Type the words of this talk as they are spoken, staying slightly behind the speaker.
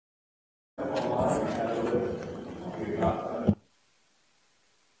We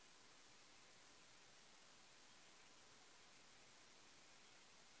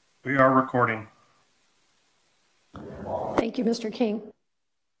are recording. Thank you, Mr. King.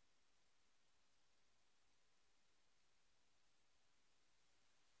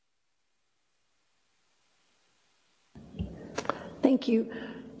 Thank you.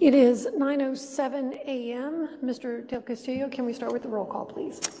 It is 9:07 a.m. Mr. Del Castillo, can we start with the roll call,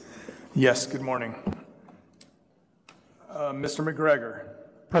 please? Yes, good morning. Mr. McGregor.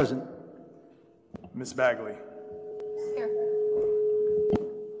 Present. Ms. Bagley. Here.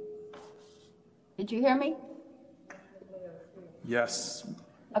 Did you hear me? Yes.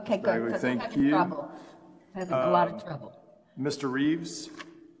 Okay, good. Bagley, thank you. Trouble. Having a lot of trouble. Mr. Reeves.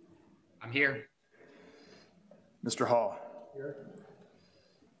 I'm here. Mr. Hall. Here.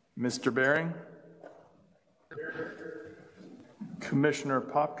 Mr. Bering. Commissioner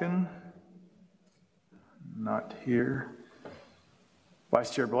Popkin. Not here. Vice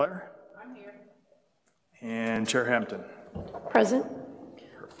Chair Blair. I'm here. And Chair Hampton. Present.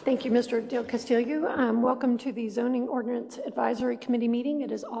 Thank you, Mr. Del Castillo. Welcome to the Zoning Ordinance Advisory Committee meeting.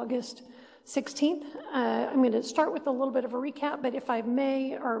 It is August 16th. I'm going to start with a little bit of a recap, but if I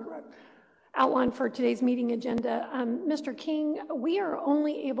may, or outline for today's meeting agenda. Mr. King, we are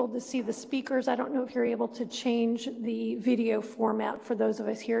only able to see the speakers. I don't know if you're able to change the video format for those of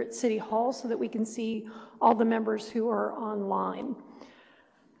us here at City Hall so that we can see all the members who are online.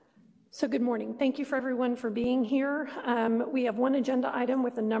 So good morning. Thank you for everyone for being here. We have one agenda item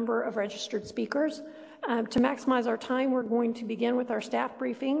with a number of registered speakers. To maximize our time, we're going to begin with our staff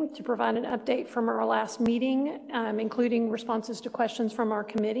briefing to provide an update from our last meeting, including responses to questions from our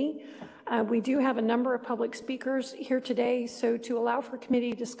committee. We do have a number of public speakers here today, so to allow for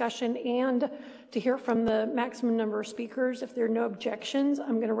committee discussion and to hear from the maximum number of speakers, if there are no objections,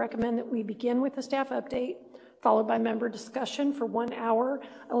 I'm going to recommend that we begin with the staff update, followed by member discussion for 1 hour,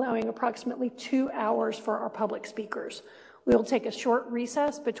 allowing approximately 2 hours for our public speakers. We will take a short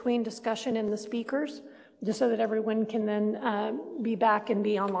recess between discussion and the speakers, just so that everyone can then be back and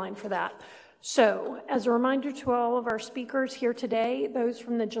be online for that. So, as a reminder to all of our speakers here today, those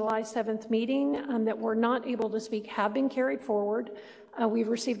from the July 7th meeting that were not able to speak have been carried forward. We've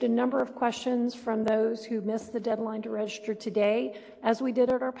received a number of questions from those who missed the deadline to register today. As we did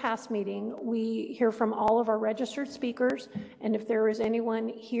at our past meeting, we hear from all of our registered speakers, and if there is anyone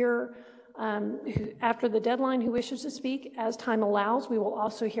here after the deadline who wishes to speak, as time allows, we will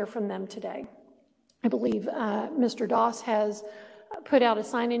also hear from them today. I believe Mr. Doss has put out a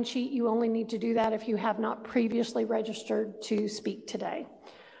sign-in sheet. You only need to do that if you have not previously registered to speak today.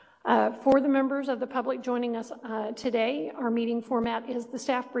 For the members of the public joining us today, our meeting format is the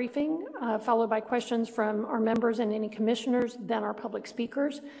staff briefing, followed by questions from our members and any commissioners, then our public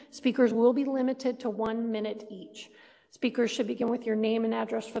speakers. Speakers will be limited to 1 minute each. Speakers should begin with your name and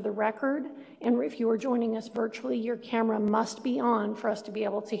address for the record, and if you are joining us virtually, your camera must be on for us to be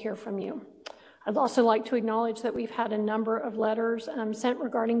able to hear from you. I'd also like to acknowledge that we've had a number of letters sent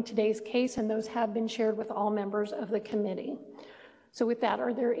regarding today's case, and those have been shared with all members of the committee. So with that,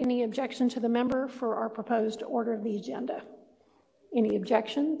 are there any objections to the member for our proposed order of the agenda? Any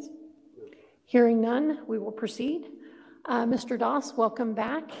objections? Hearing none, we will proceed. Mr. Doss, welcome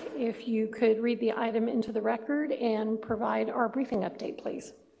back. If you could read the item into the record and provide our briefing update,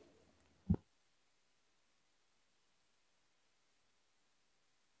 please.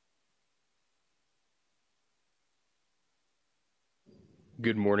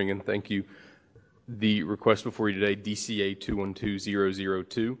 Good morning and thank you. The request before you today, DCA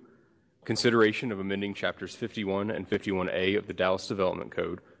 212002, consideration of amending chapters 51 and 51A of the Dallas Development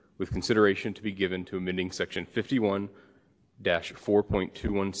Code, with consideration to be given to amending section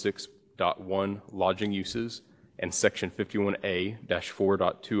 51-4.216.1 lodging uses and section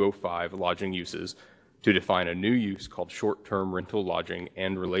 51A-4.205 lodging uses to define a new use called short-term rental lodging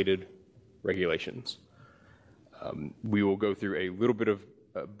and related regulations. We will go through a little bit of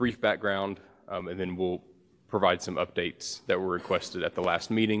brief background and then we'll provide some updates that were requested at the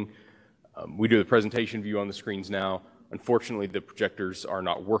last meeting. We do the presentation view on the screens now. Unfortunately, the projectors are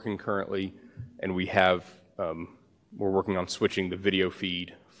not working currently, and we're working on switching the video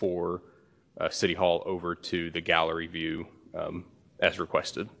feed for City Hall over to the gallery view as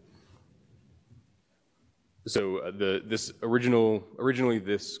requested. So originally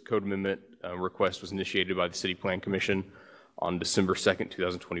this code amendment request was initiated by the City Plan Commission on December 2nd,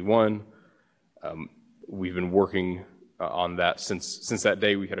 2021. We've been working on that since that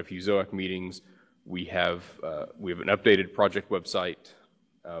day. We had a few ZOAC meetings. We have an updated project website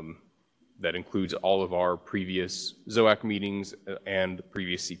that includes all of our previous ZOAC meetings and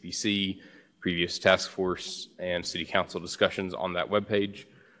previous CPC, previous task force, and city council discussions on that webpage.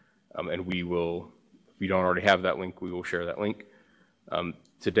 And we will, if you don't already have that link, we will share that link.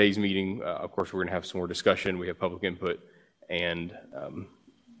 Today's meeting, of course, we're going to have some more discussion. We have public input, and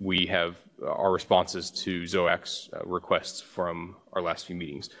we have our responses to ZOAC's requests from our last few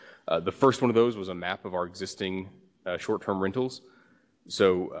meetings. The first one of those was a map of our existing short-term rentals.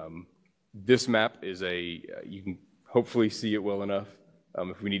 So this map is you can hopefully see it well enough.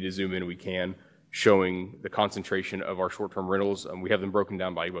 If we need to zoom in, we can, showing the concentration of our short-term rentals. We have them broken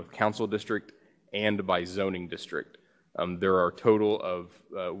down by both council district and by zoning district. There are a total of,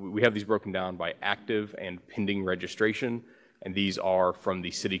 we have these broken down by active and pending registration, and these are from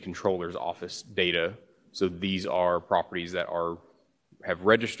the city controller's office data. So these are properties that have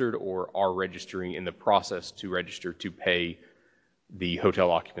registered or are registering in the process to register to pay the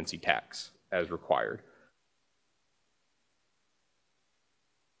hotel occupancy tax as required.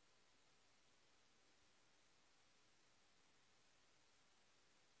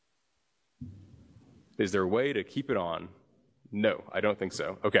 Is there a way to keep it on? No, I don't think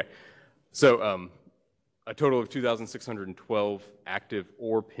so. Okay, so a total of 2,612 active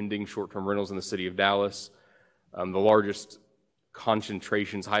or pending short-term rentals in the city of Dallas. The largest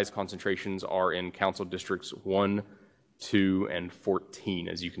concentrations, highest concentrations are in council districts 1, 2, and 14,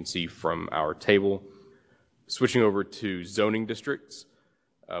 as you can see from our table. Switching over to zoning districts,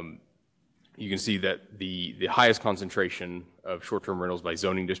 you can see that the highest concentration of short-term rentals by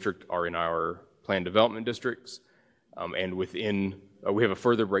zoning district are in our planned development districts, and within, we have a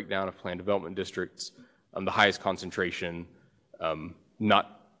further breakdown of planned development districts. The highest concentration,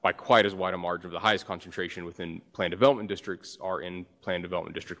 not by quite as wide a margin, but the highest concentration within planned development districts are in planned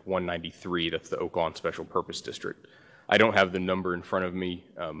development district 193, that's the Oak Lawn Special Purpose District. I don't have the number in front of me,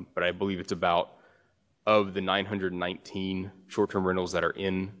 but I believe it's about, of the 919 short-term rentals that are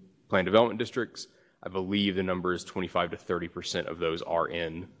in planned development districts, I believe the number is 25 to 30% of those are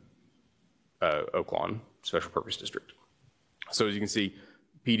in Oak Lawn Special Purpose District. So as you can see,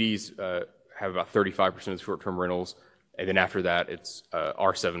 PDs have about 35% of the short-term rentals, and then after that it's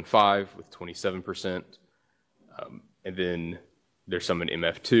R75 with 27%, and then there's some in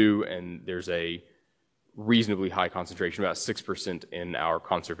MF2, and there's a reasonably high concentration, about 6% in our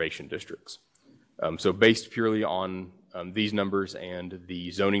conservation districts. So based purely on these numbers and the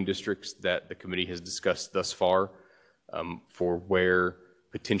zoning districts that the committee has discussed thus far for where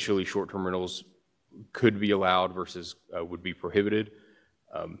potentially short-term rentals could be allowed versus would be prohibited.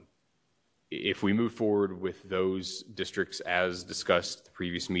 If we move forward with those districts as discussed at the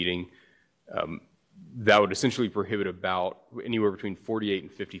previous meeting, that would essentially prohibit about anywhere between 48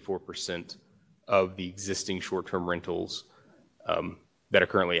 and 54% of the existing short-term rentals that are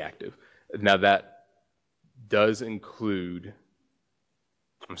currently active. Now that does include,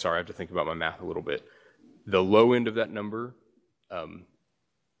 I'm sorry, I have to think about my math a little bit. The low end of that number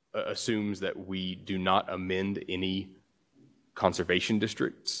assumes that we do not amend any conservation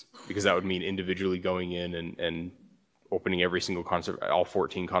districts, because that would mean individually going in and opening every single all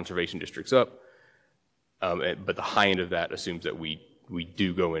 14 conservation districts up. But the high end of that assumes that we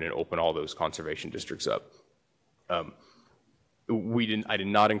do go in and open all those conservation districts up. I did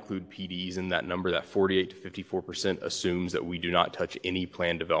not include PDs in that number. That 48 to 54% assumes that we do not touch any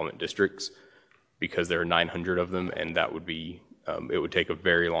planned development districts, because there are 900 of them, and that would be, it would take a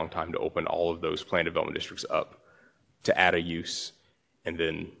very long time to open all of those planned development districts up to add a use and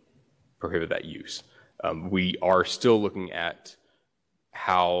then prohibit that use. We are still looking at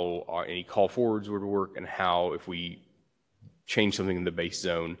how any call forwards would work, and how, if we change something in the base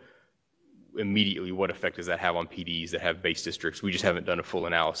zone, immediately what effect does that have on PDs that have base districts. We just haven't done a full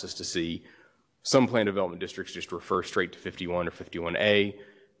analysis to see. Some planned development districts just refer straight to 51 or 51A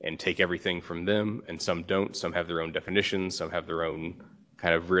and take everything from them, and some don't. Some have their own definitions, some have their own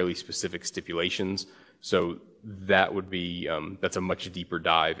kind of really specific stipulations. So that would be, that's a much deeper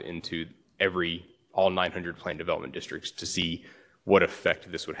dive into all 900 planned development districts to see what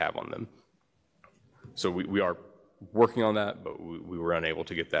effect this would have on them. So we are working on that, but we were unable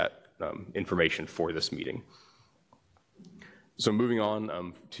to get that information for this meeting. So moving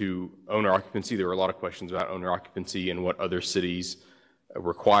on to owner occupancy, there were a lot of questions about owner occupancy and what other cities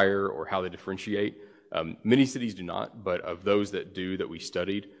require or how they differentiate. Many cities do not, but of those that do, that we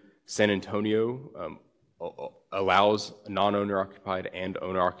studied, San Antonio allows non-owner occupied and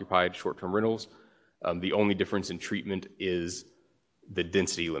owner occupied short-term rentals. The only difference in treatment is the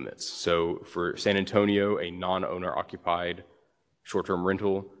density limits. So for San Antonio, a non-owner occupied short-term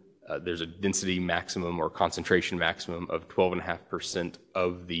rental there's a density maximum or concentration maximum of 12.5%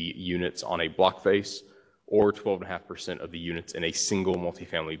 of the units on a block face or 12.5% of the units in a single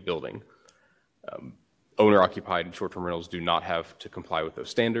multifamily building. Owner-occupied short-term rentals do not have to comply with those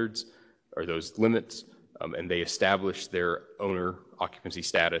standards or those limits, and they establish their owner occupancy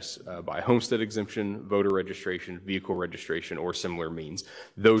status by homestead exemption, voter registration, vehicle registration, or similar means.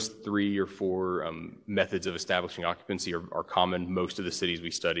 Those 3 or 4 methods of establishing occupancy are common. Most of the cities we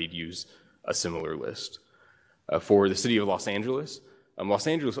studied use a similar list. For the city of Los Angeles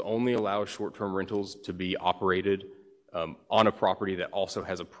only allows short-term rentals to be operated on a property that also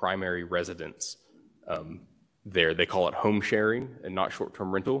has a primary residence there. They call it home sharing and not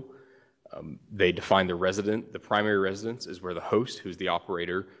short-term rental. They define the primary residence is where the host, who's the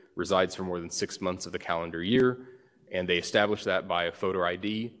operator, resides for more than 6 months of the calendar year, and they establish that by a photo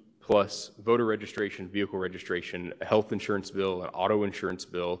ID plus voter registration, vehicle registration, a health insurance bill, an auto insurance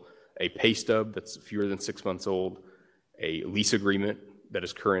bill, a pay stub that's fewer than 6 months old, a lease agreement that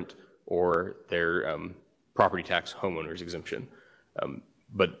is current, or their property tax homeowner's exemption.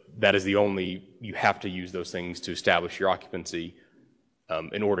 But that is you have to use those things to establish your occupancy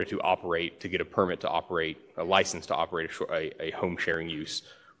in order to operate, to get a permit to operate, a license to operate a home sharing use,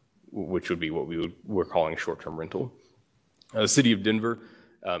 which would be what we're calling a short-term rental. The city of Denver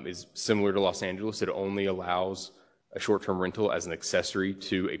is similar to Los Angeles. It only allows a short-term rental as an accessory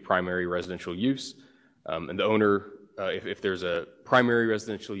to a primary residential use. And the owner, if there's a primary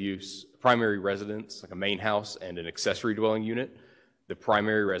residential use, primary residence, like a main house and an accessory dwelling unit, the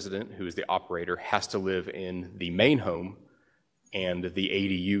primary resident, who is the operator, has to live in the main home, and the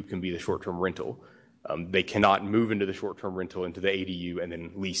ADU can be the short-term rental. They cannot move into the short-term rental into the ADU and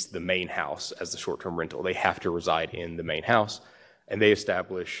then lease the main house as the short-term rental. They have to reside in the main house, and they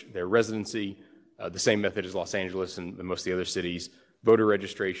establish their residency, the same method as Los Angeles and most of the other cities: voter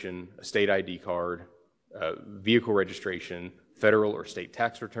registration, a state ID card, vehicle registration, federal or state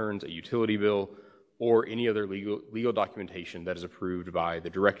tax returns, a utility bill, or any other legal documentation that is approved by the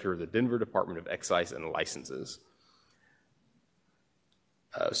director of the Denver Department of Excise and Licenses.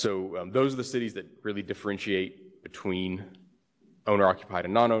 So those are the cities that really differentiate between owner-occupied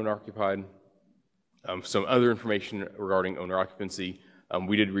and non-owner-occupied. Some other information regarding owner occupancy.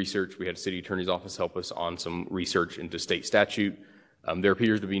 We did research. We had city attorney's office help us on some research into state statute. There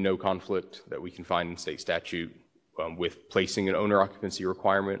appears to be no conflict that we can find in state statute with placing an owner occupancy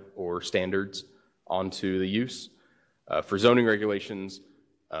requirement or standards onto the use. For zoning regulations,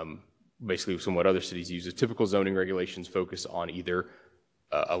 basically what other cities use, typical zoning regulations focus on either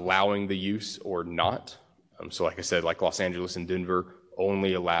allowing the use or not. So like I said, like Los Angeles and Denver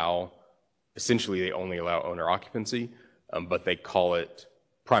essentially they only allow owner occupancy, but they call it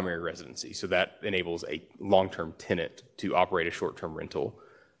primary residency. So that enables a long-term tenant to operate a short-term rental,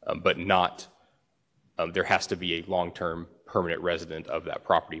 but not, there has to be a long-term permanent resident of that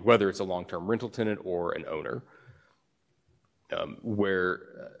property, whether it's a long-term rental tenant or an owner, where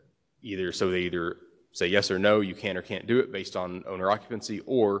they either say yes or no, you can or can't do it based on owner occupancy,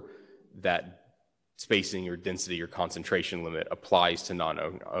 or that spacing or density or concentration limit applies to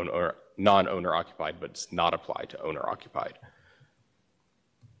non-owner occupied, but does not apply to owner occupied.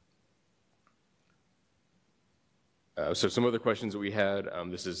 So some other questions that we had,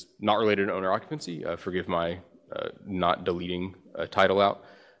 this is not related to owner occupancy. Forgive my not deleting a title out.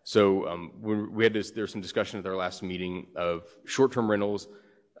 So there was some discussion at our last meeting of short-term rentals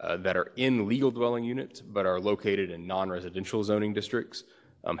that are in legal dwelling units but are located in non-residential zoning districts.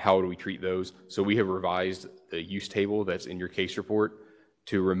 How do we treat those? So we have revised the use table that's in your case report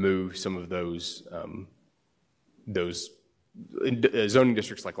to remove some of those zoning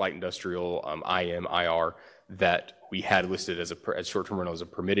districts like light industrial, IM, IR, that we had listed as short-term rental as a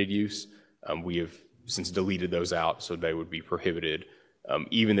permitted use. We have since deleted those out, so they would be prohibited.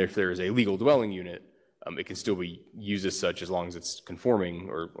 Even if there is a legal dwelling unit, it can still be used as such as long as it's conforming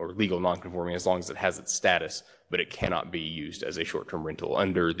or legal non-conforming, as long as it has its status, but it cannot be used as a short-term rental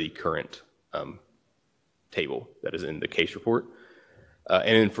under the current table that is in the case report.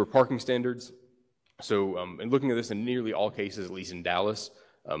 And then for parking standards, so in looking at this, in nearly all cases, at least in Dallas,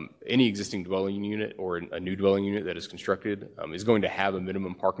 any existing dwelling unit or a new dwelling unit that is constructed is going to have a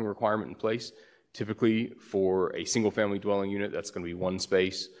minimum parking requirement in place. Typically, for a single-family dwelling unit, that's going to be one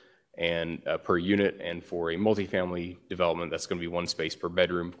space and per unit, and for a multifamily development, that's going to be one space per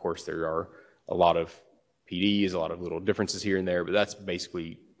bedroom. Of course, there are a lot of PDs, a lot of little differences here and there, but that's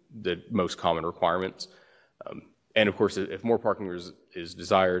basically the most common requirements. And of course, if more parking is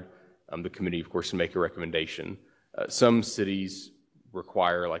desired, the committee, of course, can make a recommendation. Some cities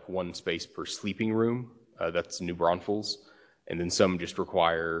require like one space per sleeping room. That's New Braunfels. and then some just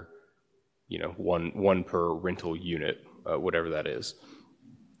require, one per rental unit, whatever that is.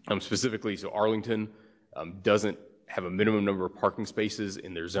 Specifically, so Arlington doesn't have a minimum number of parking spaces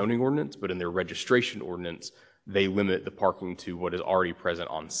in their zoning ordinance, but in their registration ordinance, they limit the parking to what is already present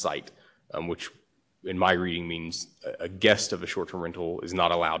on site, which in my reading means a guest of a short-term rental is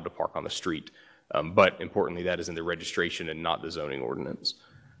not allowed to park on the street. But importantly, that is in the registration and not the zoning ordinance.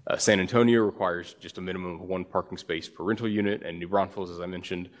 San Antonio requires just a minimum of 1 parking space per rental unit, and New Braunfels, as I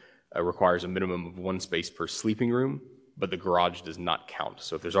mentioned, requires a minimum of 1 space per sleeping room, but the garage does not count.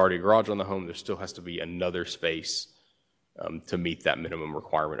 So if there's already a garage on the home, there still has to be another space to meet that minimum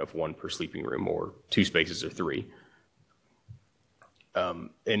requirement of 1 per sleeping room, or 2 spaces or 3.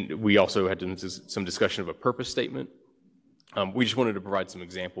 And we also had some discussion of a purpose statement. We just wanted to provide some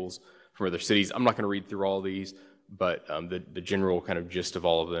examples from other cities. I'm not going to read through all of these, but the general kind of gist of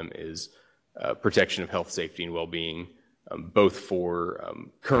all of them is protection of health, safety, and well-being, both for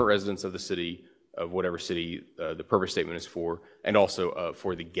current residents of the city, of whatever city the purpose statement is for, and also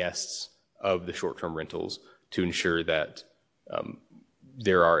for the guests of the short-term rentals, to ensure that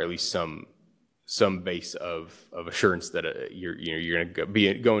there are at least some base of assurance that you're going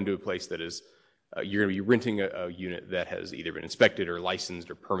to go into a place that is you're going to be renting a unit that has either been inspected or licensed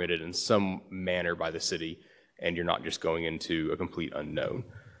or permitted in some manner by the city, and you're not just going into a complete unknown.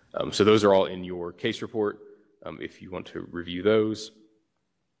 So those are all in your case report if you want to review those.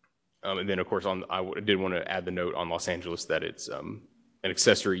 And then, of course, I did want to add the note on Los Angeles that it's an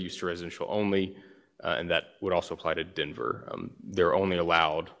accessory use to residential only, and that would also apply to Denver. They're only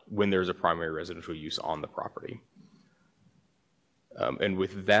allowed when there's a primary residential use on the property. And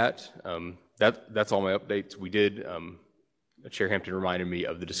with that, that's all my updates. We did, Chair Hampton reminded me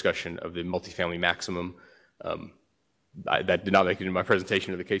of the discussion of the multifamily maximum. That did not make it in my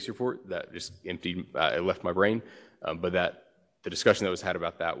presentation of the case report. That just it left my brain. But the discussion that was had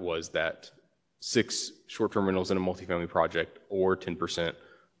about that was that 6 short-term rentals in a multifamily project, or 10%,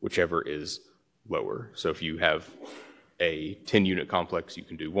 whichever is lower. So if you have a 10-unit complex, you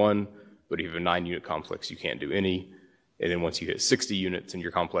can do 1, but if you have a 9-unit complex, you can't do any. And then once you hit 60 units in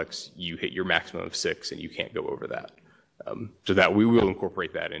your complex, you hit your maximum of 6, and you can't go over that. So that we will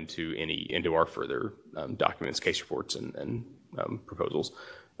incorporate that into our further documents, case reports, and proposals.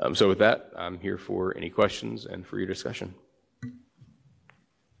 So with that, I'm here for any questions and for your discussion.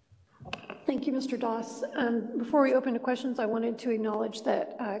 Thank you, Mr. Doss. Before we open to questions, I wanted to acknowledge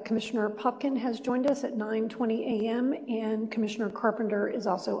that Commissioner Popkin has joined us at 9:20 a.m. and Commissioner Carpenter is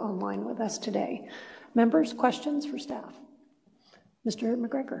also online with us today. Members, questions for staff? Mr.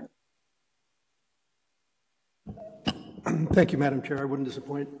 McGregor. Thank you, Madam Chair. I wouldn't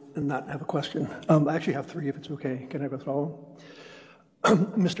disappoint and not have a question. I actually have 3, if it's okay. Can I go through all of them?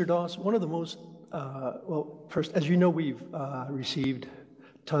 Mr. Doss, one of the most, well, first, as you know, we've received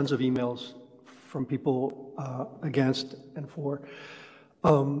tons of emails from people against and for.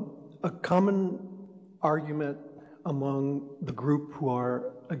 A common argument among the group who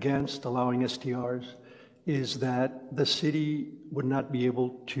are against allowing STRs is that the city would not be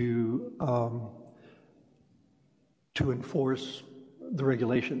able to enforce the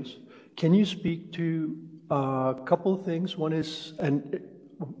regulations. Can you speak to a couple of things? One is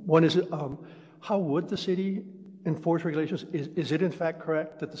how would the city enforce regulations? Is it in fact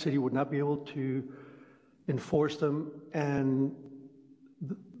correct that the city would not be able to enforce them? And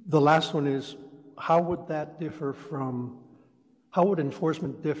the last one is, how would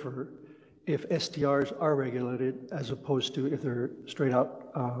enforcement differ if STRs are regulated as opposed to if they're straight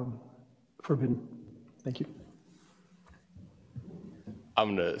out forbidden? Thank you.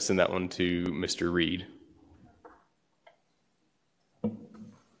 I'm going to send that one to Mr. Reed.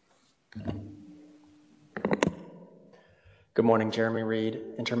 Good morning, Jeremy Reed,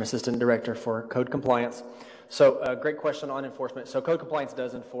 Interim Assistant Director for Code Compliance. So great question on enforcement. So Code Compliance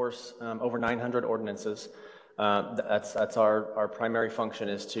does enforce over 900 ordinances. That's our primary function,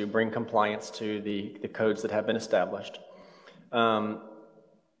 is to bring compliance to the codes that have been established.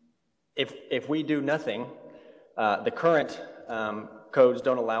 If we do nothing, the current codes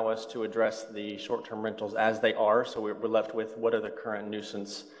don't allow us to address the short-term rentals as they are, so we're left with what are the current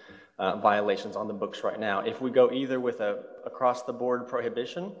nuisance violations on the books right now. If we go either with a across-the-board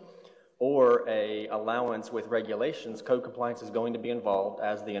prohibition or a allowance with regulations, Code Compliance is going to be involved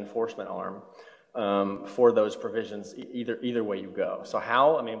as the enforcement arm for those provisions, either way you go. So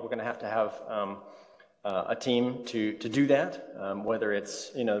how? I mean, we're going to have a team to do that, whether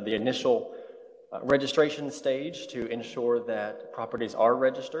it's the initial registration stage to ensure that properties are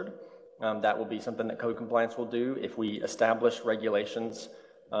registered. That will be something that Code Compliance will do. If we establish regulations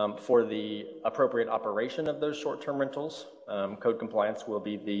For the appropriate operation of those short-term rentals, code compliance will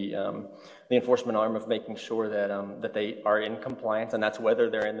be the enforcement arm of making sure that they are in compliance, and that's whether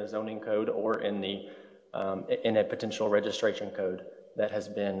they're in the zoning code or in a potential registration code that has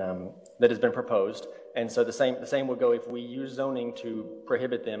been proposed. And so the same would go if we use zoning to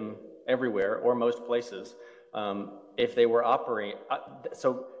prohibit them everywhere or most places. If they were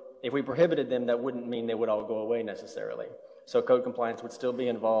so if we prohibited them, that wouldn't mean they would all go away necessarily. So code compliance would still be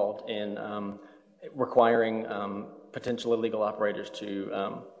involved in requiring potential illegal operators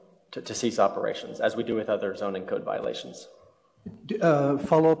to cease operations, as we do with other zoning code violations.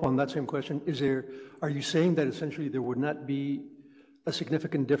 Follow up on that same question. Are you saying that essentially there would not be a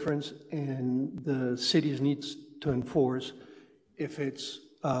significant difference in the city's needs to enforce if it's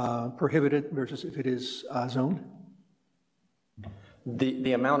prohibited versus if it is zoned?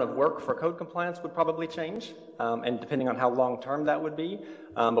 The amount of work for code compliance would probably change, and depending on how long-term that would be,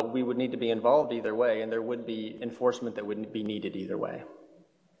 but we would need to be involved either way, and there would be enforcement that would be needed either way.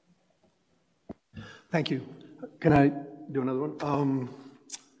 Thank you. Can I do another one?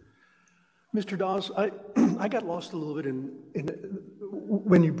 Mr. Dawes, I got lost a little bit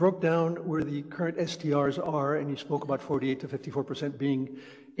when you broke down where the current STRs are, and you spoke about 48 to 54% being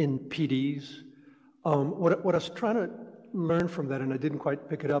in PDs. What I was trying to learn from that, and I didn't quite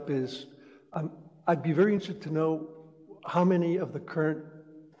pick it up, is I'd be very interested to know how many of the current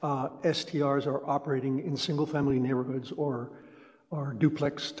STRs are operating in single-family neighborhoods or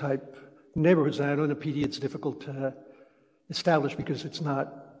duplex type neighborhoods. And I know in a PD it's difficult to establish because it's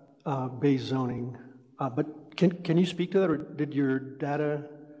not base zoning. But can you speak to that, or did your data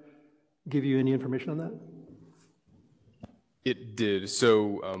give you any information on that? It did.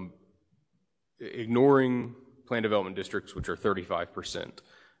 So ignoring planned development districts, which are 35%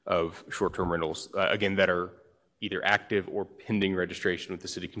 of short-term rentals, again, that are either active or pending registration with the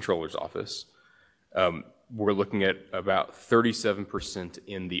city controller's office. We're looking at about 37%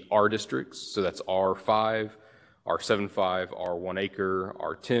 in the R districts, so that's R5, R75, R1 acre,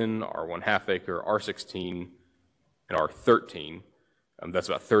 R10, R1 half acre, R16, and R13. That's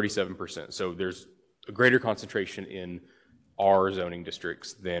about 37%. So there's a greater concentration in R zoning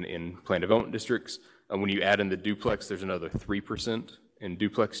districts than in planned development districts. And when you add in the duplex, there's another 3% in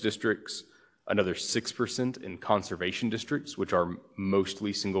duplex districts, another 6% in conservation districts, which are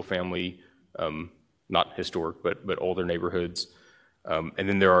mostly single-family, not historic, but older neighborhoods. And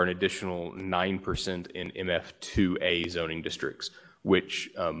then there are an additional 9% in MF2A zoning districts, which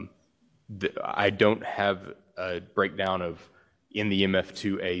I don't have a breakdown of in the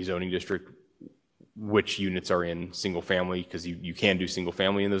MF2A zoning district which units are in single-family, because you can do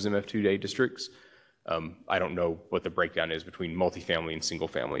single-family in those MF2A districts. I don't know what the breakdown is between multifamily and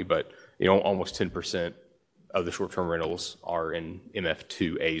single-family, but almost 10% of the short-term rentals are in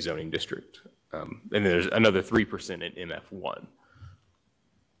MF2A zoning district. And there's another 3% in MF1.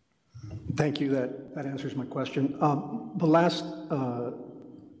 Thank you. That answers my question. The last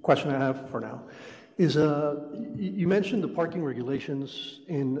question I have for now is you mentioned the parking regulations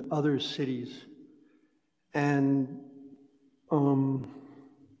in other cities, and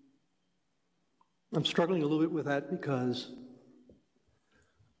I'm struggling a little bit with that because,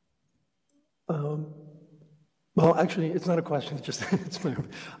 well, actually, it's not a question. It's just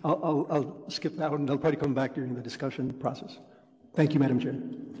I'll skip that one. I'll probably come back during the discussion process. Thank you, Madam Chair.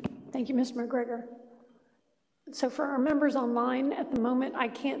 Thank you, Mr. McGregor. So for our members online, at the moment, I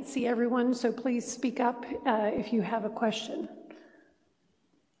can't see everyone, so please speak up if you have a question.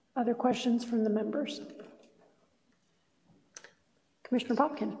 Other questions from the members? Commissioner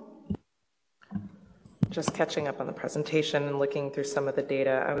Popkin. Just catching up on the presentation and looking through some of the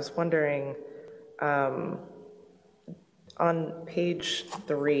data, I was wondering, on page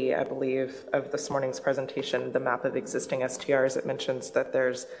 3, I believe, of this morning's presentation, the map of existing STRs, it mentions that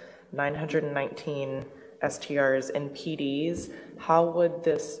there's 919 STRs in PDs. How would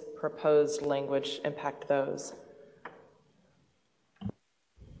this proposed language impact those?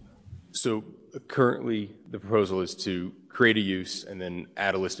 So currently, the proposal is to create a use and then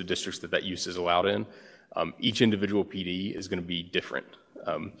add a list of districts that use is allowed in. Each individual PD is going to be different.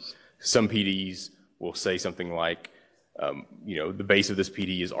 Some PDs will say something like, the base of this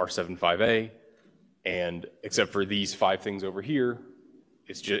PD is R75A, and except for these 5 things over here,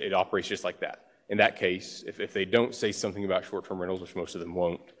 it operates just like that. In that case, if they don't say something about short-term rentals, which most of them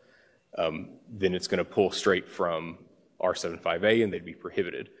won't, then it's going to pull straight from R75A and they'd be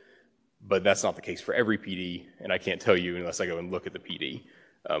prohibited. But that's not the case for every PD, and I can't tell you unless I go and look at the PD.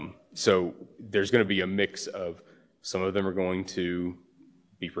 So there's going to be a mix of some of them are going to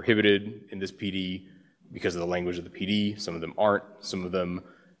be prohibited in this PD because of the language of the PD. Some of them aren't. Some of them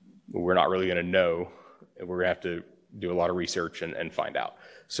we're not really going to know. We're going to have to do a lot of research and find out.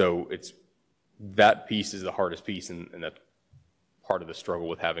 So that piece is the hardest piece, and that's part of the struggle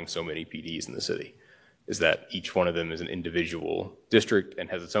with having so many PDs in the city, is that each one of them is an individual district and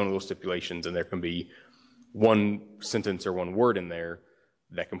has its own little stipulations, and there can be one sentence or one word in there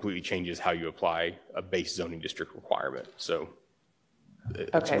that completely changes how you apply a base zoning district requirement. So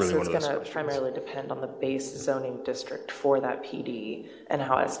it's really one of those going to questions. primarily depend on the base zoning district for that PD and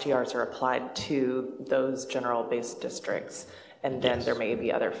how STRs are applied to those general base districts. And then there may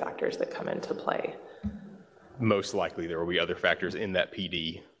be other factors that come into play. Most likely there will be other factors in that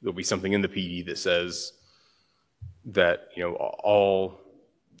PD. There'll be something in the PD that says that,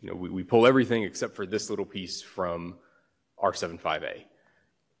 we pull everything except for this little piece from R75A.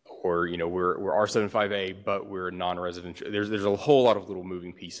 Or, we're R75A, but we're non-residential. There's a whole lot of little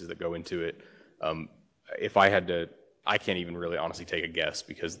moving pieces that go into it. If I had to, I can't even really honestly take a guess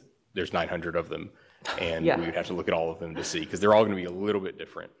because there's 900 of them. And we would have to look at all of them to see, because they're all going to be a little bit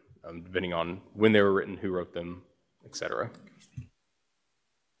different, depending on when they were written, who wrote them, et cetera.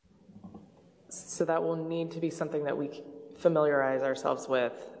 So that will need to be something that we familiarize ourselves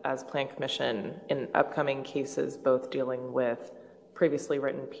with as Plan Commission in upcoming cases, both dealing with previously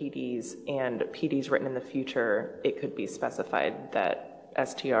written PDs and PDs written in the future. It could be specified that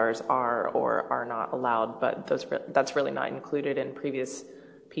STRs are or are not allowed, but that's really not included in previous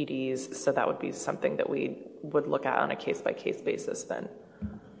PDs, so that would be something that we would look at on a case-by-case basis then.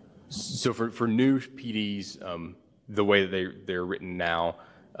 So for new PDs, the way that they're written now,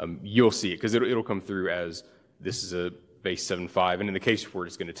 you'll see it, because it'll come through as this is a base 7.5, and in the case report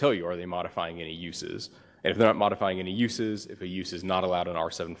it's going to tell you, are they modifying any uses? And if they're not modifying any uses, if a use is not allowed in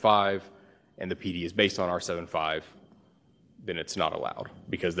R7.5 and the PD is based on R7.5, then it's not allowed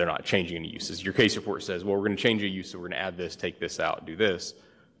because they're not changing any uses. Your case report says, well, we're going to change a use, so we're going to add this, take this out, do this,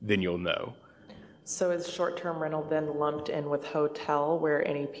 then you'll know. So is short-term rental then lumped in with hotel, where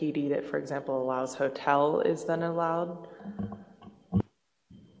any PD that, for example, allows hotel is then allowed?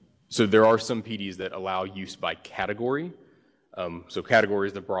 So there are some PDs that allow use by category. So category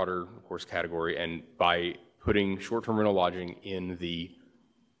is the broader, of course, category, and by putting short-term rental lodging in the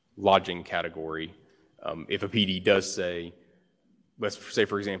lodging category, if a PD does say, let's say,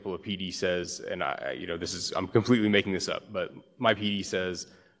 for example, a PD says, and I'm completely making this up, but my PD says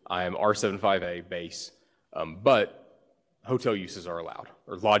I am R75A base, but hotel uses are allowed,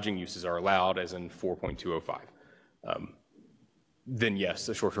 or lodging uses are allowed, as in 4.205. Then yes,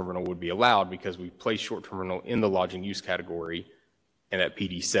 the short-term rental would be allowed because we place short-term rental in the lodging use category, and that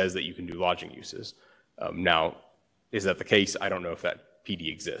PD says that you can do lodging uses. Now, is that the case? I don't know if that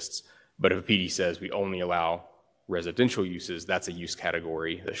PD exists, but if a PD says we only allow residential uses, that's a use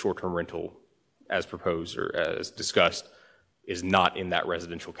category. The short-term rental, as proposed or as discussed, is not in that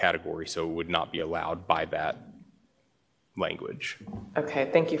residential category, so it would not be allowed by that language. Okay,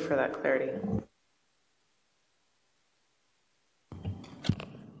 thank you for that clarity.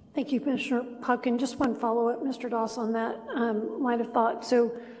 Thank you, Commissioner Popkin. Just one follow-up, Mr. Doss, on that line of thought.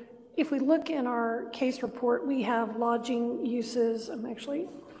 So if we look in our case report, we have lodging uses. I'm actually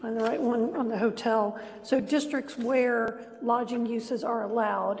find the right one on the hotel. So districts where lodging uses are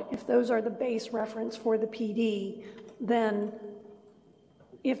allowed, if those are the base reference for the PD, then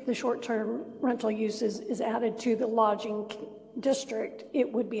if the short-term rental uses is added to the lodging district, it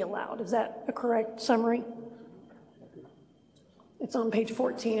would be allowed. Is that a correct summary? It's on page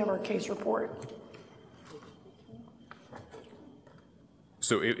 14 of our case report.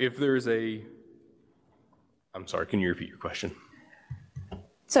 So if there's I'm sorry, can you repeat your question?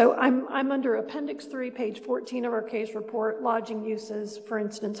 So I'm under Appendix 3, page 14 of our case report, lodging uses, for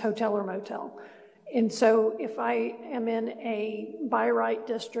instance, hotel or motel. And so if I am in a by right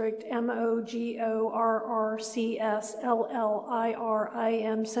district,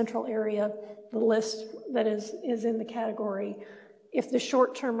 MOGORRCSLLIRIM central area, the list that is in the category, if the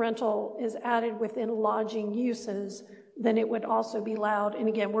short-term rental is added within lodging uses, then it would also be allowed. And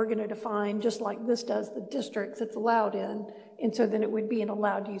again, we're going to define, just like this does, the districts it's allowed in. And so then it would be an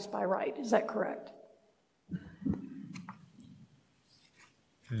allowed use by right. Is that correct?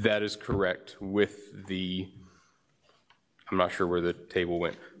 That is correct. With I'm not sure where the table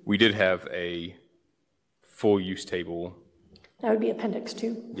went. We did have a full use table. That would be Appendix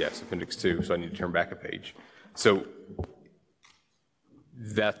 2. Yes, Appendix 2, so I need to turn back a page. So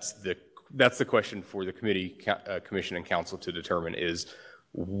that's the question for the committee, commission, and council to determine is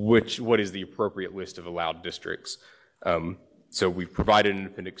what is the appropriate list of allowed districts. So we've provided in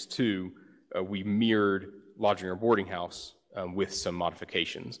Appendix 2, we mirrored lodging or boarding house with some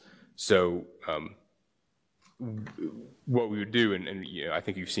modifications. So what we would do, and you know, I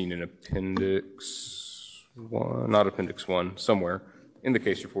think you've seen in Appendix 1, not Appendix 1, somewhere in the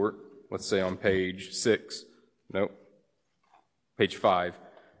case report, let's say on page 6, nope, page 5,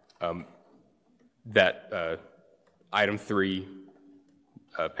 that item 3,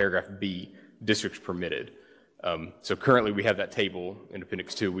 paragraph B, districts permitted. So currently we have that table in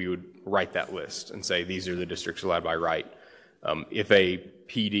Appendix 2. We would write that list and say these are the districts allowed by right. If a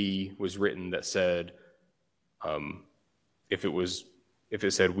PD was written that said, if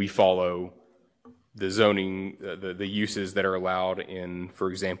it said we follow the zoning, the uses that are allowed in, for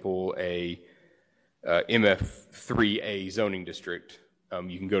example, a MF3A zoning district,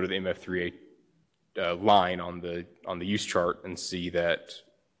 you can go to the MF3A line on the use chart and see that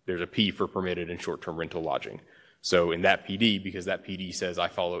there's a P for permitted and short-term rental lodging. So in that PD, because that PD says I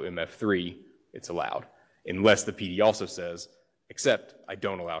follow MF3, it's allowed, unless the PD also says, except I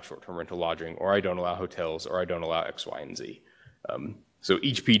don't allow short-term rental lodging, or I don't allow hotels, or I don't allow X, Y, and Z. So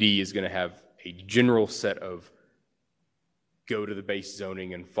each PD is going to have a general set of go to the base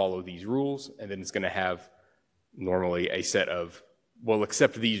zoning and follow these rules, and then it's going to have normally a set of, well,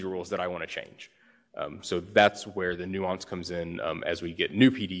 accept these rules that I want to change. So that's where the nuance comes in as we get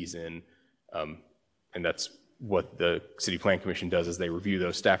new PDs in, and that's what the City Plan Commission does is they review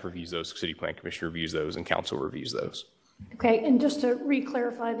those, staff reviews those, City Plan Commission reviews those, and council reviews those. Okay, and just to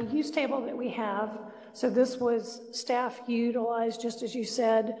re-clarify, the use table that we have, so this was staff utilized, just as you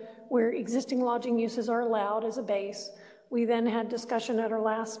said, where existing lodging uses are allowed as a base. We then had discussion at our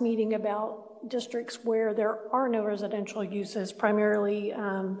last meeting about districts where there are no residential uses, primarily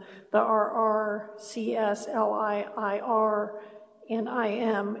the RR, CS, LI, IR, and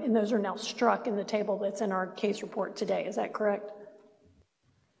IM, and those are now struck in the table that's in our case report today. Is that correct?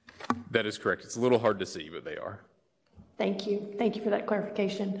 That is correct. It's a little hard to see, but they are. Thank you. Thank you for that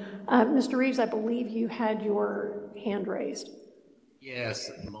clarification. Mr. Reeves, I believe you had your hand raised.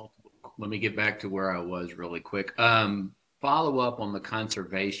 Yes, multiple. Let me get back to where I was really quick. Follow up on the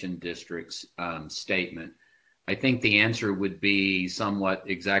conservation district's statement. I think the answer would be somewhat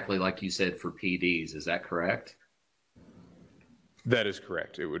exactly like you said for PDs. Is that correct? That is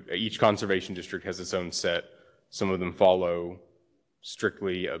correct. Each conservation district has its own set. Some of them follow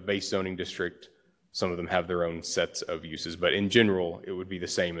strictly a base zoning district. Some of them have their own sets of uses, but in general, it would be the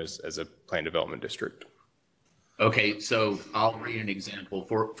same as a planned development district. Okay, so I'll read an example.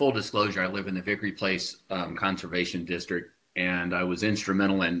 For full disclosure, I live in the Vickery Place Conservation District, and I was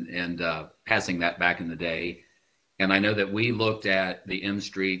instrumental in passing that back in the day. And I know that we looked at the M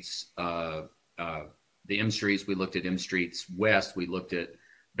Streets, we looked at M Streets West, we looked at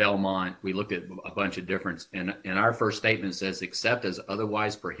Belmont, we looked at a bunch of different, and our first statement says, except as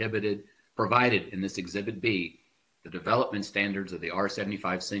otherwise provided in this Exhibit B, the development standards of the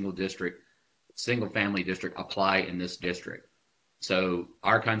R75 single family district apply in this district. So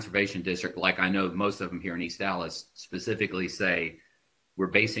our conservation district, like I know most of them here in East Dallas, specifically say we're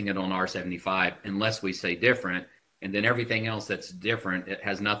basing it on R75 unless we say different, and then everything else that's different, it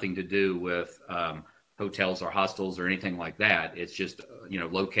has nothing to do with hotels or hostels or anything like that. It's just,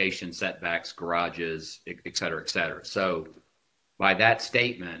 location, setbacks, garages, et cetera, et cetera. So by that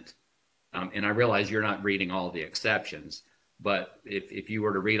statement, and I realize you're not reading all the exceptions, but if you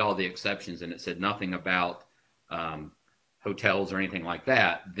were to read all the exceptions and it said nothing about hotels or anything like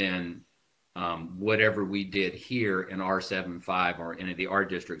that, then whatever we did here in R75 or any of the R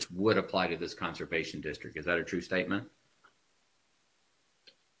districts would apply to this conservation district. Is that a true statement?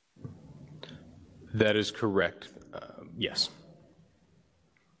 That is correct. Yes.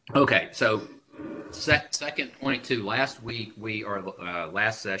 Okay, so second point too. Last week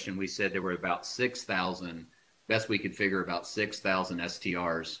last session we said there were about 6,000. Best we could figure about 6,000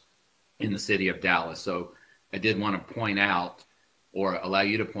 STRs in the city of Dallas. So I did want to point out, or allow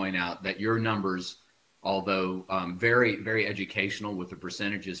you to point out, that your numbers, although very, very educational with the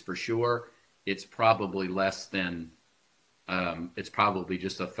percentages for sure, it's probably less than, it's probably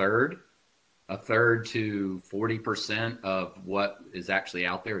just a third to 40% of what is actually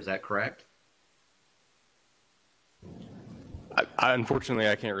out there. Is that correct? Unfortunately,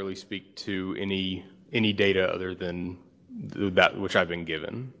 I can't really speak to any data other than that which I've been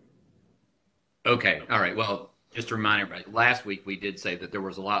given. Okay. All right. Well, just to remind everybody, last week we did say that there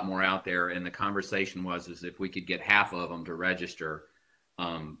was a lot more out there, and the conversation was if we could get half of them to register.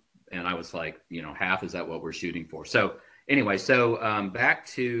 And I was like, half, is that what we're shooting for? So anyway, back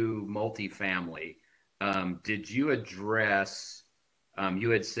to multifamily. Did you address, you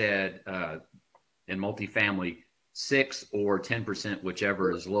had said in multifamily, 6 or 10%,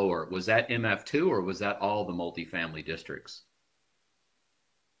 whichever is lower. Was that MF2 or was that all the multifamily districts?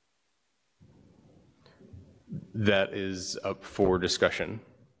 That is up for discussion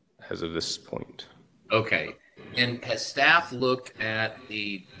as of this point. Okay. And has staff looked at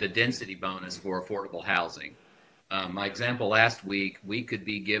the density bonus for affordable housing? My example last week, we could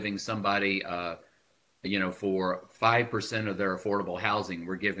be giving somebody, for 5% of their affordable housing,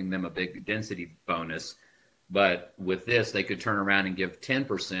 we're giving them a big density bonus. But with this, they could turn around and give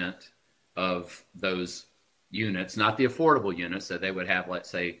 10% of those units, not the affordable units, so they would have, let's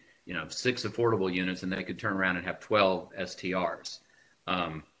say, 6 affordable units, and they could turn around and have 12 STRs,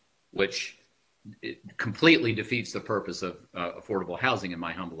 which it completely defeats the purpose of affordable housing, in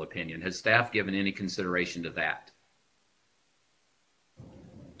my humble opinion. Has staff given any consideration to that?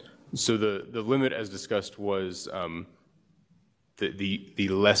 So the limit, as discussed, was the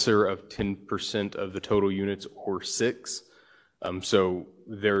lesser of 10% of the total units or 6. So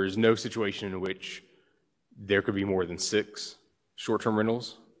there is no situation in which there could be more than 6 short-term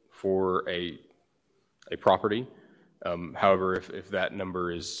rentals for a property. However, if that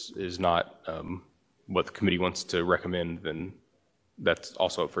number is not what the committee wants to recommend, then that's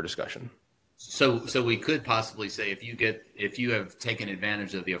also up for discussion. So we could possibly say if you have taken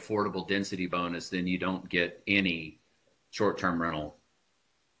advantage of the affordable density bonus, then you don't get any short-term rental.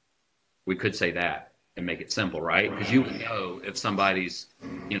 We could say that and make it simple, right? Because you would know if somebody's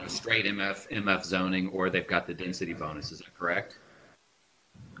straight MF zoning or they've got the density bonus. Is that correct?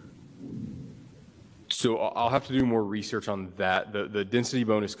 So I'll have to do more research on that. The density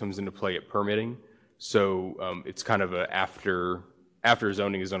bonus comes into play at permitting. So it's kind of after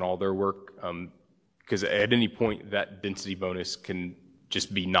zoning has done all their work, because at any point that density bonus can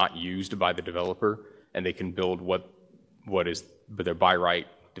just be not used by the developer, and they can build what is their by right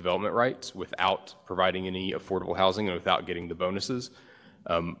development rights without providing any affordable housing and without getting the bonuses.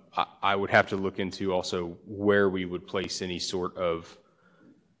 I would have to look into also where we would place any sort of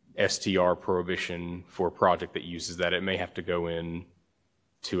STR prohibition for a project that uses that. It may have to go in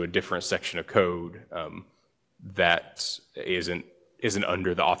to a different section of code that isn't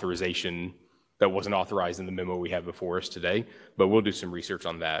under the authorization that wasn't authorized in the memo we have before us today. But we'll do some research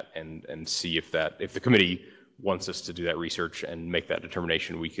on that and see if the committee wants us to do that research and make that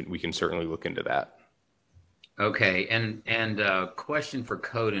determination. We can certainly look into that. Okay, and question for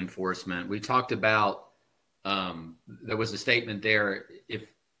code enforcement. We talked about there was a statement there,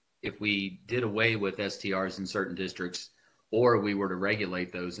 if we did away with STRs in certain districts, or we were to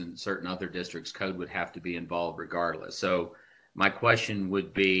regulate those in certain other districts, code would have to be involved regardless. So my question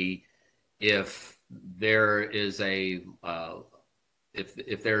would be, if there is if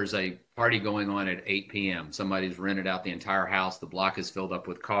there's a party going on at 8 p.m., somebody's rented out the entire house, the block is filled up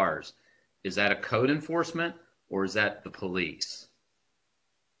with cars, is that a code enforcement or is that the police?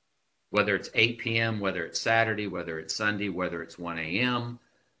 Whether it's 8 p.m., whether it's Saturday, whether it's Sunday, whether it's 1 a.m.,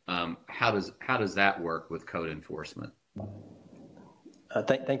 how does that work with code enforcement?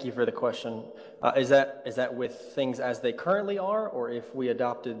 Thank you for the question. Is that with things as they currently are, or if we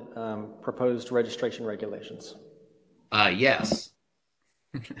adopted proposed registration regulations? Yes.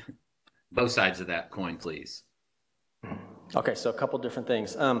 Both sides of that coin, please. Okay, so a couple different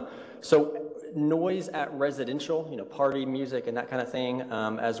things. So noise at residential, party music and that kind of thing,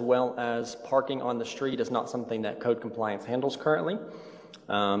 as well as parking on the street is not something that code compliance handles currently.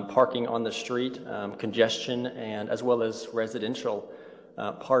 Parking on the street, congestion, and as well as residential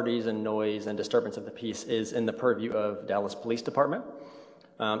parties and noise and disturbance of the peace is in the purview of Dallas Police Department.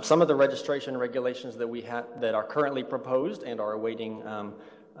 Some of the registration regulations that we have that are currently proposed and are awaiting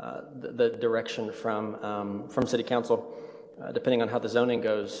the direction from City Council, depending on how the zoning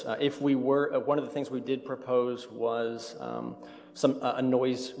goes. If we were, one of the things we did propose was a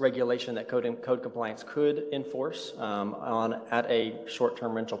noise regulation that code compliance could enforce at a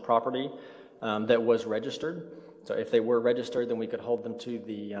short-term rental property that was registered. So if they were registered, then we could hold them to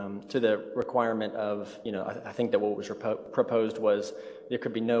the requirement of, I think that what was proposed was there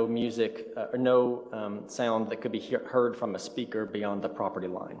could be no music or no sound that could be heard from a speaker beyond the property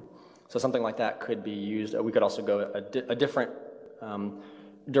line. So something like that could be used. We could also go a different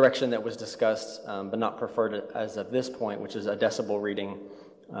direction that was discussed, but not preferred as of this point, which is a decibel reading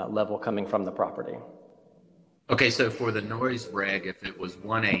level coming from the property. Okay, so for the noise reg, if it was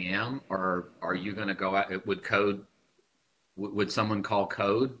 1 a.m., or are you going to go out, would someone call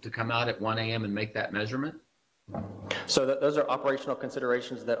code to come out at 1 a.m. and make that measurement? So those are operational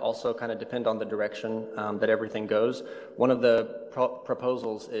considerations that also kind of depend on the direction that everything goes. One of the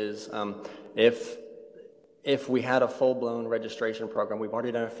proposals is if we had a full-blown registration program, we've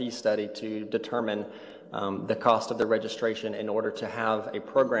already done a fee study to determine the cost of the registration in order to have a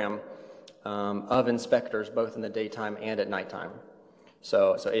program of inspectors both in the daytime and at nighttime.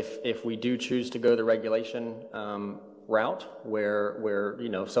 So if we do choose to go the regulation route where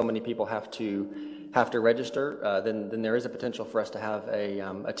so many people have to register, then there is a potential for us to have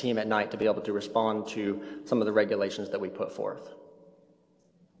a team at night to be able to respond to some of the regulations that we put forth.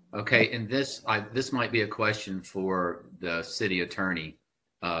 Okay, and this might be a question for the city attorney.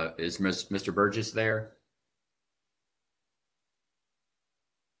 Is Mr. Burgess there?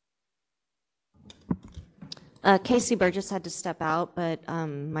 Casey Burgess had to step out, but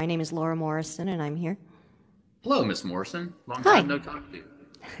my name is Laura Morrison, and I'm here. Hello, Miss Morrison. Long Hi. time no talk to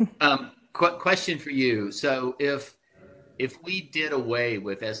you. Question for you. So if we did away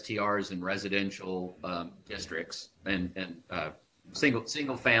with STRs in residential districts and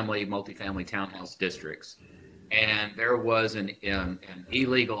single family, multifamily townhouse districts, and there was an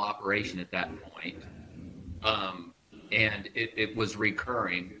illegal operation at that point, and it was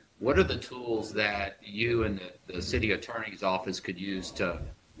recurring, what are the tools that you and the city attorney's office could use to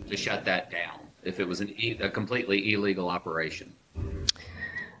shut that down if it was a completely illegal operation?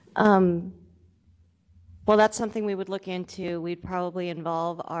 Well, that's something we would look into. We'd probably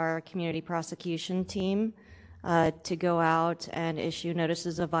involve our community prosecution team to go out and issue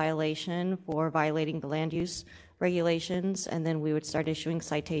notices of violation for violating the land use regulations, and then we would start issuing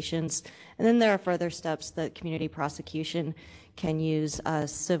citations. And then there are further steps that community prosecution can use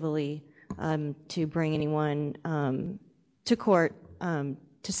civilly to bring anyone to court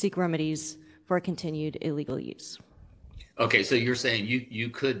to seek remedies for continued illegal use. Okay, so you're saying you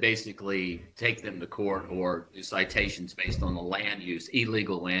could basically take them to court or do citations based on the land use,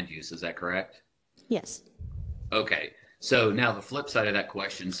 illegal land use, is that correct? Yes. Okay, so now the flip side of that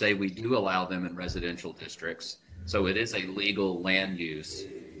question, say we do allow them in residential districts, so it is a legal land use.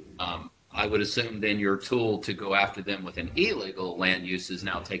 I would assume then your tool to go after them with an illegal land use is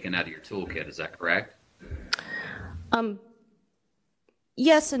now taken out of your toolkit, is that correct?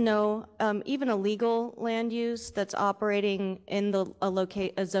 Yes and no. Even a legal land use that's operating in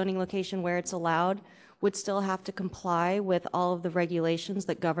a zoning location where it's allowed would still have to comply with all of the regulations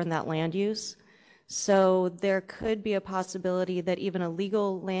that govern that land use. So there could be a possibility that even a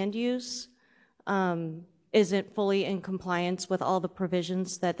legal land use isn't fully in compliance with all the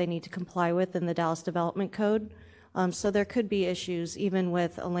provisions that they need to comply with in the Dallas Development Code. So there could be issues even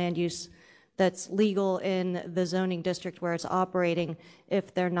with a land use that's legal in the zoning district where it's operating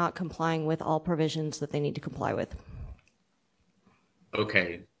if they're not complying with all provisions that they need to comply with.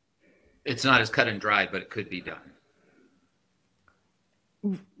 Okay. It's not as cut and dried, but it could be done.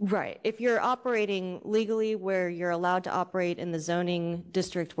 Right. If you're operating legally where you're allowed to operate in the zoning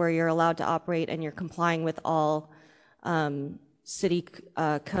district where you're allowed to operate and you're complying with all city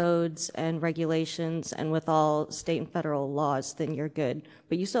codes and regulations and with all state and federal laws, then you're good.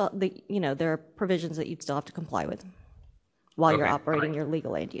 But you still, there are provisions that you'd still have to comply with while you're operating your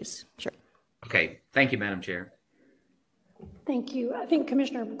legal land use. Sure. Okay. Thank you, Madam Chair. Thank you. I think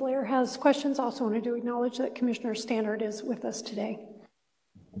Commissioner Blair has questions. Also wanted to acknowledge that Commissioner Stannard is with us today.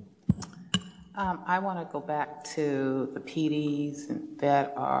 I want to go back to the PDs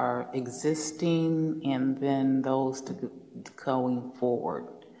that are existing and then those going forward.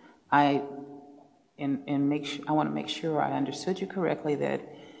 I want to make sure I understood you correctly that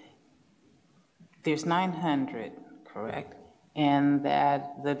there's 900, correct? And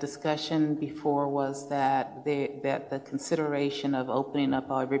that the discussion before was that the consideration of opening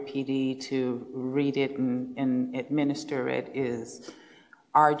up every PD to read it and administer it is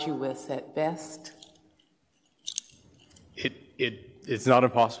arduous at best? It's not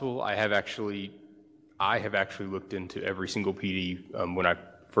impossible. I have actually looked into every single PD when I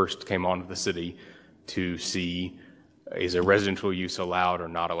first came onto the city to see is a residential use allowed or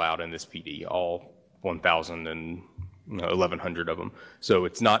not allowed in this PD, all 1,000 and 1,100 of them. So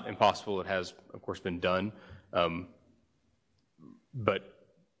it's not impossible. It has, of course, been done. But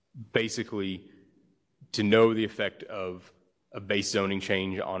basically, to know the effect of a base zoning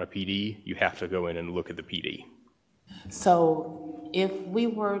change on a PD, you have to go in and look at the PD. So if we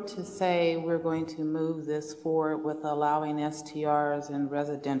were to say we're going to move this forward with allowing STRs in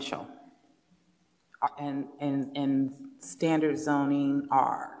residential and standard zoning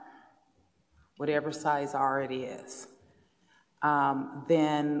R, whatever size R it is,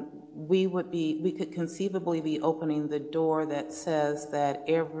 then we could conceivably be opening the door that says that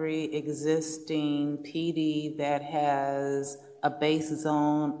every existing PD that has a base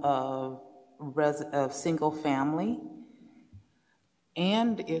zone of single family,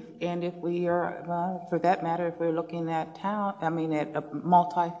 and if we are, for that matter, if we're looking at at a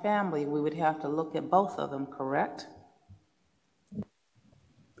multifamily, we would have to look at both of them, correct?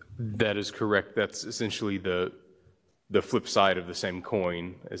 That is correct. That's essentially the flip side of the same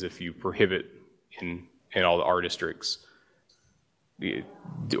coin, as if you prohibit in all the R districts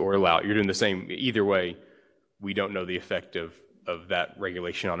or allow, you're doing the same. Either way, we don't know the effect of that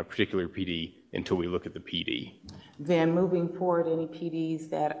regulation on a particular PD until we look at the PD. Then moving forward, any PDs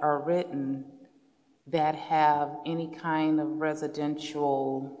that are written that have any kind of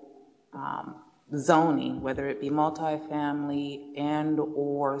residential zoning, whether it be multifamily and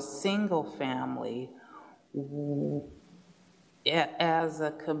or single family, as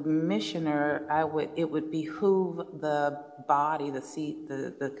a commissioner, it would behoove the body,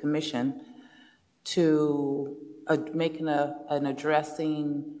 the commission, to make an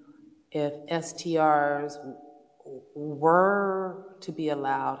addressing if STRs were to be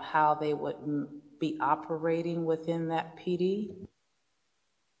allowed, how they would be operating within that PD?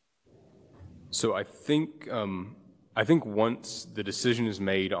 So I think once the decision is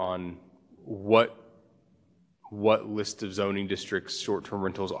made on what list of zoning districts short-term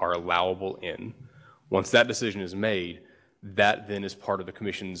rentals are allowable in, once that decision is made, that then is part of the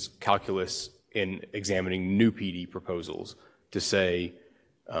commission's calculus in examining new PD proposals to say,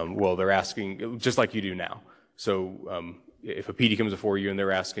 well, they're asking, just like you do now. So if a PD comes before you and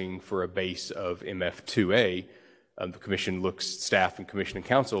they're asking for a base of MF2A, the commission staff and commission and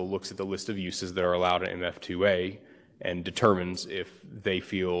council looks at the list of uses that are allowed in MF2A and determines if they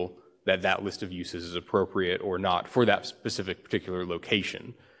feel that list of uses is appropriate or not for that specific particular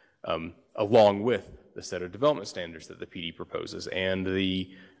location, along with the set of development standards that the PD proposes and the,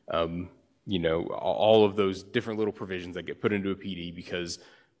 all of those different little provisions that get put into a PD because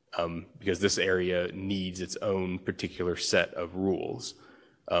this area needs its own particular set of rules.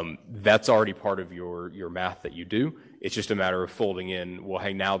 That's already part of your math that you do. It's just a matter of folding in, well,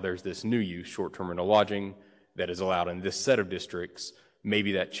 hey, now there's this new use, short-term rental lodging, that is allowed in this set of districts.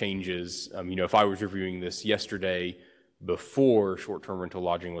 Maybe that changes. If I was reviewing this yesterday before short-term rental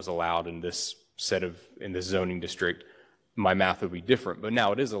lodging was allowed in this zoning district, my math would be different. But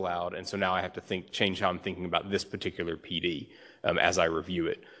now it is allowed, and so now I have to change how I'm thinking about this particular PD as I review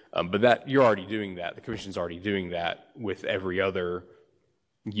it. But that you're already doing that. The commission's already doing that with every other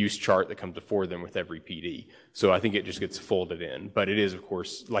use chart that comes before them with every PD. So I think it just gets folded in. But it is, of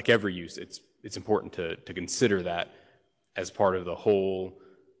course, like every use, it's important to consider that as part of the whole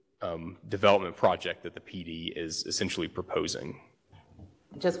development project that the PD is essentially proposing.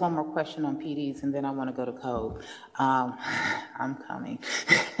 Just one more question on PDs, and then I want to go to code. I'm coming.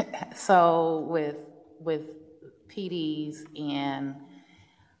 So with PDs, and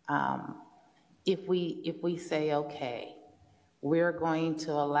if we say, okay, we're going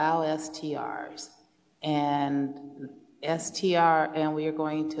to allow STRs, and we are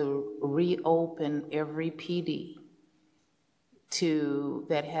going to reopen every PD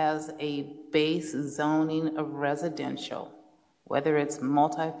that has a base zoning of residential, whether it's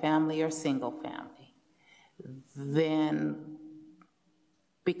multifamily or single family, then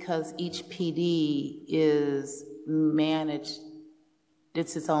because each PD is managed,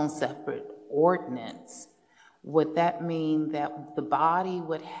 it's its own separate ordinance, would that mean that the body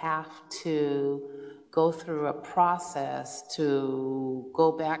would have to go through a process to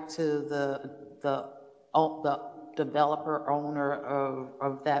go back to the developer owner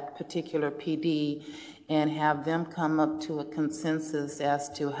of that particular PD and have them come up to a consensus as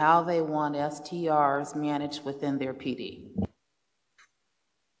to how they want STRs managed within their PD?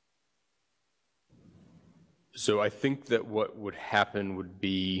 So I think that what would happen would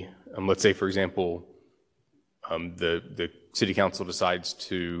be, let's say, for example, the city council decides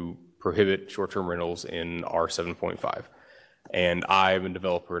to prohibit short-term rentals in R7.5. And I'm a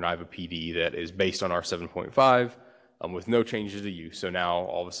developer and I have a PD that is based on R7.5 with no changes to use. So now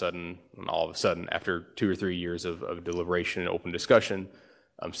all of a sudden, after 2 or 3 years of deliberation and open discussion,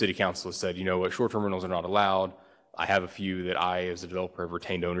 city council has said, you know what, short-term rentals are not allowed. I have a few that I, as a developer, have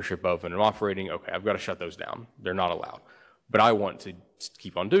retained ownership of and am operating. Okay, I've got to shut those down. They're not allowed. But I want to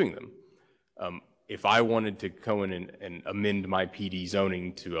keep on doing them. If I wanted to go in and amend my PD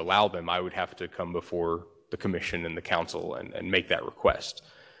zoning to allow them, I would have to come before the commission and the council and make that request.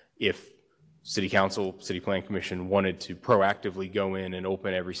 If city council, city planning commission wanted to proactively go in and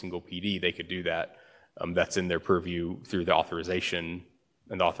open every single PD, they could do that. That's in their purview through the authorization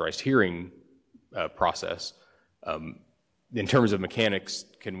and the authorized hearing process. In terms of mechanics,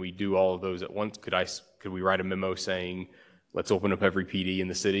 can we do all of those at once? Could we write a memo saying, let's open up every PD in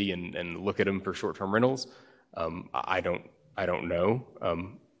the city and look at them for short-term rentals? I don't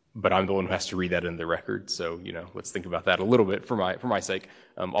know. But I'm the one who has to read that in the record. So, let's think about that a little bit for my sake.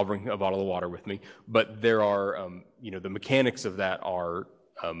 I'll bring a bottle of water with me. But there are, the mechanics of that are,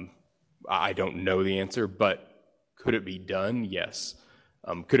 I don't know the answer, but Could it be done? Yes.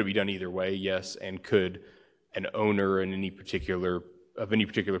 Could it be done either way? Yes. And could an owner in any particular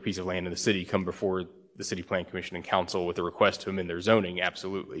piece of land in the city come before the City Plan Commission and Council with a request to amend their zoning?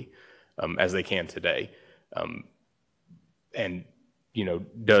 Absolutely, as they can today. And, you know,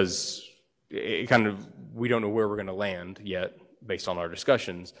 we don't know where we're going to land yet based on our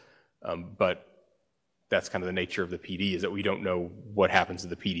discussions, but that's kind of the nature of the PD, is that we don't know what happens to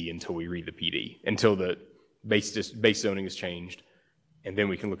the PD until we read the PD, until the base zoning is changed, and then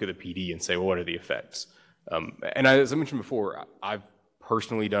we can look at the PD and say, well, what are the effects? And as I mentioned before, I've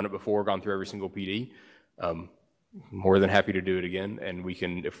personally done it before, gone through every single PD. More than happy to do it again, and we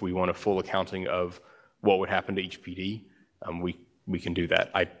can, if we want a full accounting of what would happen to each PD, we can do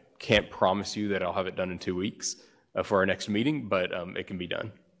that. I can't promise you that I'll have it done in 2 weeks for our next meeting, but it can be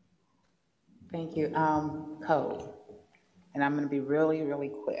done. Thank you. Code, and I'm going to be really, really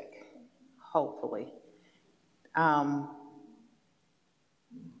quick, hopefully.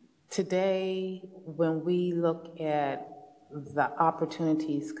 Today, when we look at the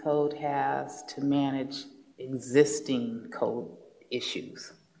opportunities code has to manage existing code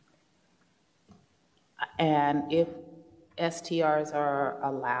issues, and if STRs are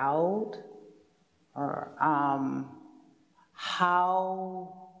allowed, or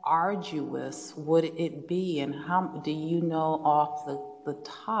how arduous would it be, and how do you know off the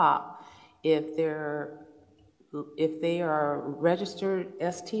top if they are registered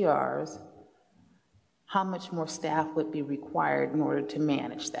STRs, how much more staff would be required in order to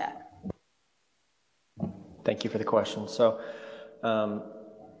manage that? Thank you for the question. So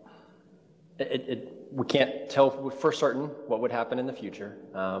we can't tell for certain what would happen in the future,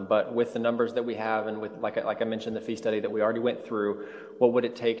 but with the numbers that we have, and with, like I mentioned, the fee study that we already went through, what would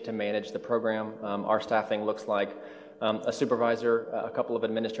it take to manage the program? Our staffing looks like a supervisor, a couple of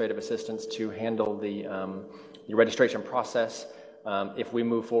administrative assistants to handle the registration process. If we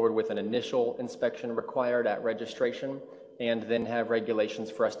move forward with an initial inspection required at registration, and then have regulations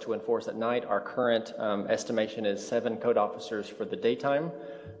for us to enforce at night, our current estimation is 7 code officers for the daytime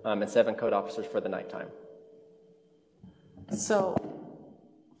and 7 code officers for the nighttime. So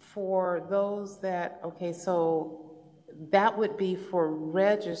for those that, okay, so that would be for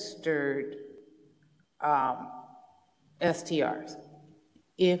registered STRs.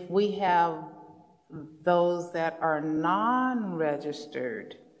 If we have those that are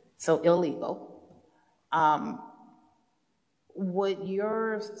non-registered, so illegal, would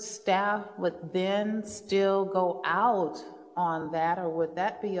your staff would then still go out on that, or would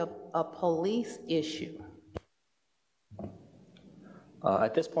that be a police issue?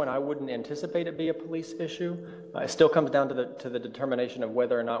 At this point, I wouldn't anticipate it be a police issue. It still comes down to the determination of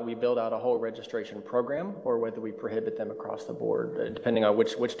whether or not we build out a whole registration program, or whether we prohibit them across the board, depending on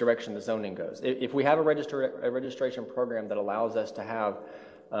which direction the zoning goes. If we have a registration program that allows us to have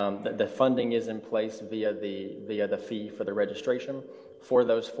the funding is in place via the fee for the registration for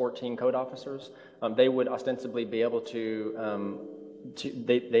those 14 code officers, they would ostensibly be able to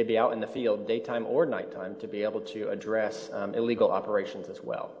they'd be out in the field daytime or nighttime to be able to address illegal operations as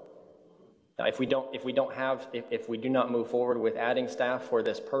well. Now, if we do not move forward with adding staff for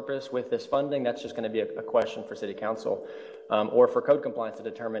this purpose with this funding, that's just going to be a question for City Council or for code compliance to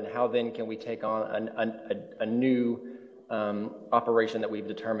determine how then can we take on a new operation that we've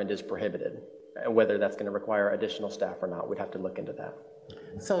determined is prohibited, and whether that's going to require additional staff or not. We'd have to look into that.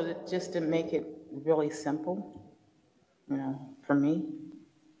 So just to make it really simple, you know, for me,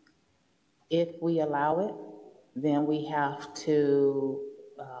 if we allow it, then we have to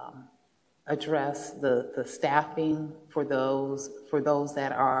address the staffing for those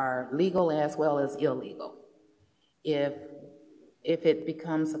that are legal as well as illegal. If it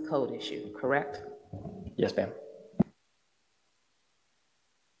becomes a code issue, correct? Yes, ma'am.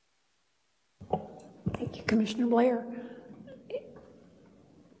 Thank you, Commissioner Blair.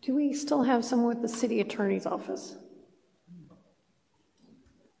 Do we still have someone with the city attorney's office?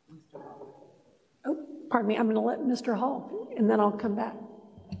 Oh, pardon me, I'm going to let Mr. Hall, and then I'll come back.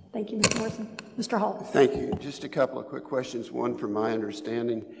 Thank you, Mr. Morrison. Mr. Hall. Thank you. Just a couple of quick questions. One, from my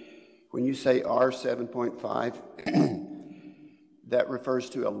understanding, when you say R7.5, that refers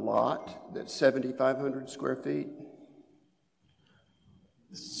to a lot that's 7,500 square feet?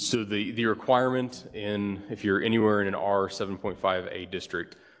 So the requirement if you're anywhere in an R7.5A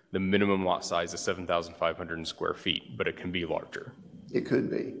district, the minimum lot size is 7,500 square feet, but it can be larger. It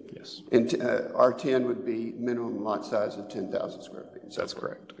could be. Yes. And R10 would be minimum lot size of 10,000 square feet. That's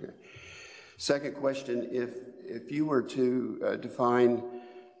correct. Okay. Second question, if you were to define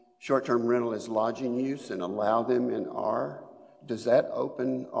short-term rental as lodging use and allow them in R, does that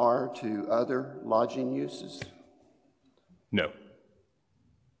open R to other lodging uses? No.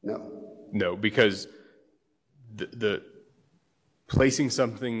 No. No, because the placing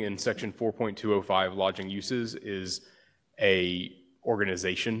something in section 4.205 lodging uses is a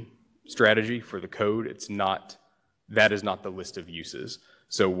organization strategy for the code. That is not the list of uses.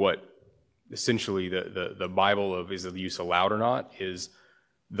 So what essentially the Bible of is the use allowed or not is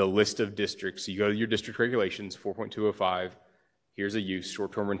the list of districts. So you go to your district regulations, 4.205, here's a use,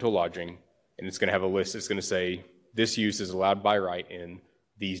 short-term rental lodging, and it's going to have a list that's going to say this use is allowed by right in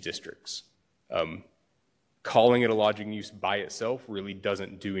these districts. Calling it a lodging use by itself really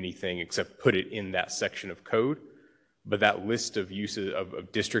doesn't do anything except put it in that section of code. But that list of uses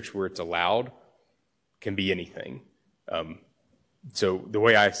of districts where it's allowed can be anything. So the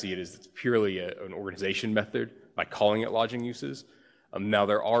way I see it is it's purely an organization method by calling it lodging uses. Now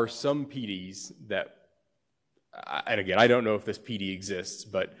there are some PDs that, and again, I don't know if this PD exists,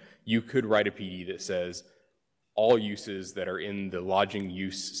 but you could write a PD that says all uses that are in the lodging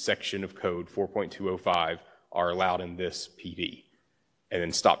use section of code 4.205 are allowed in this PD, and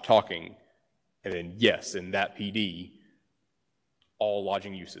then stop talking. And then yes, in that PD, all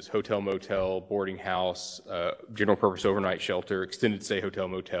lodging uses, hotel, motel, boarding house, general purpose overnight shelter, extended stay hotel,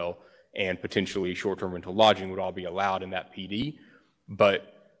 motel, and potentially short-term rental lodging would all be allowed in that PD.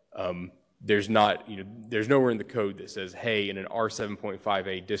 But there's nowhere in the code that says, hey, in an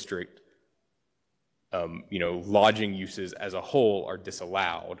R7.5A district, lodging uses as a whole are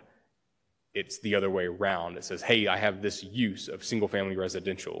disallowed. It's the other way around. It says, hey, I have this use of single-family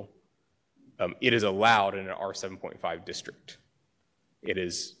residential. It is allowed in an R7.5 district. It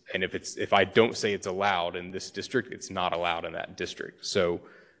is, and if I don't say it's allowed in this district, it's not allowed in that district. So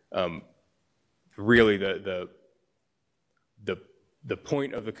really the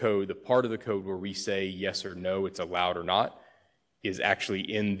point of the code, the part of the code where we say yes or no, it's allowed or not, is actually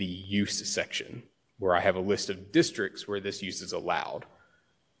in the use section, where I have a list of districts where this use is allowed.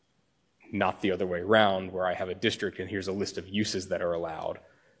 Not the other way around, where I have a district and here's a list of uses that are allowed,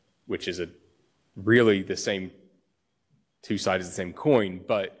 which is really the same, two sides of the same coin,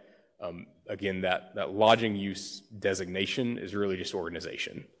 but again, that lodging use designation is really just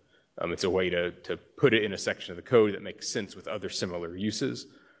organization. It's a way to put it in a section of the code that makes sense with other similar uses,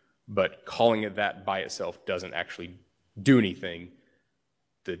 but calling it that by itself doesn't actually do anything.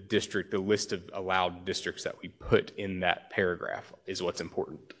 The list of allowed districts that we put in that paragraph is what's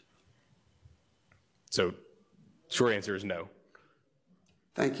important. So, short answer is no.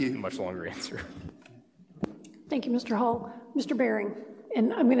 Thank you. Much longer answer. Thank you, Mr. Hall. Mr. Bering,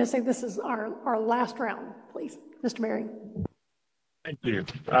 and I'm going to say this is our last round, please. Mr. Bering. Thank you.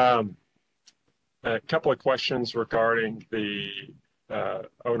 A couple of questions regarding the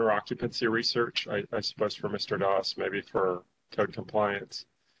owner occupancy research, I suppose for Mr. Doss, maybe for code compliance.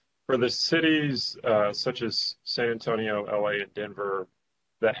 For the cities such as San Antonio, LA, and Denver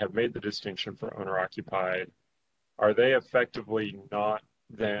that have made the distinction for owner occupied, are they effectively not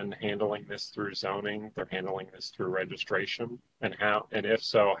then handling this through zoning? They're handling this through registration? And if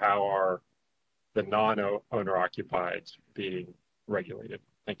so, how are the non-owner occupied being regulated?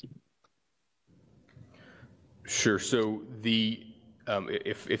 Thank you. Sure. So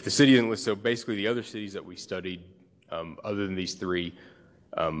if the city isn't listed, so basically the other cities that we studied, other than these three,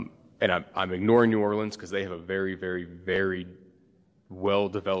 and I'm ignoring New Orleans because they have a very, very, very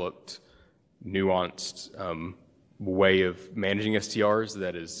well-developed, nuanced way of managing STRs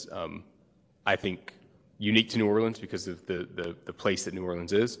that is, I think, unique to New Orleans because of the place that New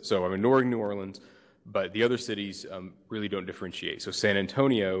Orleans is. So I'm ignoring New Orleans, but the other cities really don't differentiate. So San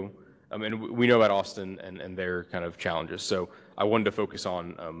Antonio, and we know about Austin and their kind of challenges. So I wanted to focus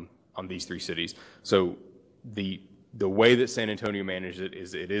on these three cities. So the way that San Antonio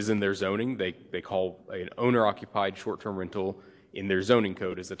manages it is in their zoning. They call an owner-occupied short-term rental in their zoning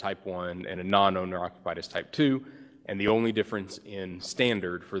code as a type 1 and a non-owner occupied as type 2. And the only difference in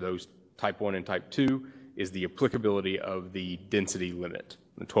standard for those type 1 and type 2 is the applicability of the density limit,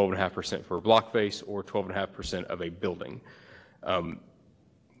 12.5% for a block face or 12.5% of a building.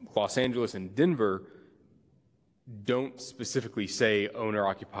 Los Angeles and Denver don't specifically say owner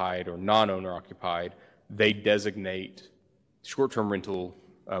occupied or non-owner occupied. They designate short-term rental,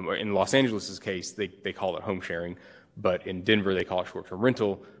 or in Los Angeles's case, they call it home sharing, but in Denver they call it short-term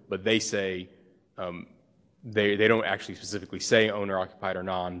rental, but they say, they don't actually specifically say owner occupied or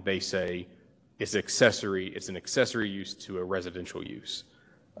non, they say it's an accessory use to a residential use,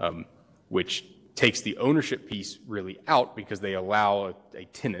 which takes the ownership piece really out because they allow a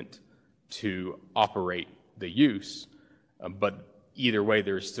tenant to operate the use, but either way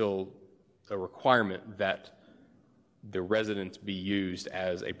there's still a requirement that the residence be used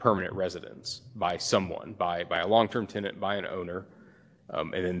as a permanent residence by someone, by a long-term tenant, by an owner,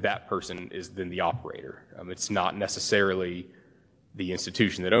 and then that person is then the operator. It's not necessarily the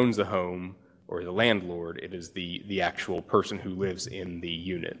institution that owns the home or the landlord. It is the actual person who lives in the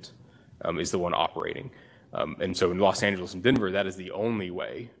unit is the one operating. And so in Los Angeles and Denver, that is the only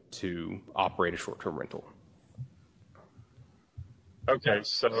way to operate a short-term rental. Okay,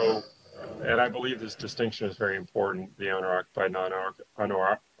 so, and I believe this distinction is very important, the owner-occupied,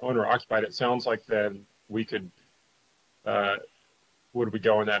 owner-occupied. It sounds like then we could, would we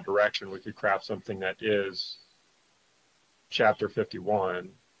go in that direction? We could craft something that is Chapter 51,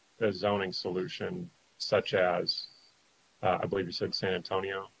 a zoning solution, such as, I believe you said San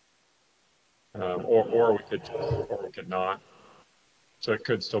Antonio, or we could not. So it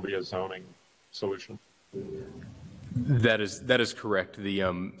could still be a zoning solution. That is correct.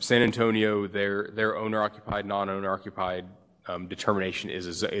 The San Antonio, their owner-occupied, non-owner-occupied determination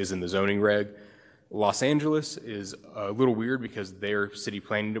is in the zoning reg. Los Angeles is a little weird because their city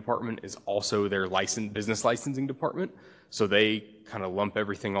planning department is also their business licensing department. So they kind of lump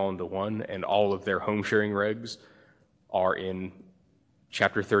everything all into one, and all of their home sharing regs are in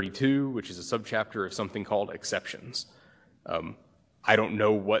Chapter 32, which is a subchapter of something called exceptions. I don't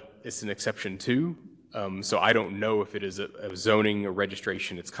know what it's an exception to. So I don't know if it is a zoning or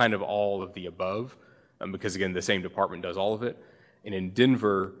registration. It's kind of all of the above, because again, the same department does all of it. And in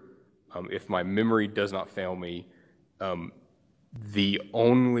Denver, if my memory does not fail me, the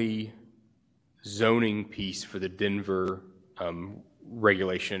only zoning piece for the Denver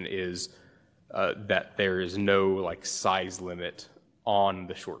regulation is that there is no like size limit on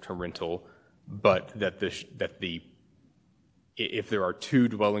the short-term rental, but that if there are 2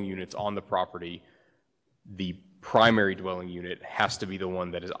 dwelling units on the property, the primary dwelling unit has to be the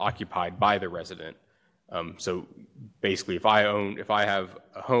one that is occupied by the resident. So basically, if I have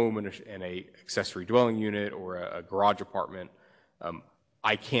a home and a accessory dwelling unit or a garage apartment,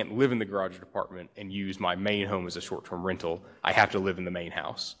 I can't live in the garage apartment and use my main home as a short-term rental. I have to live in the main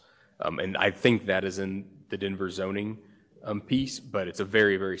house. And I think that is in the Denver zoning piece, but it's a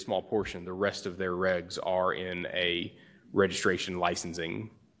very, very small portion. The rest of their regs are in a registration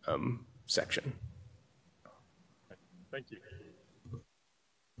licensing section. Thank you.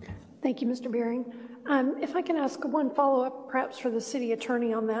 Thank you, Mr. Beering. If I can ask one follow-up, perhaps for the city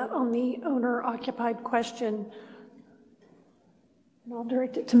attorney on that, on the owner-occupied question, and I'll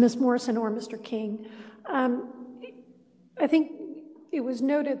direct it to Ms. Morrison or Mr. King. I think it was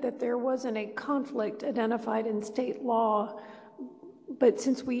noted that there wasn't a conflict identified in state law, but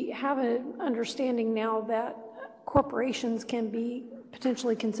since we have an understanding now that corporations can be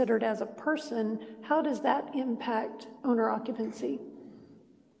potentially considered as a person, how does that impact owner occupancy?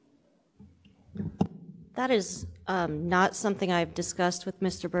 That is not something I've discussed with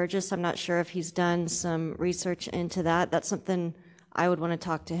Mr. Burgess. I'm not sure if he's done some research into that. That's something I would want to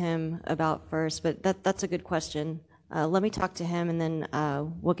talk to him about first, but that's a good question. Let me talk to him, and then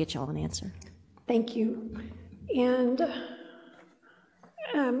we'll get y'all an answer. Thank you. And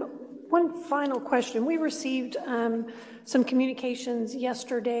one final question. We received some communications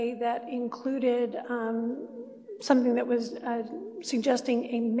yesterday that included something that was suggesting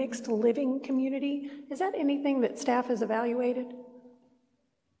a mixed living community. Is that anything that staff has evaluated?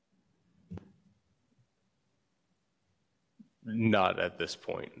 Not at this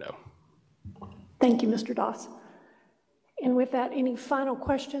point, no. Thank you, Mr. Doss. And with that, any final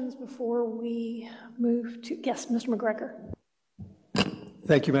questions before we move to, yes, Mr. McGregor.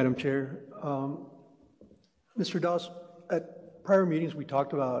 Thank you, Madam Chair. Mr. Doss, at prior meetings, we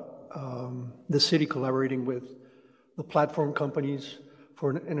talked about the city collaborating with the platform companies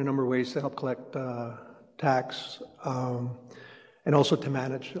in a number of ways to help collect tax and also to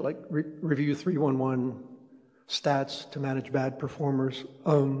manage, like review 311 stats to manage bad performers.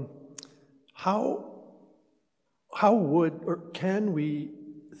 How would or can we,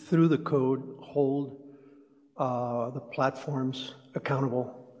 through the code, hold the platforms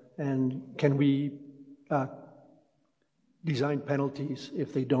accountable? And can we design penalties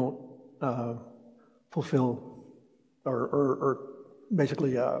if they don't fulfill or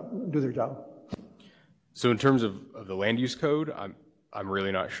basically do their job? So in terms of the land use code, I'm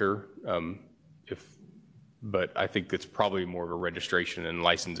really not sure but I think it's probably more of a registration and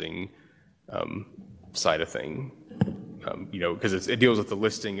licensing side of thing. Because it deals with the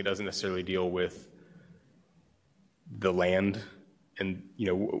listing, it doesn't necessarily deal with the land, and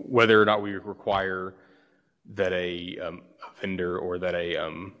whether or not we require that a vendor or that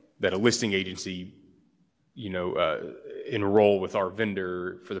a listing agency enroll with our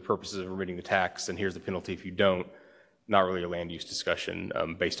vendor for the purposes of remitting the tax, and here's the penalty if you don't. not really a land use discussion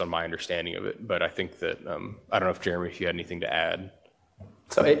based on my understanding of it. But I think that, I don't know if Jeremy, if you had anything to add.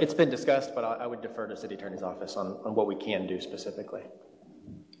 So it's been discussed, but I would defer to City Attorney's Office on what we can do specifically.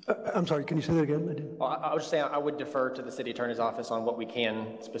 I'm sorry, can you say that again? I didn't. Well, I was just saying I would defer to the City Attorney's Office on what we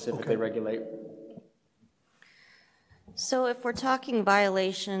can specifically regulate. So if we're talking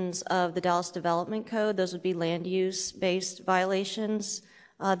violations of the Dallas Development Code, those would be land use-based violations.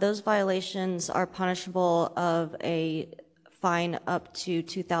 Those violations are punishable of a fine up to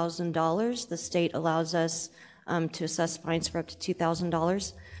 $2,000. The state allows us to assess fines for up to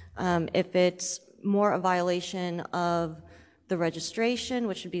 $2,000. If it's more a violation of the registration,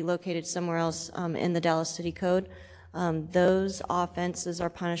 which would be located somewhere else in the Dallas City Code, those offenses are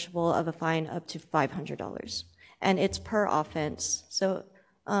punishable of a fine up to $500. And it's per offense. So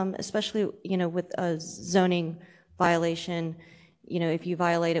especially, with a zoning violation, if you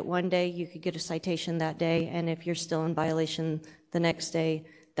violate it one day, you could get a citation that day. And if you're still in violation the next day,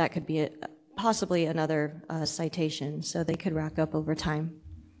 that could be possibly another citation. So they could rack up over time.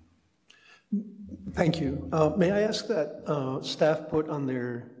 Thank you. May I ask that staff put on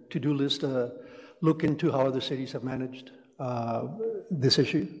their to-do list, look into how other cities have managed this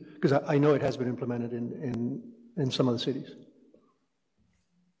issue? Because I know it has been implemented in some of the cities.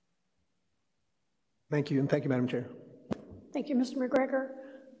 Thank you, and thank you, Madam Chair. Thank you, Mr. McGregor.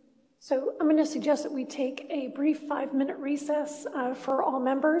 So I'm going to suggest that we take a brief 5-minute recess for all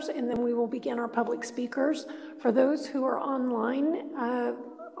members, and then we will begin our public speakers. For those who are online,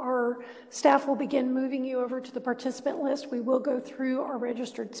 our staff will begin moving you over to the participant list. We will go through our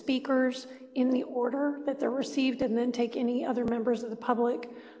registered speakers in the order that they're received, and then take any other members of the public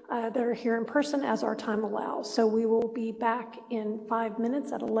that are here in person as our time allows. So we will be back in 5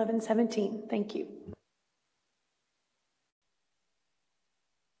 minutes at 11:17. Thank you.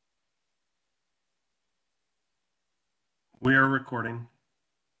 We are recording.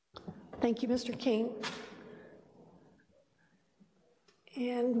 Thank you, Mr. King.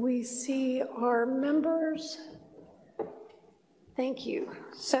 And we see our members. Thank you.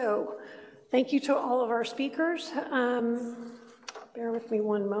 So thank you to all of our speakers. Bear with me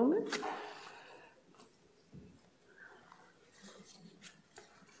one moment.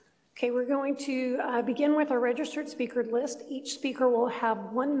 Okay, we're going to begin with our registered speaker list. Each speaker will have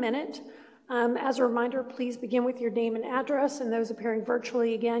 1 minute. As a reminder, please begin with your name and address, and those appearing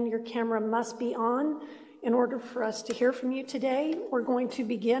virtually, again, your camera must be on in order for us to hear from you today. We're going to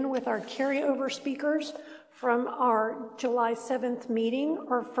begin with our carryover speakers from our July 7th meeting.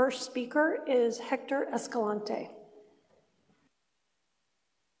 Our first speaker is Hector Escalante.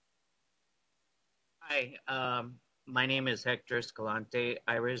 Hi, my name is Hector Escalante.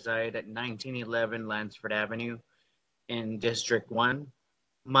 I reside at 1911 Lansford Avenue in District 1.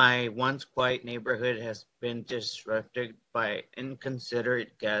 My once quiet neighborhood has been disrupted by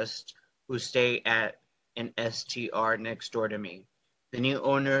inconsiderate guests who stay at an STR next door to me. The new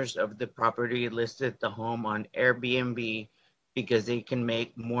owners of the property listed the home on Airbnb because they can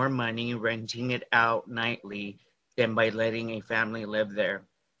make more money renting it out nightly than by letting a family live there.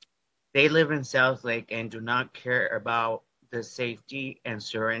 They live in South Lake and do not care about the safety and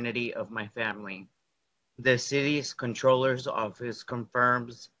serenity of my family. The city's controller's office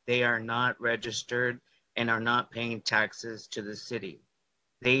confirms they are not registered and are not paying taxes to the city.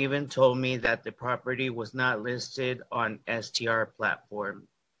 They even told me that the property was not listed on STR platform,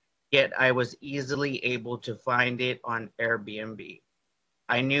 yet I was easily able to find it on Airbnb.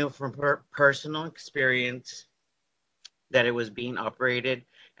 I knew from personal experience that it was being operated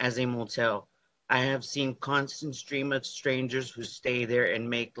as a motel. I have seen constant stream of strangers who stay there and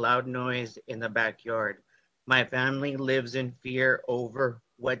make loud noise in the backyard. My family lives in fear over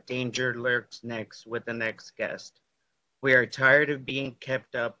what danger lurks next with the next guest. We are tired of being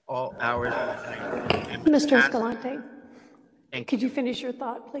kept up all hours of the night. Mr. Escalante, could you finish your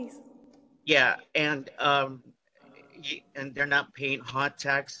thought, please? Yeah, and they're not paying hot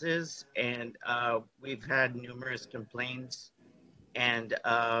taxes, and we've had numerous complaints, and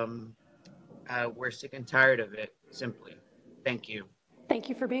we're sick and tired of it, simply. Thank you. Thank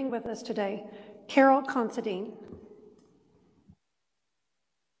you for being with us today. Carol Considine.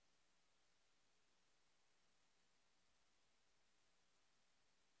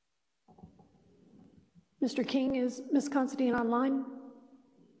 Mr. King, is Ms. Considine online?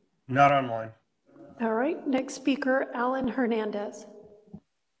 Not online. All right, next speaker, Alan Hernandez.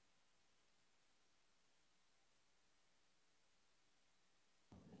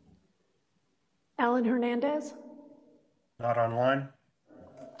 Alan Hernandez. Not online.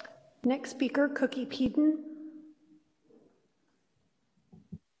 Next speaker, Cookie Peden.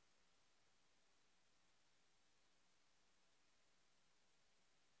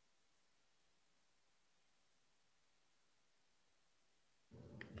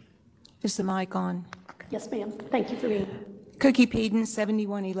 Is the mic on? Yes, ma'am. Thank you for being. Cookie Peden,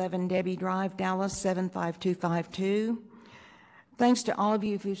 7111 Debbie Drive, Dallas 75252. Thanks to all of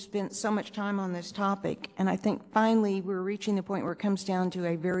you who've spent so much time on this topic, and I think finally we're reaching the point where it comes down to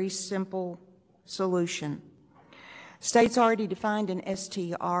a very simple solution. State's already defined an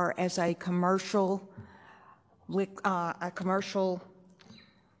STR as a commercial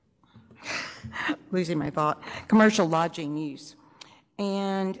losing my thought, commercial lodging use.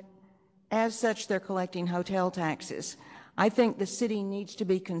 And as such, they're collecting hotel taxes. I think the city needs to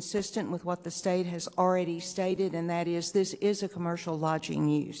be consistent with what the state has already stated, and that is this is a commercial lodging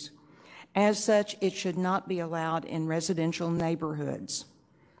use. As such, it should not be allowed in residential neighborhoods.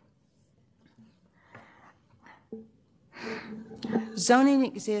 Zoning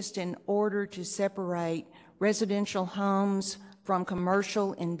exists in order to separate residential homes from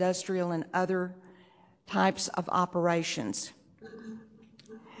commercial, industrial, and other types of operations.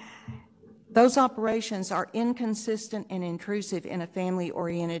 Those operations are inconsistent and intrusive in a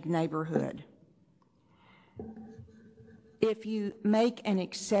family-oriented neighborhood. If you make an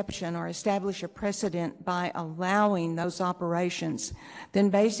exception or establish a precedent by allowing those operations, then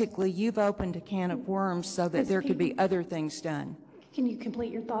basically you've opened a can of worms so that there could be other things done. Can you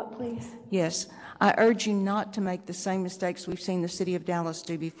complete your thought, please? Yes. I urge you not to make the same mistakes we've seen the City of Dallas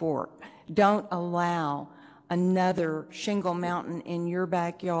do before. Don't allow another shingle mountain in your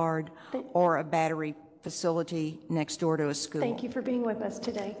backyard or a battery facility next door to a school. Thank you for being with us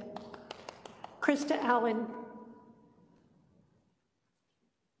today. Krista Allen.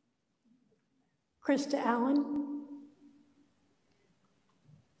 Krista Allen.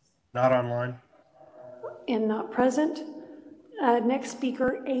 Not online. And not present. Next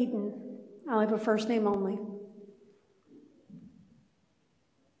speaker, Aiden. I'll have a first name only.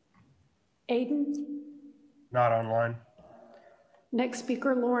 Aiden. Not online. Next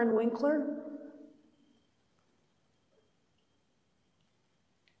speaker, Lauren Winkler.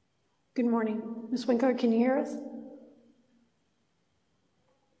 Good morning. Ms. Winkler, can you hear us?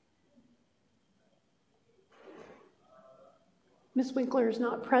 Ms. Winkler is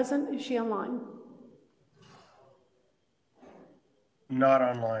not present. Is she online? Not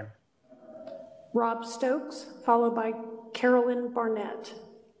online. Rob Stokes, followed by Carolyn Barnett.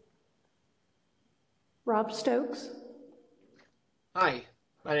 Rob Stokes. Hi,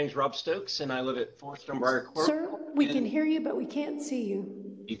 my name is Rob Stokes, and I live at 4 Stonebriar Court. Sir, we can hear you, but we can't see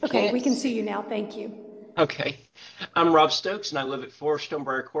you. You Okay, can't? we can see you now. Thank you. Okay. I'm Rob Stokes, and I live at 4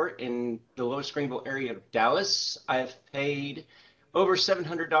 Stonebriar Court in the Lowest Greenville area of Dallas. I've paid over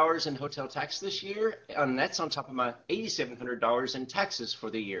 $700 in hotel tax this year, and that's on top of my $8,700 in taxes for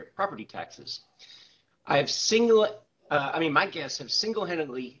the year, property taxes. I have my guests have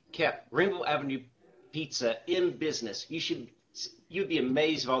single-handedly kept Greenville Avenue Pizza in business. You'd be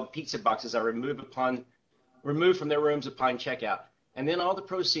amazed of all the pizza boxes I remove from their rooms upon checkout. And then all the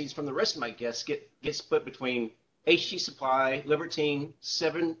proceeds from the rest of my guests get split between HG Supply, Libertine,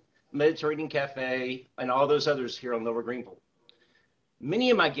 7 Mediterranean Cafe, and all those others here on Lower Greenville.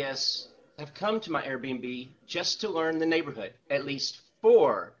 Many of my guests have come to my Airbnb just to learn the neighborhood. At least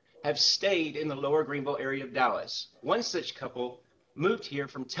 4 have stayed in the Lower Greenville area of Dallas. One such couple moved here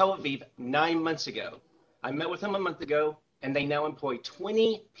from Tel Aviv 9 months ago. I met with them a month ago, and they now employ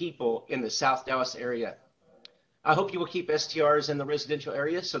 20 people in the South Dallas area. I hope you will keep STRs in the residential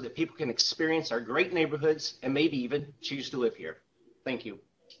area so that people can experience our great neighborhoods and maybe even choose to live here. Thank you.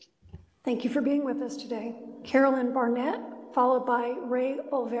 Thank you for being with us today. Carolyn Barnett, followed by Ray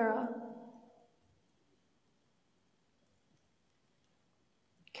Olvera.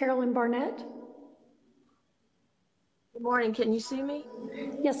 Carolyn Barnett. Good morning. Can you see me?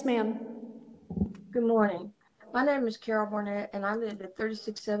 Yes, ma'am. Good morning. My name is Carol Barnett, and I live at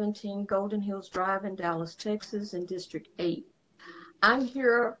 3617 Golden Hills Drive in Dallas, Texas, in District 8. I'm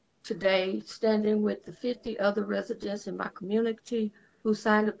here today standing with the 50 other residents in my community who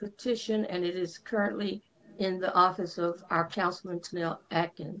signed a petition, and it is currently in the office of our Councilman Tanel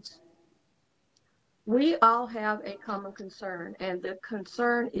Atkins. We all have a common concern, and the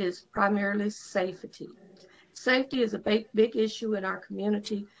concern is primarily safety. Safety is a big issue in our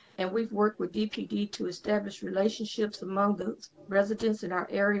community, and we've worked with DPD to establish relationships among the residents in our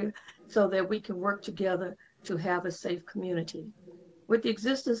area so that we can work together to have a safe community. With the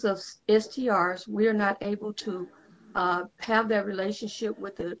existence of STRs, we are not able to have that relationship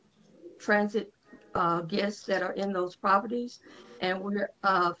with the transit guests that are in those properties, and we're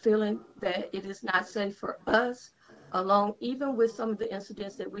feeling that it is not safe for us, even with some of the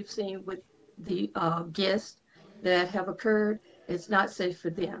incidents that we've seen with the guests that have occurred. It's not safe for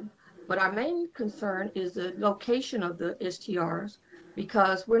them. But our main concern is the location of the STRs.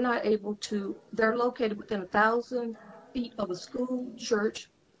 because we're not able to, they're located within 1,000 feet of a school, church,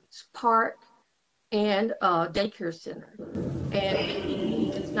 park, and daycare center. And the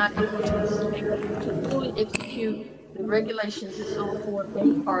PD is not able to fully execute the regulations and so forth.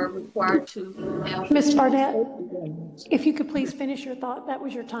 They are required to have. Ms. Barnett, if you could please finish your thought, that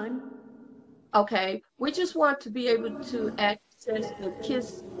was your time. Okay, we just want to be able to access the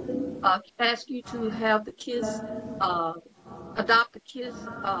KISS, ask you to have the KISS, adopt the KISS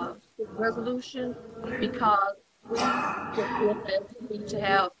resolution, because we feel that we need to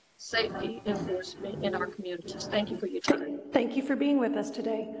have safety enforcement in our communities. Thank you for your time. Thank you for being with us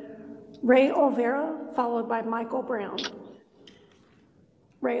today. Ray Olvera, followed by Michael Brown.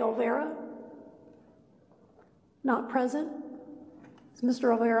 Ray Olvera, not present. Is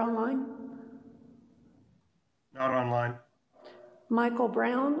Mr. Olvera online? Not online. Michael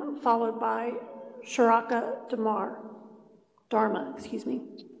Brown, followed by Sharaka Dharma, excuse me.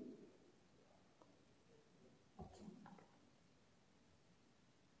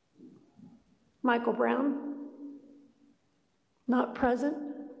 Michael Brown, not present.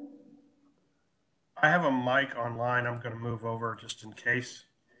 I have a mic online. I'm going to move over just in case,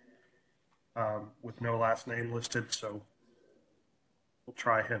 with no last name listed, so we'll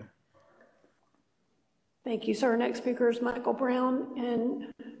try him. Thank you, sir. Next speaker is Michael Brown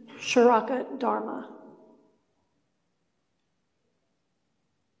and Sharaka Dharma.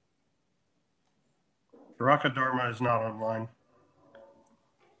 Sharaka Dharma is not online.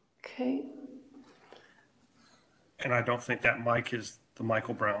 Okay. And I don't think that mic is the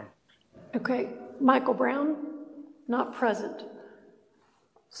Michael Brown. Okay, Michael Brown, not present.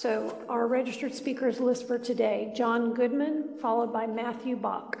 So our registered speakers list for today, John Goodman, followed by Matthew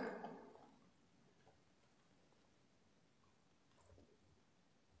Bach.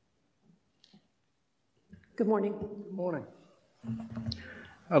 Good morning. Good morning.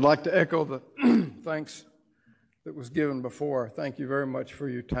 I'd like to echo the thanks that was given before. Thank you very much for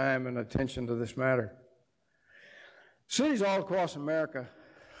your time and attention to this matter. Cities all across America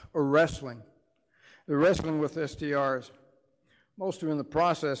are wrestling. They're wrestling with STRs. Most are in the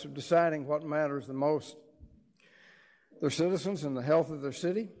process of deciding what matters the most: their citizens and the health of their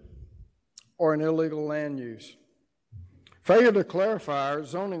city, or an illegal land use. Failure to clarify our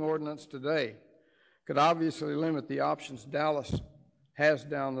zoning ordinance today could obviously limit the options Dallas has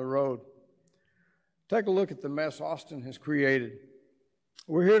down the road. Take a look at the mess Austin has created.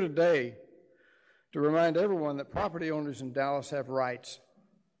 We're here today to remind everyone that property owners in Dallas have rights.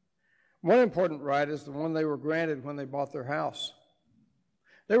 One important right is the one they were granted when they bought their house.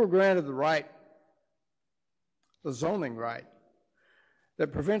 They were granted the right, the zoning right,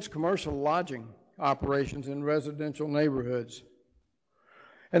 that prevents commercial lodging operations in residential neighborhoods.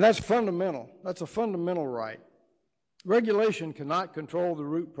 And that's fundamental. That's a fundamental right. Regulation cannot control the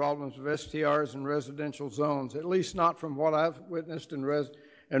root problems of STRs in residential zones, at least not from what I've witnessed and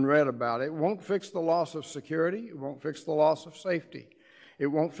read about. It won't fix the loss of security. It won't fix the loss of safety. It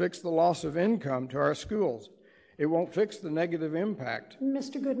won't fix the loss of income to our schools. It won't fix the negative impact.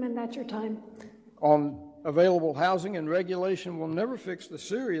 Mr. Goodman, that's your time. On available housing, and regulation will never fix the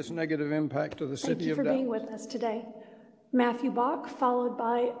serious negative impact to the city of Dallas. Thank you for being with us today. Matthew Bach, followed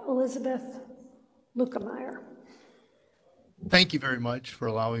by Elizabeth Lukemeyer. Thank you very much for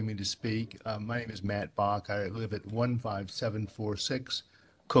allowing me to speak. My name is Matt Bach. I live at 15746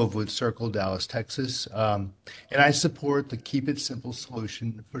 Covewood Circle, Dallas, Texas. And I support the Keep It Simple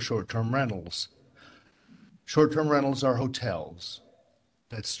solution for short-term rentals. Short-term rentals are hotels.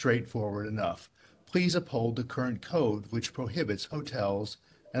 That's straightforward enough. Please uphold the current code, which prohibits hotels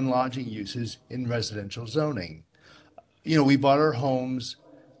and lodging uses in residential zoning. You know, we bought our homes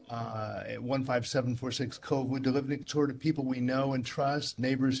at 15746 Covewood to live next door to people we know and trust,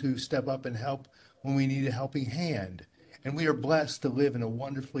 neighbors who step up and help when we need a helping hand. And we are blessed to live in a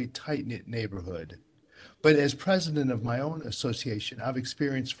wonderfully tight-knit neighborhood. But as president of my own association, I've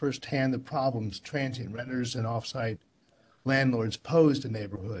experienced firsthand the problems transient renters and off-site landlords pose to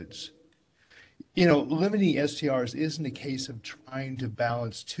neighborhoods. You know, limiting STRs isn't a case of trying to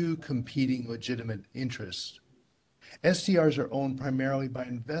balance two competing legitimate interests. STRs are owned primarily by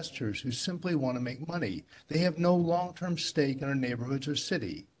investors who simply want to make money. They have no long-term stake in our neighborhoods or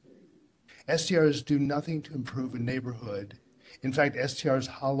city. STRs do nothing to improve a neighborhood. In fact, STRs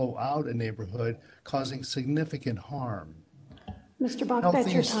hollow out a neighborhood, causing significant harm. Mr. Bach,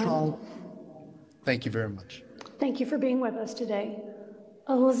 that's your time. Thank you very much. Thank you for being with us today.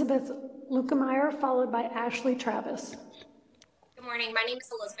 Elizabeth Lukemeyer, followed by Ashley Travis. Good morning. My name is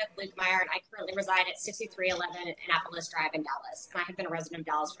Elizabeth Lukemeyer, and I currently reside at 6311 Annapolis Drive in Dallas. And I have been a resident of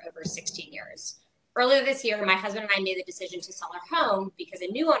Dallas for over 16 years. Earlier this year, my husband and I made the decision to sell our home because a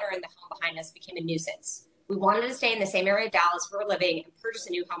new owner in the home behind us became a nuisance. We wanted to stay in the same area of Dallas where we're living and purchase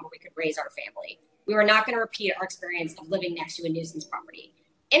a new home where we could raise our family. We were not going to repeat our experience of living next to a nuisance property.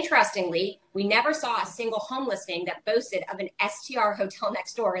 Interestingly, we never saw a single home listing that boasted of an STR hotel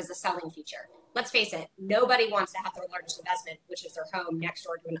next door as a selling feature. Let's face it, nobody wants to have their largest investment, which is their home, next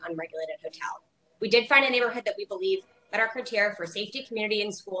door to an unregulated hotel. We did find a neighborhood that we believe met our criteria for safety, community,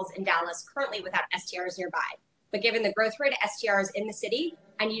 and schools in Dallas, currently without STRs nearby. But given the growth rate of STRs in the city,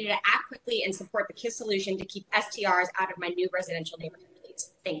 I needed to act quickly and support the KISS solution to keep STRs out of my new residential neighborhood,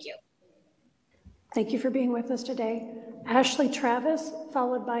 please. Thank you. Thank you for being with us today. Ashley Travis,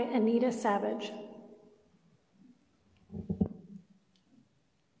 followed by Anita Savage.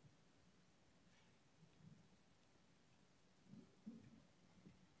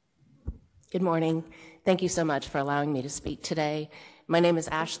 Good morning. Thank you so much for allowing me to speak today. My name is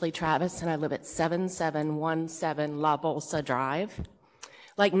Ashley Travis, and I live at 7717 La Bolsa Drive.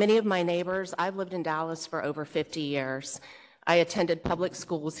 Like many of my neighbors, I've lived in Dallas for over 50 years. I attended public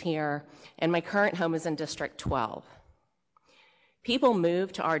schools here, and my current home is in District 12. People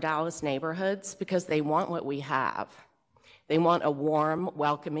move to our Dallas neighborhoods because they want what we have. They want a warm,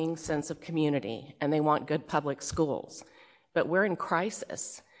 welcoming sense of community, and they want good public schools. But we're in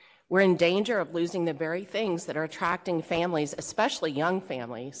crisis. We're in danger of losing the very things that are attracting families, especially young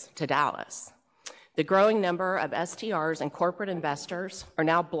families, to Dallas. The growing number of STRs and corporate investors are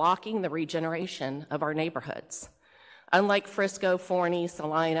now blocking the regeneration of our neighborhoods. Unlike Frisco, Forney,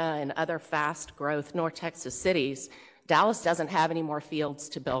 Salina, and other fast-growth North Texas cities, Dallas doesn't have any more fields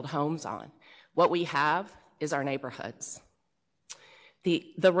to build homes on. What we have is our neighborhoods.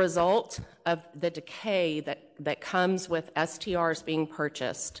 The result of the decay that comes with STRs being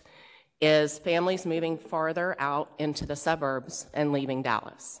purchased is families moving farther out into the suburbs and leaving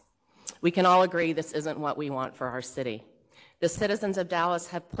Dallas. We can all agree this isn't what we want for our city. The citizens of Dallas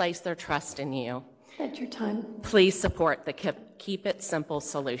have placed their trust in you. That's your time. Please support the Keep It Simple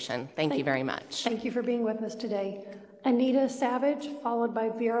solution. Thank you very much. Thank you for being with us today. Anita Savage, followed by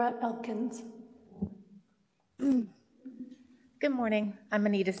Vera Elkins. Good morning. I'm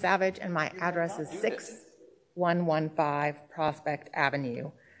Anita Savage, and my address is 6115 Prospect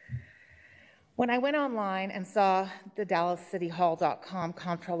Avenue. When I went online and saw the DallasCityHall.com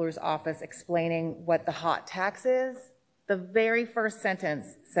comptroller's office explaining what the hot tax is, the very first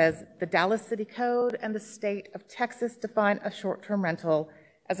sentence says the Dallas City Code and the state of Texas define a short-term rental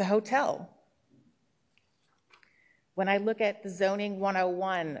as a hotel. When I look at the Zoning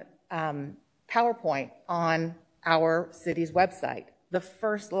 101 PowerPoint on our city's website, the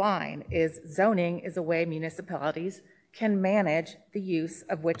first line is zoning is a way municipalities can manage the use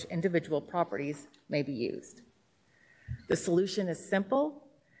of which individual properties may be used. The solution is simple,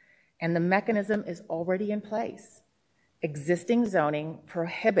 and the mechanism is already in place. Existing zoning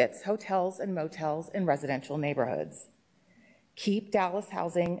prohibits hotels and motels in residential neighborhoods. Keep Dallas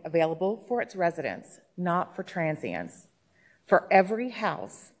housing available for its residents, not for transients. For every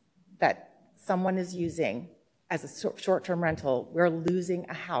house that someone is using as a short-term rental, we're losing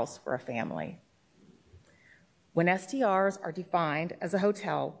a house for a family. When STRs are defined as a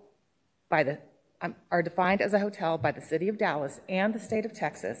hotel by the City of Dallas and the state of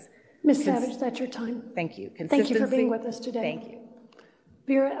Texas. Ms. Savage, that's your time. Thank you. Thank you for being with us today. Thank you.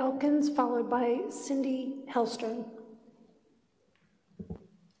 Vera Elkins, followed by Cindy Hellstern.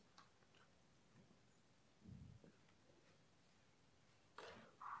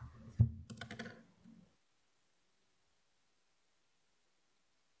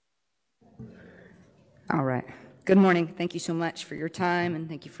 All right. Good morning. Thank you so much for your time, and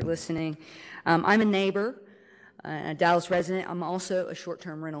thank you for listening. I'm a neighbor, a Dallas resident. I'm also a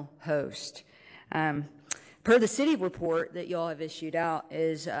short-term rental host. Per the city report that y'all have issued out,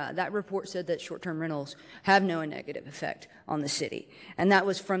 that report said that short-term rentals have no negative effect on the city, and that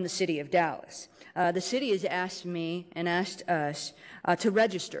was from the city of Dallas. The city has asked me and asked us to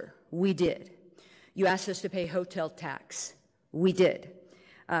register. We did. You asked us to pay hotel tax. We did.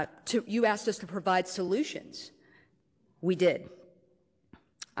 You asked us to provide solutions. We did.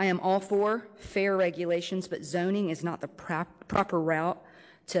 I am all for fair regulations, but zoning is not the proper route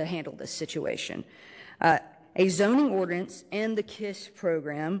to handle this situation. A zoning ordinance and the KISS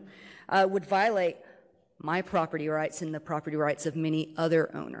program would violate my property rights and the property rights of many other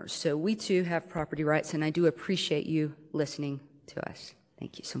owners. So we too have property rights, and I do appreciate you listening to us.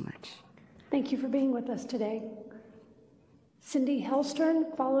 Thank you so much. Thank you for being with us today. Cindy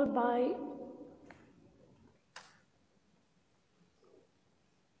Hellstern, followed by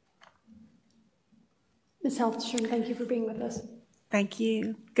Ms. Hellstern. Thank you for being with us. Thank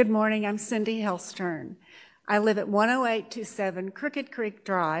you. Good morning. I'm Cindy Helstern. I live at 10827 Crooked Creek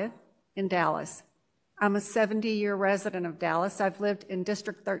Drive in Dallas. I'm a 70-year resident of Dallas. I've lived in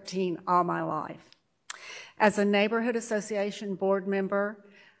District 13 all my life. As a neighborhood association board member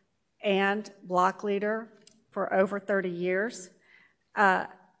and block leader for over 30 years,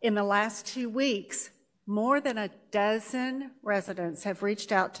 in the last 2 weeks, more than a dozen residents have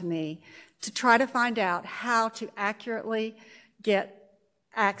reached out to me to try to find out how to accurately get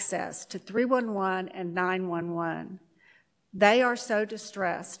access to 311 and 911. They are so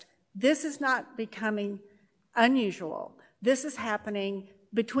distressed. This is not becoming unusual. This is happening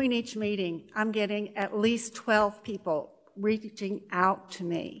between each meeting. I'm getting at least 12 people reaching out to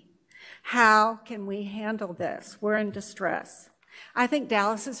me. How can we handle this? We're in distress. I think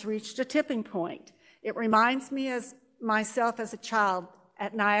Dallas has reached a tipping point. It reminds me as myself as a child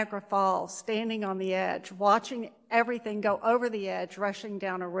at Niagara Falls, standing on the edge, watching everything go over the edge, rushing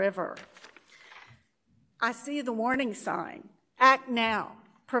down a river. I see the warning sign. Act now.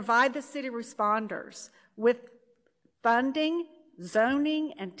 Provide the city responders with funding,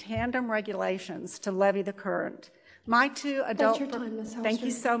 zoning, and tandem regulations to levy the current. My two adult... That's your time, Ms. Helstern. Thank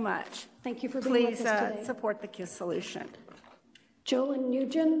you so much. Thank you for being with us today. Please support the KISS solution. Jolyn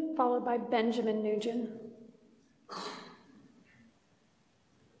Nugent, followed by Benjamin Nugent.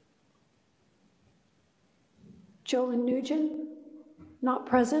 Jolyn Nugent, not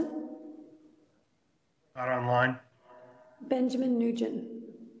present. Not online. Benjamin Nugent.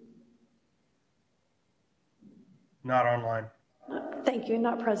 Not online. Thank you,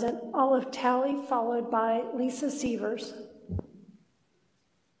 not present. Olive Talley, followed by Lisa Severs.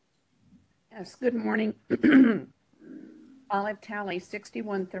 Yes, good morning. Olive Talley,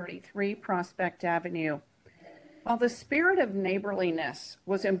 6133 Prospect Avenue. While the spirit of neighborliness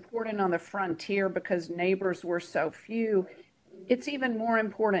was important on the frontier because neighbors were so few, it's even more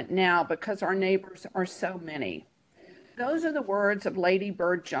important now because our neighbors are so many. Those are the words of Lady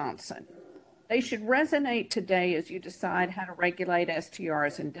Bird Johnson. They should resonate today as you decide how to regulate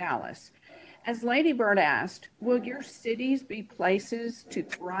STRs in Dallas. As Lady Bird asked, will your cities be places to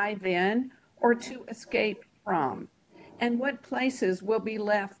thrive in or to escape from? And what places will be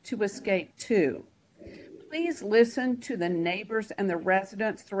left to escape to? Please listen to the neighbors and the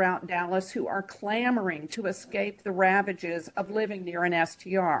residents throughout Dallas who are clamoring to escape the ravages of living near an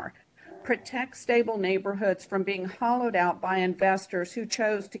STR. Protect stable neighborhoods from being hollowed out by investors who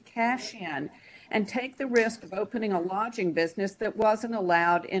chose to cash in and take the risk of opening a lodging business that wasn't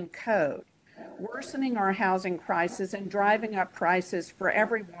allowed in code, worsening our housing crisis and driving up prices for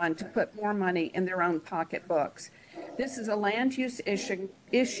everyone to put more money in their own pocketbooks. This is a land use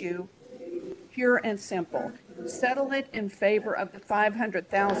issue, pure and simple. Settle it in favor of the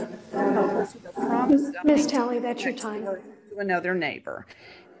 500,000 homeowners who have promised Ms. Talley, that's your time. To another neighbor.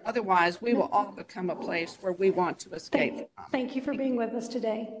 Otherwise, we will all become a place where we want to escape from. Thank you for being with us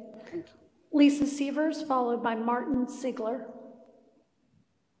today. Lisa Severs, followed by Martin Ziegler.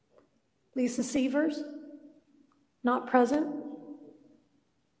 Lisa Severs, not present.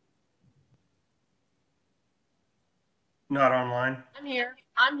 Not online. I'm here.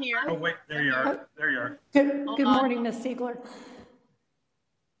 I'm here. Oh, wait, there you are. There you are. Good morning, Ms. Ziegler.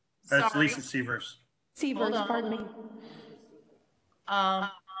 That's Sorry. Lisa Severs. Severs, pardon me.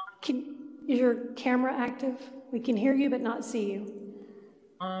 Is your camera active? We can hear you but not see you.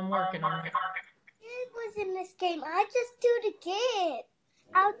 I'm working on it. It was in this game. I just do it again.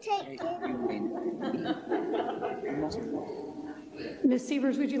 I'll take it. Ms.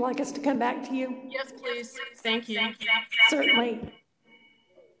 Severs, would you like us to come back to you? Yes, please. Thank you. Certainly.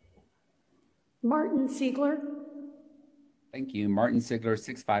 Martin Ziegler. Thank you. Martin Ziegler,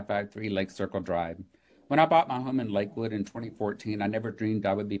 6553 Lake Circle Drive. When I bought my home in Lakewood in 2014, I never dreamed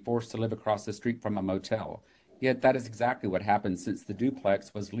I would be forced to live across the street from a motel. Yet that is exactly what happened since the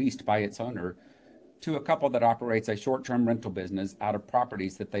duplex was leased by its owner to a couple that operates a short-term rental business out of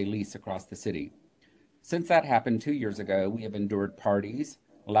properties that they lease across the city. Since that happened 2 years ago, we have endured parties,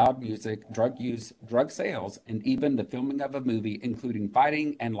 loud music, drug use, drug sales, and even the filming of a movie, including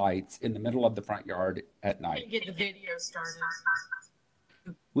fighting and lights in the middle of the front yard at night. Get the video started.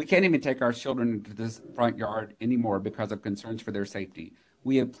 We can't even take our children into this front yard anymore because of concerns for their safety.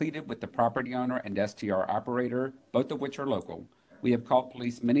 We have pleaded with the property owner and STR operator, both of which are local. We have called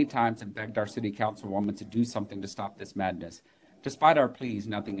police many times and begged our city councilwoman to do something to stop this madness. Despite our pleas,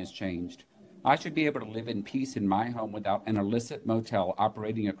 nothing has changed. I should be able to live in peace in my home without an illicit motel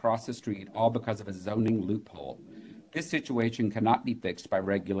operating across the street, all because of a zoning loophole. This situation cannot be fixed by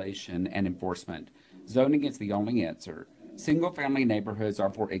regulation and enforcement. Zoning is the only answer. Single-family neighborhoods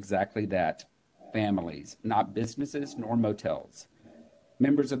are for exactly that, families, not businesses nor motels.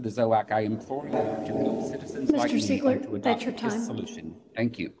 Members of the ZOAC, I implore you to help citizens like Mr. me Siegler, to adopt that's your this time. solution.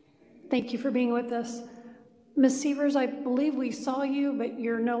 Thank you. Thank you for being with us. Ms. Severs, I believe we saw you, but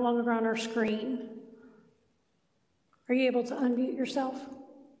you're no longer on our screen. Are you able to unmute yourself?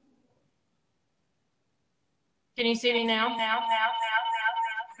 Can you see me now?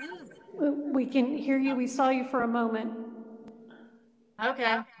 We can hear you. We saw you for a moment.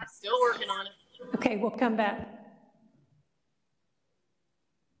 Okay, still working on it. Okay, we'll come back.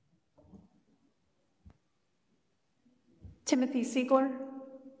 Timothy Siegler.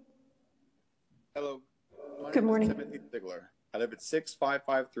 Hello. Good morning. Timothy Siegler. I live at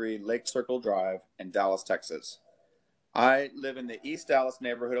 6553 Lake Circle Drive in Dallas, Texas. I live in the East Dallas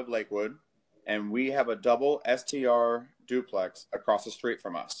neighborhood of Lakewood, and we have a double STR duplex across the street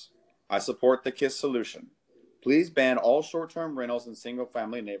from us. I support the KISS solution. Please ban all short-term rentals in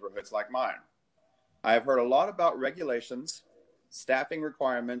single-family neighborhoods like mine. I have heard a lot about regulations, staffing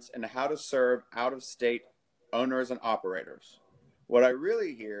requirements, and how to serve out-of-state owners and operators. What I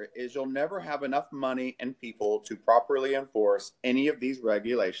really hear is you'll never have enough money and people to properly enforce any of these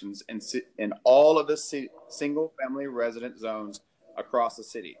regulations in all of the single-family resident zones across the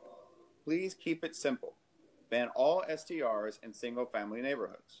city. Please keep it simple. Ban all STRs in single-family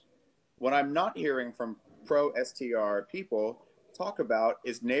neighborhoods. What I'm not hearing from pro-STR people talk about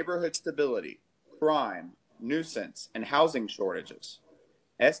is neighborhood stability, crime, nuisance, and housing shortages.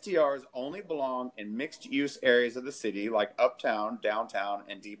 STRs only belong in mixed-use areas of the city like Uptown, Downtown,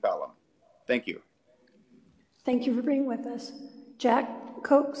 and Deep Ellum. Thank you. Thank you for being with us. Jack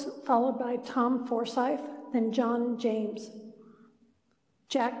Coates, followed by Tom Forsyth, then John James.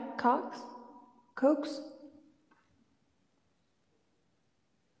 Jack Coates.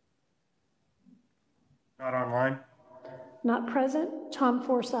 Not online. Not present. Tom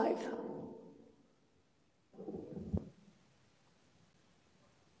Forsyth.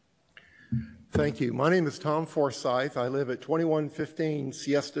 Thank you. My name is Tom Forsyth. I live at 2115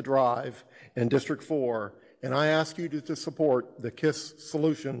 Siesta Drive in District 4, and I ask you to support the KISS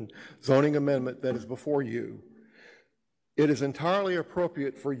solution zoning amendment that is before you. It is entirely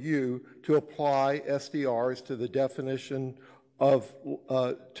appropriate for you to apply SDRs to the definition of,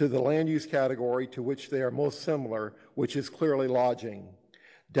 to the land use category to which they are most similar, which is clearly lodging.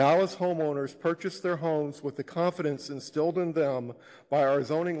 Dallas homeowners purchased their homes with the confidence instilled in them by our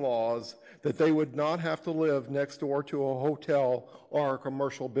zoning laws that they would not have to live next door to a hotel or a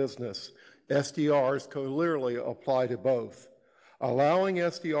commercial business. SDRs clearly apply to both. Allowing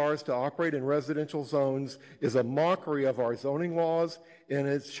SDRs to operate in residential zones is a mockery of our zoning laws, and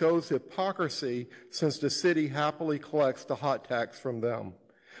it shows hypocrisy since the city happily collects the hot tax from them.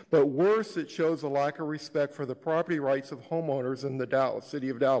 But worse, it shows a lack of respect for the property rights of homeowners in the City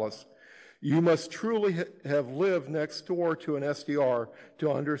of Dallas. You must truly have lived next door to an SDR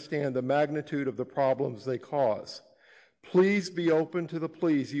to understand the magnitude of the problems they cause. Please be open to the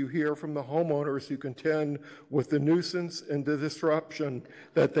pleas you hear from the homeowners who contend with the nuisance and the disruption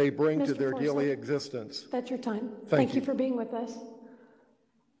that they bring to their daily existence. That's your time. Thank you for being with us.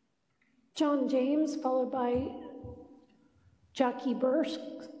 John James, followed by Jackie Burks,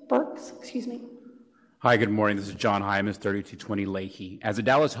 excuse me. Hi, good morning. This is John Hymas, 3220 Leahy. As a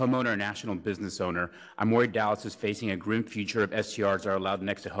Dallas homeowner and national business owner, I'm worried Dallas is facing a grim future if STRs are allowed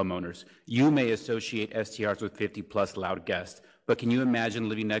next to homeowners. You may associate STRs with 50-plus loud guests, but can you imagine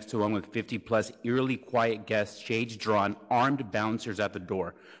living next to one with 50-plus eerily quiet guests, shades drawn, armed bouncers at the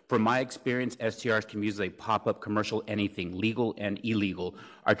door? From my experience, STRs can be used as a pop-up commercial anything, legal and illegal.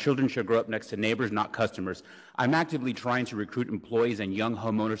 Our children should grow up next to neighbors, not customers. I'm actively trying to recruit employees and young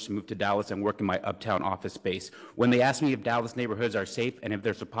homeowners to move to Dallas and work in my uptown office space. When they ask me if Dallas neighborhoods are safe and if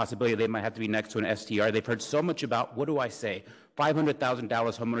there's a possibility they might have to be next to an STR, they've heard so much about, what do I say? 500,000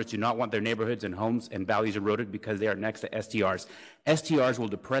 Dallas homeowners do not want their neighborhoods and homes and values eroded because they are next to STRs. STRs will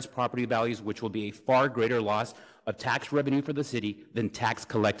depress property values, which will be a far greater loss of tax revenue for the city than tax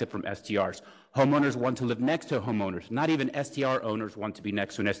collected from STRs. Homeowners want to live next to homeowners. Not even STR owners want to be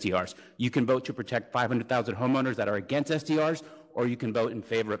next to an STRs. You can vote to protect 500,000 homeowners that are against STRs, or you can vote in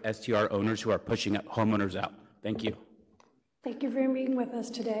favor of STR owners who are pushing homeowners out. Thank you. Thank you for being with us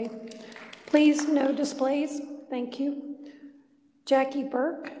today. Please, no displays. Thank you. Jackie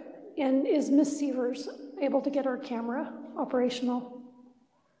Burke, and is Ms. Severs able to get our camera operational?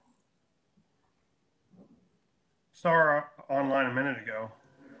 Saw her online a minute ago.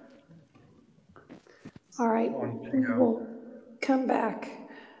 All right, we'll come back.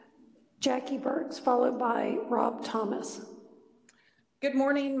 Jackie Burks, followed by Rob Thomas. Good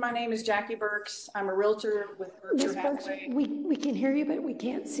morning. My name is Jackie Burks. I'm a realtor with Berkshire Ms. Burks, Hathaway. we can hear you, but we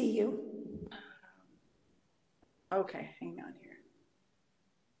can't see you. Okay, hang on here.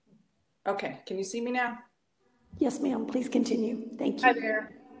 Okay, can you see me now? Yes, ma'am. Please continue. Thank you. Hi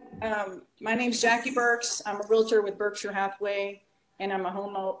there. My name's Jackie Burks. I'm a realtor with Berkshire Hathaway, and I'm a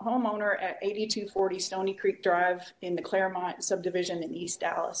homeowner at 8240 Stony Creek Drive in the Claremont subdivision in East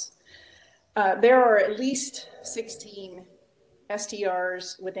Dallas. There are at least 16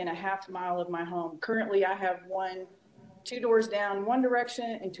 STRs within a half mile of my home. Currently, I have one 2 doors down one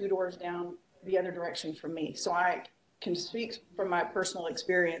direction and 2 doors down the other direction from me. So I can speak from my personal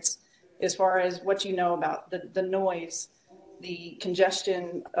experience as far as what you know about the noise, the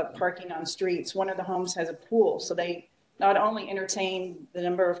congestion of parking on streets. One of the homes has a pool, so they not only entertain the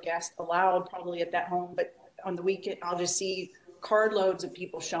number of guests allowed probably at that home, but on the weekend, I'll just see carloads of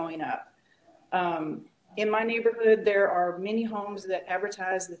people showing up. In my neighborhood, there are many homes that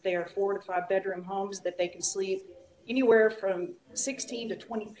advertise that they are 4 to 5 bedroom homes that they can sleep anywhere from 16 to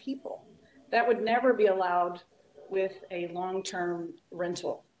 20 people. That would never be allowed with a long-term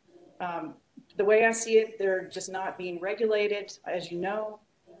rental. The way I see it, they're just not being regulated, as you know,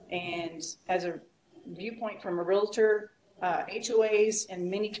 and as a viewpoint from a realtor, HOAs in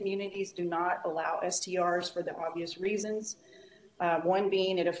many communities do not allow STRs for the obvious reasons. One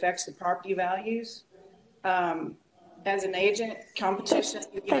being it affects the property values. As an agent, competition.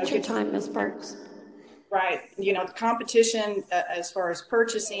 That's your time, Ms. Burks. Right. You know, the competition as far as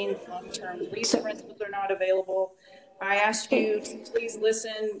purchasing long-term lease rentals are not available. I ask you to please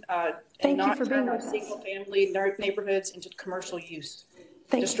listen and not turn our single-family neighborhoods into commercial use.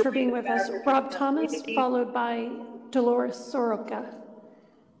 Thank you for being with us. Rob Thomas, followed by Dolores Soroka.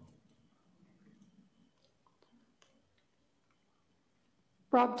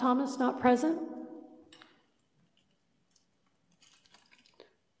 Rob Thomas, not present.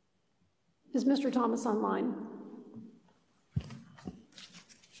 Is Mr. Thomas online?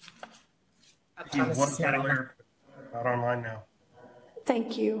 Thomas is not online now.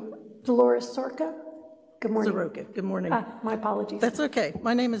 Thank you. Dolores Soroka. Good morning. Soroka. Good morning. My apologies. That's okay.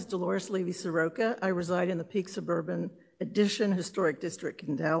 My name is Dolores Levy Soroka. I reside in the Peak Suburban Addition Historic District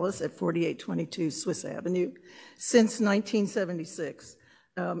in Dallas at 4822 Swiss Avenue since 1976.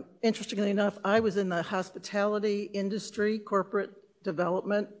 Interestingly enough, I was in the hospitality industry, corporate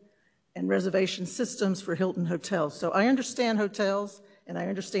development, and reservation systems for Hilton hotels. So I understand hotels and I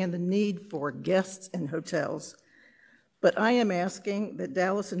understand the need for guests in hotels. But I am asking that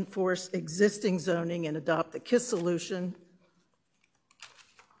Dallas enforce existing zoning and adopt the KISS solution,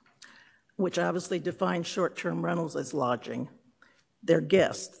 which obviously defines short-term rentals as lodging. They're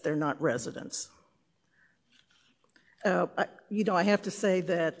guests, they're not residents. I have to say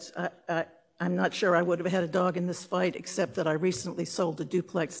that I'm not sure I would have had a dog in this fight, except that I recently sold a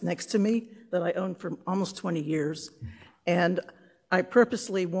duplex next to me that I owned for almost 20 years. And I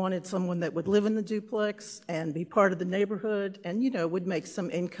purposely wanted someone that would live in the duplex and be part of the neighborhood and, would make some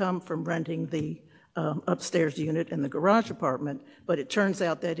income from renting the upstairs unit in the garage apartment. But it turns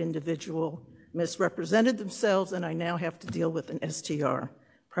out that individual misrepresented themselves, and I now have to deal with an STR.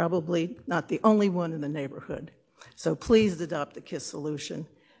 Probably not the only one in the neighborhood. So please adopt the KISS solution.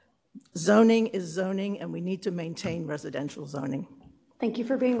 Zoning is zoning, and we need to maintain residential zoning. Thank you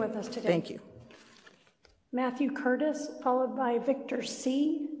for being with us today. Thank you. Matthew Curtis, followed by Victor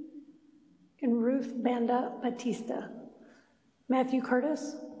C. and Ruth Banda Batista. Matthew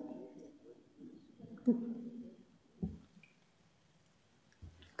Curtis.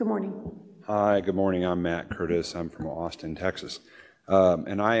 Good morning. Hi, good morning. I'm Matt Curtis. I'm from Austin, Texas.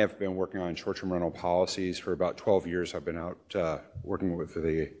 And I have been working on short-term rental policies for about 12 years. I've been out working with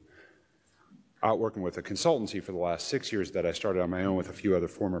a consultancy for the last 6 years that I started on my own with a few other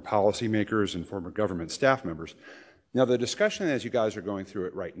former policymakers and former government staff members. Now, the discussion as you guys are going through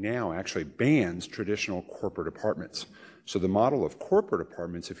it right now actually bans traditional corporate apartments. So the model of corporate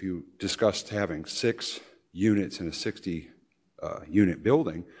apartments, if you discussed having 6 units in a 60-unit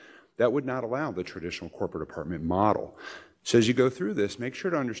building, that would not allow the traditional corporate apartment model. So as you go through this, make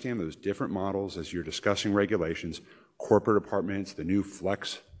sure to understand those different models as you're discussing regulations, corporate apartments, the new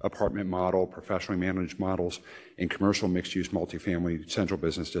flex apartment model, professionally managed models, and commercial mixed-use multifamily central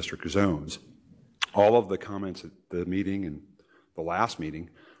business district zones. All of the comments at the meeting and the last meeting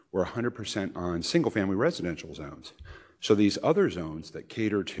were 100% on single-family residential zones. So these other zones that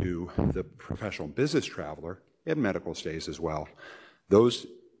cater to the professional business traveler and medical stays as well, those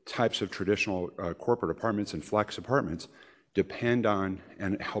types of traditional corporate apartments and flex apartments depend on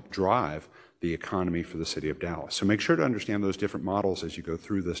and help drive the economy for the city of Dallas. So make sure to understand those different models as you go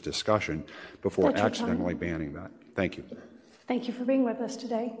through this discussion before accidentally banning that. Thank you. Thank you for being with us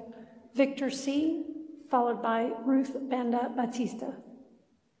today. Victor C., followed by Ruth Banda Batista.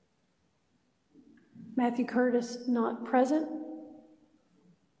 Matthew Curtis, not present.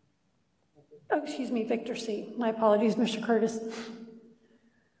 Oh, excuse me, Victor C. My apologies, Mr. Curtis.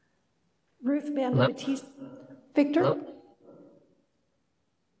 Ruth Banda Batista. Victor? Hello?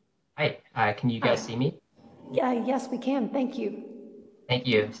 Hi, can you guys see me? Yes, we can. Thank you. Thank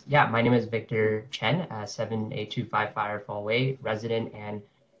you. Yeah, my name is Victor Chen, 78255 Firefall Way, resident and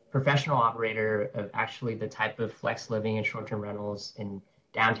professional operator of actually the type of flex living and short-term rentals in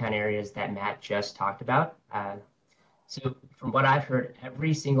downtown areas that Matt just talked about. So from what I've heard,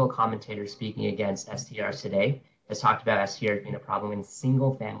 every single commentator speaking against STRs today has talked about STRs being a problem in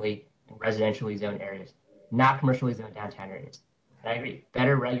single family and residentially zoned areas, not commercially zoned downtown areas. And I agree,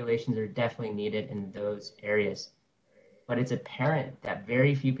 better regulations are definitely needed in those areas. But it's apparent that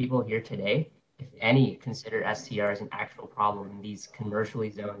very few people here today, if any, consider STRs an actual problem in these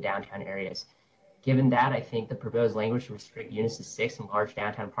commercially zoned downtown areas. Given that, I think the proposed language to restrict units to 6 in large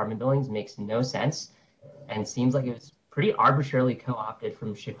downtown apartment buildings makes no sense and seems like it was pretty arbitrarily co-opted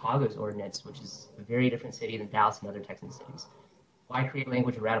from Chicago's ordinance, which is a very different city than Dallas and other Texan cities. Why create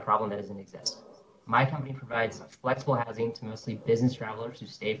language around a problem that doesn't exist? My company provides flexible housing to mostly business travelers who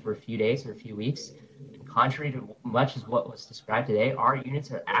stay for a few days or a few weeks. And contrary to much as what was described today, our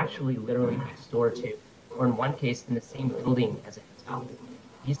units are actually literally next door to, or in one case, in the same building as a hotel.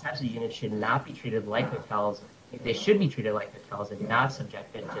 These types of units should not be treated like hotels. They should be treated like hotels and not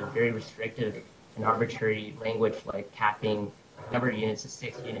subjected to very restrictive and arbitrary language like capping number of units to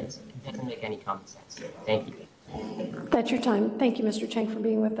 6 units. It doesn't make any common sense. Thank you. That's your time. Thank you, Mr. Chang, for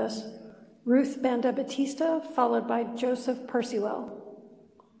being with us. Ruth Banda Batista, followed by Joseph Percival.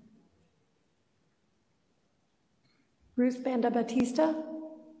 Ruth Banda Batista,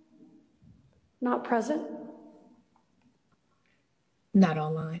 not present. Not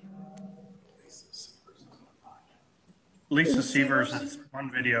online. Lisa Severs is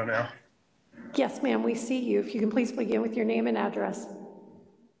on video now. Yes, ma'am, we see you. If you can please begin with your name and address.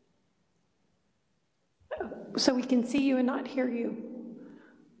 So we can see you and not hear you.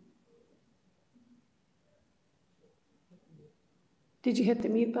 Did you hit the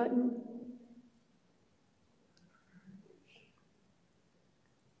mute button?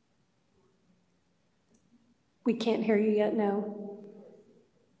 We can't hear you yet, no.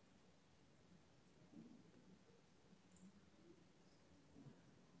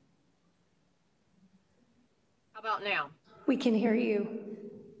 How about now? We can hear you.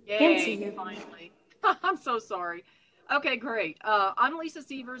 Yay, and see you. Finally. I'm so sorry. Okay, great. I'm Lisa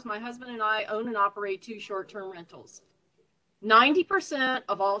Severs. My husband and I own and operate 2 short-term rentals. 90%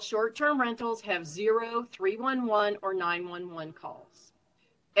 of all short-term rentals have 0, 311, or 911 calls.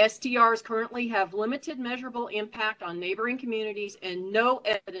 STRs currently have limited measurable impact on neighboring communities and no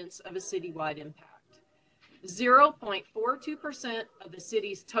evidence of a citywide impact. 0.42% of the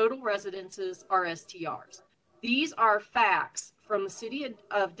city's total residences are STRs. These are facts from the City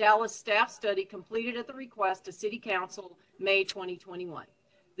of Dallas staff study completed at the request of City Council May 2021.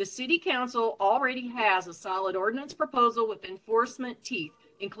 The City Council already has a solid ordinance proposal with enforcement teeth,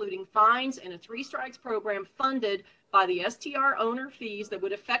 including fines and a 3 strikes program funded by the STR owner fees that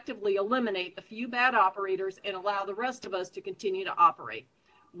would effectively eliminate the few bad operators and allow the rest of us to continue to operate.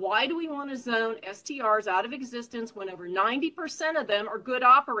 Why do we want to zone STRs out of existence when over 90% of them are good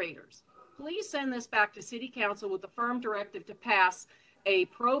operators? Please send this back to City Council with a firm directive to pass a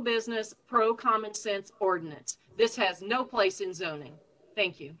pro-business, pro-common sense ordinance. This has no place in zoning.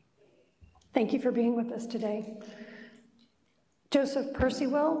 Thank you. Thank you for being with us today. Joseph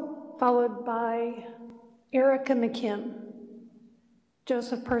Percival, followed by Erica McKim.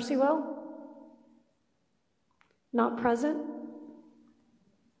 Joseph Percival, not present.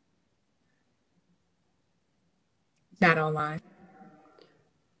 Not online.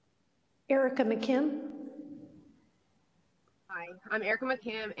 Erica McKim. Hi, I'm Erica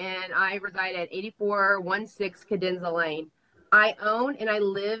McKim, and I reside at 8416 Cadenza Lane. I own and I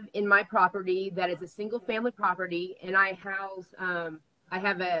live in my property that is a single family property, and I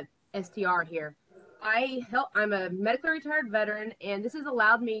have a STR here. I'm a medically retired veteran, and this has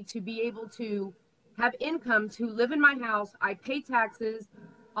allowed me to be able to have income to live in my house. I pay taxes,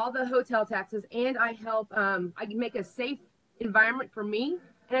 all the hotel taxes, and I help, I make a safe environment for me,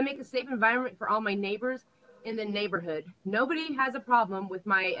 and I make a safe environment for all my neighbors in the neighborhood. Nobody has a problem with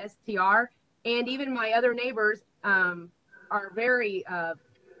my STR, and even my other neighbors are very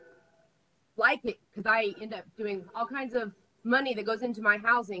like it, because I end up doing all kinds of money that goes into my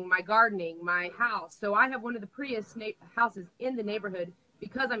housing, my gardening, my house. So I have one of the prettiest houses in the neighborhood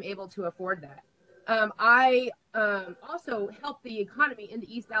because I'm able to afford that. I also help the economy in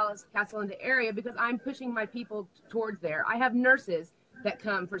the East Dallas, Castellaneta area because I'm pushing my people towards there. I have nurses that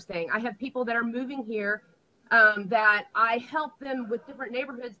come for staying. I have people that are moving here that I help them with different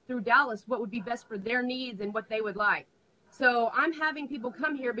neighborhoods through Dallas, what would be best for their needs and what they would like. So I'm having people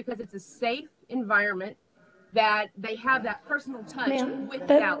come here because it's a safe environment, that they have that personal touch with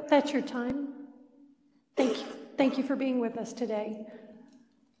Dallas. That's your time. Thank you. Thank you for being with us today.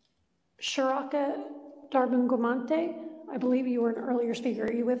 Sharaka Darbungumante, I believe you were an earlier speaker.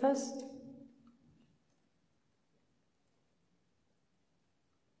 Are you with us?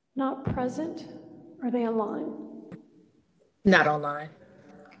 Not present. Are they online? Not online.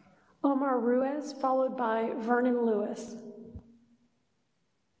 Omar Ruiz, followed by Vernon Lewis.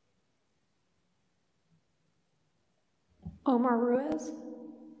 Omar Ruiz,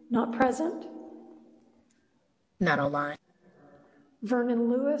 not present. Not online. Vernon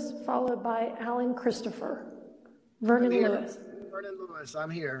Lewis, followed by Alan Christopher. Vernon Lewis. Vernon Lewis, I'm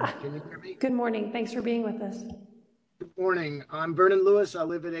here. Can you hear me? Good morning. Thanks for being with us. Good morning. I'm Vernon Lewis. I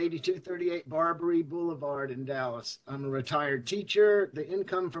live at 8238 Barbary Boulevard in Dallas. I'm a retired teacher. The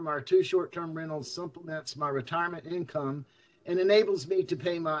income from our 2 short-term rentals supplements my retirement income and enables me to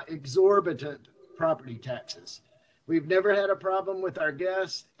pay my exorbitant property taxes. We've never had a problem with our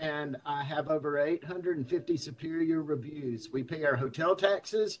guests, and I have over 850 superior reviews. We pay our hotel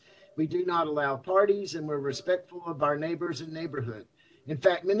taxes, we do not allow parties, and we're respectful of our neighbors and neighborhood. In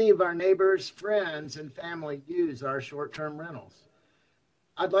fact, many of our neighbors, friends, and family use our short-term rentals.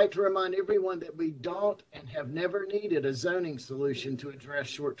 I'd like to remind everyone that we don't and have never needed a zoning solution to address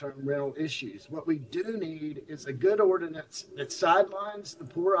short-term rental issues. What we do need is a good ordinance that sidelines the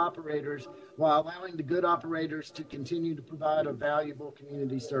poor operators while allowing the good operators to continue to provide a valuable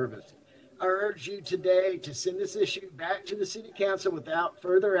community service. I urge you today to send this issue back to the City Council without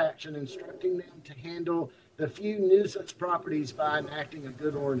further action, instructing them to handle the few nuisance properties by enacting a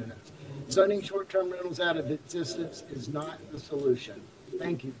good ordinance. Zoning short-term rentals out of existence is not the solution.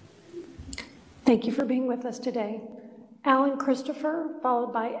 Thank you. Thank you for being with us today. Alan Christopher,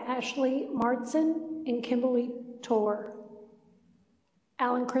 followed by Ashley Martson and Kimberly Tor.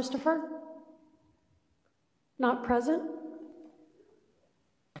 Alan Christopher? Not present.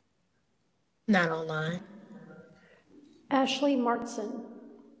 Not online. Ashley Martson.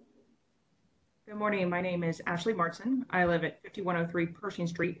 Good morning. My name is Ashley Martson. I live at 5103 Pershing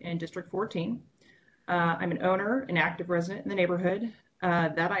Street in District 14. I'm an owner, an active resident in the neighborhood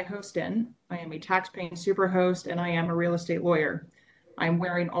that I host in. I am a tax-paying super host, and I am a real estate lawyer. I'm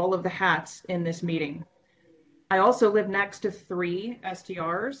wearing all of the hats in this meeting. I also live next to 3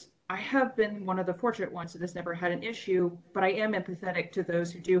 STRs. I have been one of the fortunate ones that has never had an issue, but I am empathetic to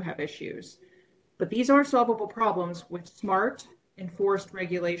those who do have issues. But these are solvable problems with smart, enforced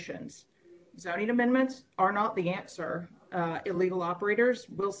regulations. Zoning amendments are not the answer. Illegal operators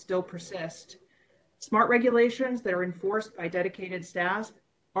will still persist. Smart regulations that are enforced by dedicated staff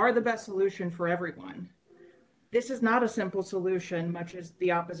are the best solution for everyone. This is not a simple solution, much as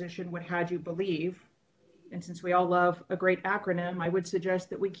the opposition would have you believe. And since we all love a great acronym, I would suggest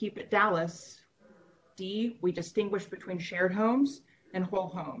that we keep it Dallas. D, we distinguish between shared homes and whole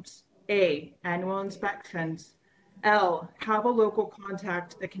homes. A, annual inspections. L, have a local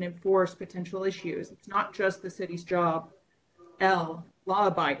contact that can enforce potential issues. It's not just the city's job. L, law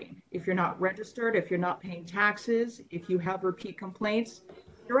abiding. If you're not registered, if you're not paying taxes, if you have repeat complaints,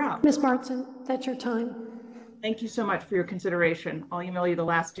 you're out. Ms. Martson, that's your time. Thank you so much for your consideration. I'll email you the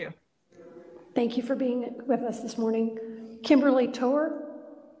last 2. Thank you for being with us this morning. Kimberly Tor,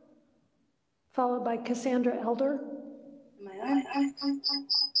 followed by Cassandra Elder.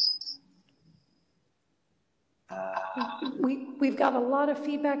 We've got a lot of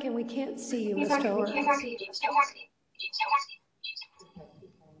feedback and we can't see you, Ms. Tor.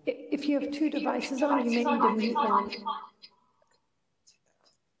 If you have 2 devices on, you may need to mute one.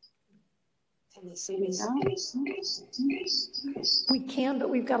 Can you see me now? We can, but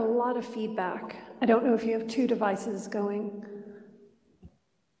we've got a lot of feedback. I don't know if you have 2 devices going.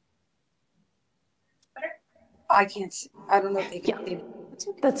 I can't see. I don't know if they can see me.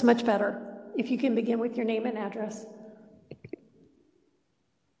 That's much better. If you can begin with your name and address.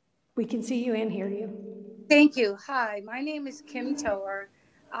 We can see you and hear you. Thank you. Hi, my name is Kim Tower.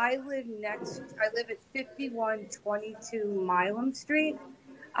 I live at 5122 Milam Street.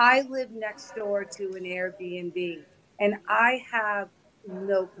 I live next door to an Airbnb, and I have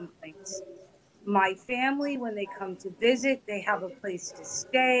no complaints. My family, when they come to visit, they have a place to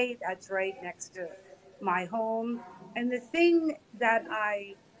stay. That's right next to my home. And the thing that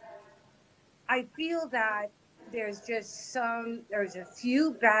I feel that there's a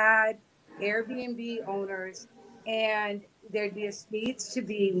few bad Airbnb owners, and there just needs to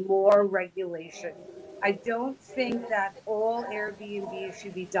be more regulation. I don't think that all Airbnb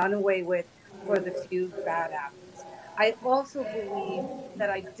should be done away with for the few bad apples. I also believe that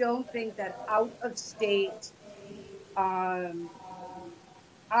I don't think that out-of-state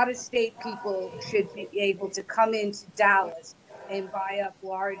people should be able to come into Dallas and buy up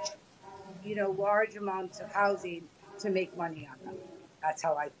large amounts of housing to make money on them. That's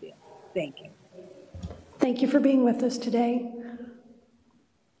how I feel. Thank you. Thank you for being with us today.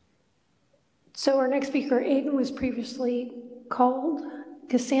 So our next speaker, Aiden, was previously called.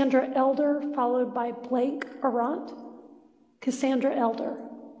 Cassandra Elder, followed by Blake Arant. Cassandra Elder.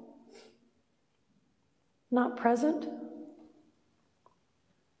 Not present.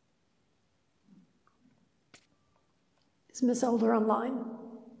 Is Ms. Elder online?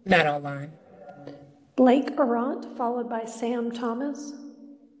 Not online. Blake Arant, followed by Sam Thomas.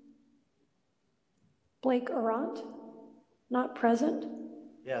 Blake Arant, not present.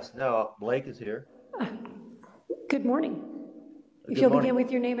 Yes, no, Blake is here. Good morning. If Good you'll morning. begin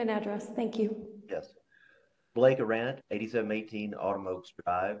with your name and address, thank you. Yes. Blake Arant, 8718 Autumn Oaks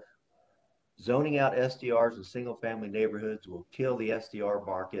Drive. Zoning out SDRs in single-family neighborhoods will kill the SDR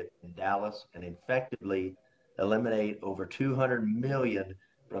market in Dallas and effectively eliminate over $200 million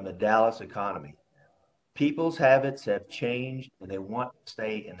from the Dallas economy. People's habits have changed and they want to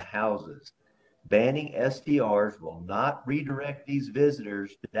stay in houses. Banning SDRs will not redirect these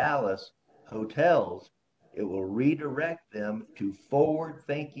visitors to Dallas hotels. It will redirect them to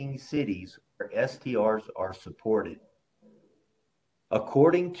forward-thinking cities where STRs are supported.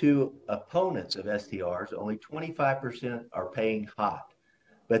 According to opponents of STRs, only 25% are paying hot,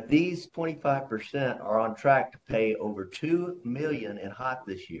 but these 25% are on track to pay over $2 million in hot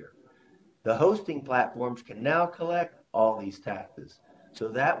this year. The hosting platforms can now collect all these taxes, so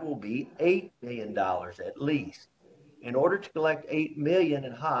that will be $8 million at least. In order to collect $8 million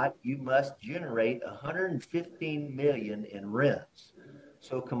in hot, you must generate $115 million in rents.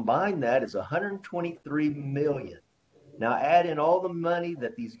 So combine that is $123 million. Now add in all the money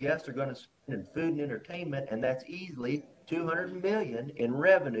that these guests are going to spend in food and entertainment, and that's easily $200 million in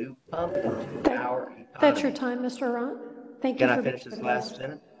revenue pumped into our economy. That's your time, Mr. Arant. Thank you. Can I finish this last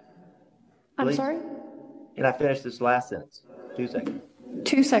sentence? I'm Please? sorry? Can I finish this last sentence? 2 seconds.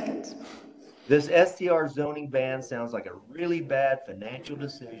 2 seconds. This STR zoning ban sounds like a really bad financial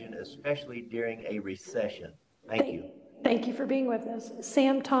decision, especially during a recession. Thank you. Thank you for being with us.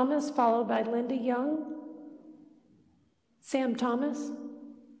 Sam Thomas, followed by Linda Young. Sam Thomas,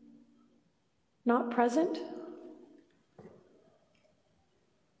 not present.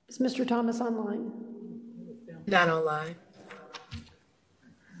 Is Mr. Thomas online? Not online.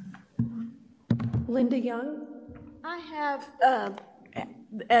 Linda Young? I have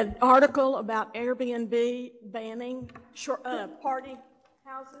an article about Airbnb banning party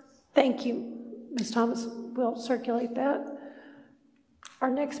houses. Thank you, Ms. Thomas. We'll circulate that. Our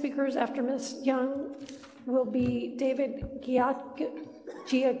next speakers after Ms. Young will be David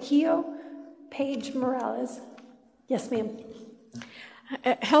Giacchio, Paige Morales. Yes, ma'am.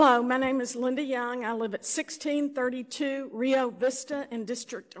 Hello, my name is Linda Young. I live at 1632 Rio Vista in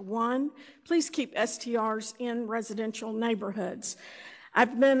District 1. Please keep STRs in residential neighborhoods.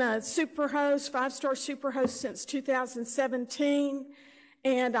 I've been a superhost, 5-star superhost since 2017,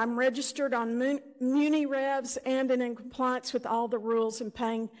 and I'm registered on Muni Revs and in compliance with all the rules and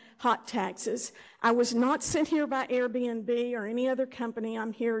paying hot taxes. I was not sent here by Airbnb or any other company.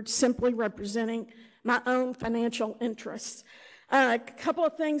 I'm here simply representing my own financial interests. A couple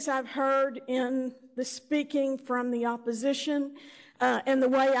of things I've heard in the speaking from the opposition and the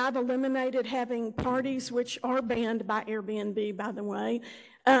way I've eliminated having parties, which are banned by Airbnb, by the way,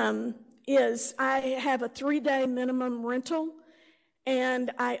 is I have a 3-day minimum rental. And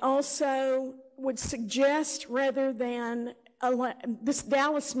I also would suggest, rather than this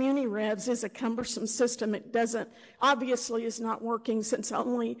Dallas Muni Revs is a cumbersome system. It obviously is not working since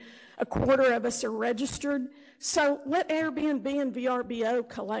only a quarter of us are registered. So let Airbnb and VRBO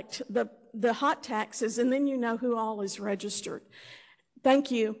collect the hot taxes, and then you know who all is registered. Thank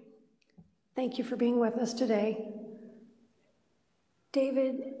you. Thank you for being with us today.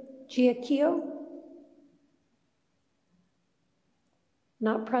 David Giacchio?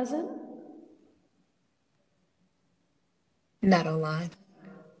 Not present? Not online.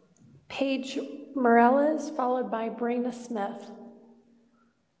 Paige Morales, followed by Brina Smith.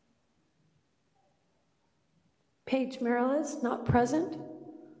 Paige Morales, not present?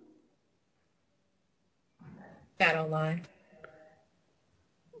 Not online.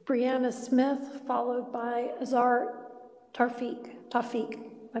 Brianna Smith, followed by Azar Tawfiq.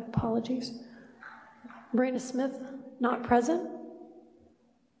 My apologies. Brianna Smith, not present?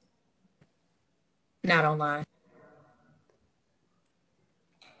 Not online.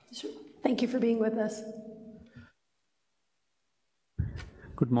 Thank you for being with us.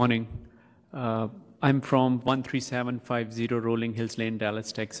 Good morning. I'm from 13750 Rolling Hills Lane,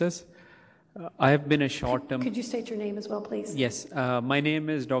 Dallas, Texas. I have been a short-term... Could you state your name as well, please? Yes. My name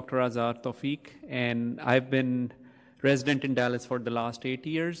is Dr. Azhar Tawfiq, and I've been resident in Dallas for the last 8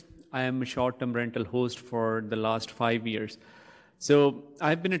 years. I am a short-term rental host for the last 5 years. So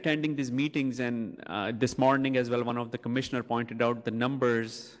I've been attending these meetings, and this morning as well, one of the commissioner pointed out the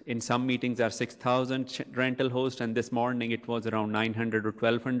numbers in some meetings are 6,000 rental hosts, and this morning it was around 900 or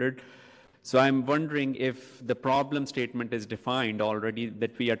 1,200. So I'm wondering if the problem statement is defined already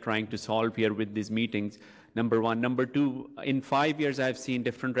that we are trying to solve here with these meetings, number one. Number two, in 5 years, I've seen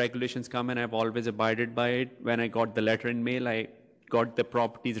different regulations come, and I've always abided by it. When I got the letter in mail, I got the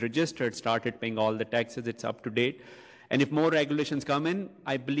properties registered, started paying all the taxes, it's up to date. And if more regulations come in,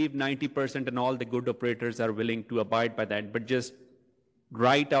 I believe 90% and all the good operators are willing to abide by that. But just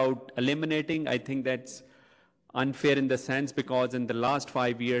right out eliminating, I think that's unfair in the sense because in the last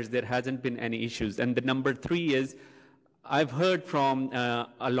 5 years, there hasn't been any issues. And the number three is, I've heard from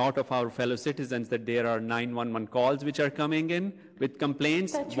a lot of our fellow citizens that there are 911 calls which are coming in with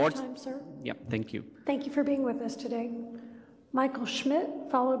complaints. That's your time, sir. Yeah, thank you. Thank you for being with us today. Michael Schmidt,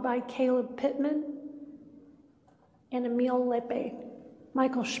 followed by Caleb Pittman and Emil Lepe.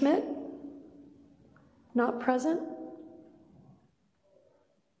 Michael Schmidt, not present.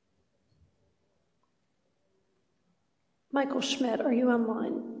 Michael Schmidt, are you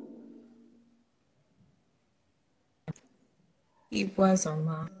online? He was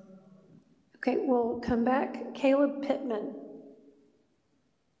online. Okay, we'll come back. Caleb Pittman,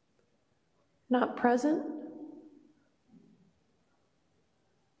 not present.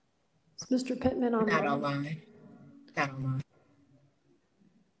 Is Mr. Pittman online? Not online. Not online.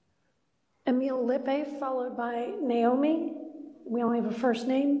 Emil Lippe, followed by Naomi. We only have a first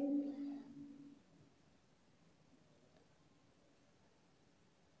name.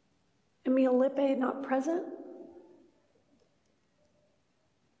 Emil Lippe, not present.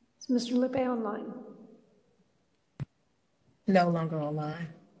 Is Mr. Lippe online? No longer online.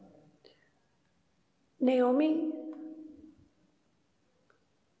 Naomi,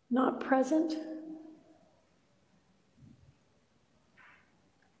 not present.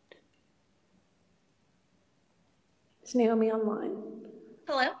 Is Naomi online?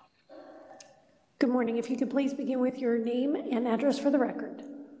 Hello. Good morning. If you could please begin with your name and address for the record.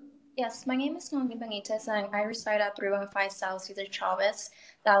 Yes, my name is Naomi Benitez, and I reside at 315 South Cesar Chavez,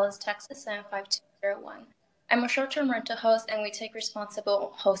 Dallas, Texas, 75201. I'm a short-term rental host, and we take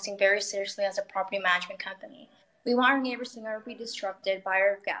responsible hosting very seriously as a property management company. We want our neighbors to never be disrupted by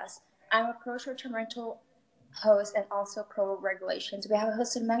our guests. I'm a pro short-term rental host and also pro regulations. We have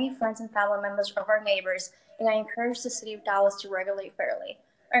hosted many friends and family members of our neighbors, and I encourage the city of Dallas to regulate fairly.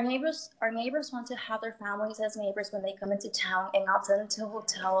 Our neighbors want to have their families as neighbors when they come into town and not send them to a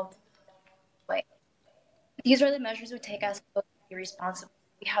hotel. These are the measures we take as to be responsible.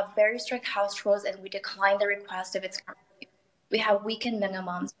 We have very strict house rules, and we decline the request if it's curfew. We have weekend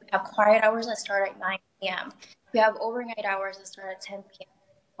minimums. We have quiet hours that start at 9 p.m. We have overnight hours that start at 10 p.m.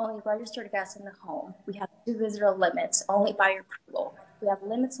 Only registered guests in the home. We have 2 visitor limits, only by approval. We have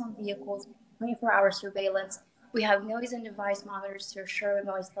limits on vehicles, 24-hour surveillance. We have noise and device monitors to ensure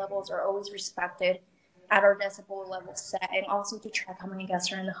noise levels are always respected at our decibel level set, and also to track how many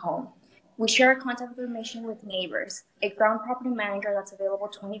guests are in the home. We share contact information with neighbors, a ground property manager that's available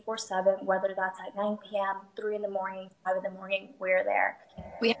 24/7, whether that's at 9 p.m., 3 in the morning, 5 in the morning, we're there.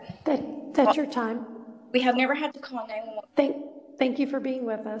 That's your time. We have never had to call 911. Thank you for being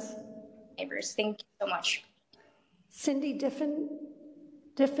with us. Neighbors, thank you so much. Cindy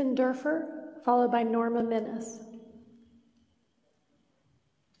Diffenderfer, followed by Norma Minnis.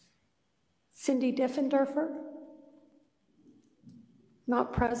 Cindy Diffenderfer,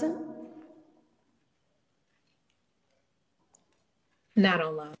 not present. Not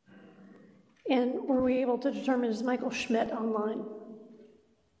online. And were we able to determine, is Michael Schmidt online?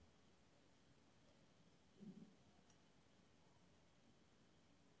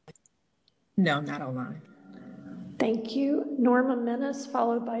 No, not online. Thank you. Norma Minnis,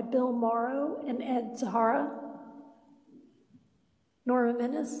 followed by Bill Morrow and Ed Zahara. Norma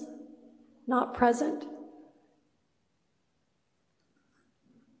Minnis, not present.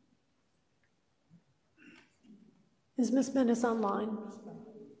 Is Ms. Minnis online?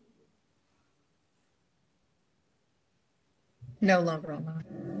 No longer online.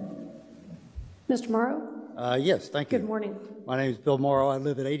 Mr. Morrow? Yes, thank you. Good morning. My name is Bill Morrow. I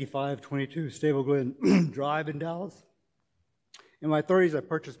live at 8522 Stable Glen Drive in Dallas. In my 30s, I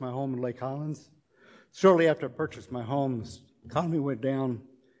purchased my home in Lake Highlands. Shortly after I purchased my home, the economy went down.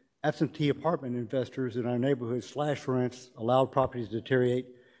 Absentee apartment investors in our neighborhood slashed rents, allowed properties to deteriorate,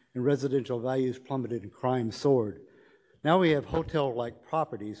 and residential values plummeted and crime soared. Now we have hotel-like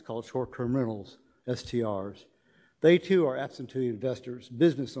properties called short-term rentals, STRs. They too are absentee investors,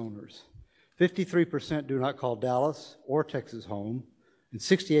 business owners. 53% do not call Dallas or Texas home, and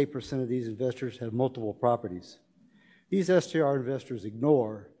 68% of these investors have multiple properties. These STR investors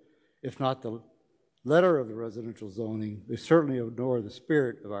ignore, if not the letter of the residential zoning, they certainly ignore the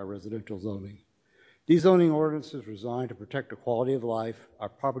spirit of our residential zoning. These zoning ordinances are designed to protect the quality of life, our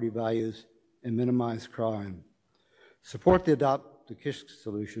property values, and minimize crime. Support the Adopt the KISS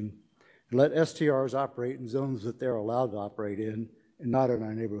solution and let STRs operate in zones that they're allowed to operate in and not in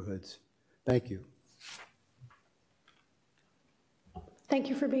our neighborhoods. Thank you. Thank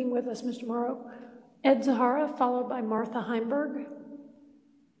you for being with us, Mr. Morrow. Ed Zahara, followed by Martha Heimberg.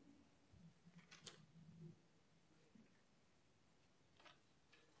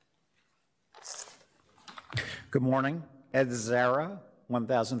 Good morning. Ed Zahara,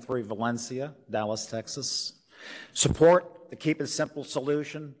 1003 Valencia, Dallas, Texas. Support the Keep It Simple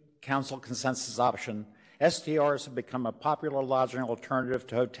solution, council consensus option. STRs have become a popular lodging alternative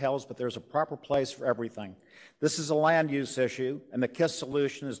to hotels, but there's a proper place for everything. This is a land use issue, and the KISS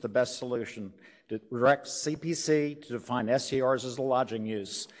solution is the best solution. To direct CPC to define STRs as a lodging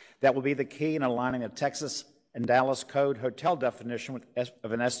use. That will be the key in aligning the Texas and Dallas Code hotel definition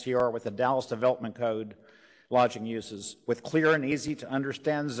of an STR with the Dallas Development Code lodging uses. With clear and easy to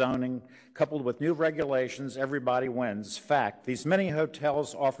understand zoning, coupled with new regulations, everybody wins. Fact, these many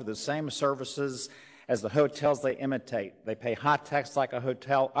hotels offer the same services as the hotels they imitate. They pay high tax like a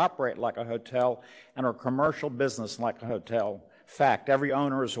hotel, operate like a hotel, and are commercial business like a hotel. Fact, every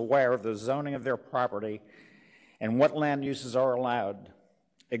owner is aware of the zoning of their property and what land uses are allowed.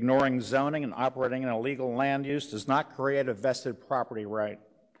 Ignoring zoning and operating an illegal land use does not create a vested property right.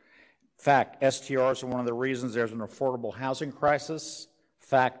 Fact, STRs are one of the reasons there's an affordable housing crisis.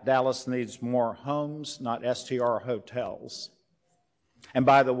 Fact, Dallas needs more homes, not STR hotels. And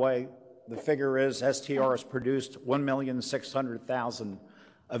by the way, the figure is STRs produced 1,600,000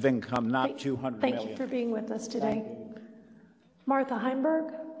 of income, not 200 million. Thank you for being with us today. Martha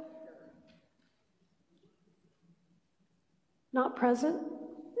Heimberg? Not present.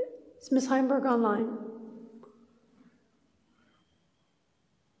 Is Ms. Heimberg online?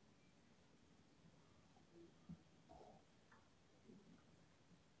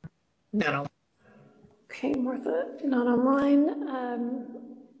 No. Okay, Martha, not online.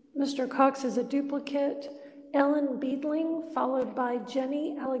 Mr. Cox is a duplicate. Ellen Beedling, followed by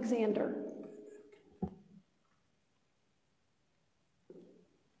Jenny Alexander.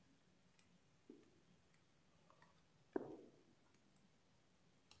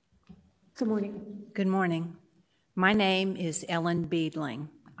 Good morning. Good morning. My name is Ellen Beedling.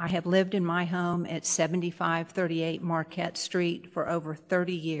 I have lived in my home at 7538 Marquette Street for over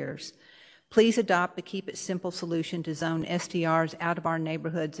 30 years. Please adopt the Keep It Simple solution to zone STRs out of our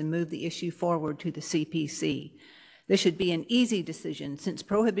neighborhoods and move the issue forward to the CPC. This should be an easy decision since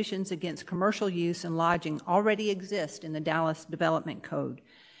prohibitions against commercial use and lodging already exist in the Dallas Development Code.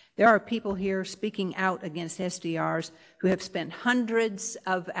 There are people here speaking out against STRs who have spent hundreds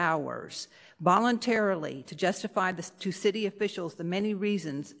of hours voluntarily to justify to city officials the many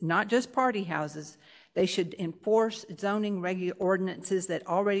reasons, not just party houses, they should enforce zoning ordinances that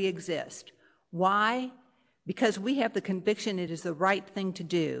already exist. Why? Because we have the conviction it is the right thing to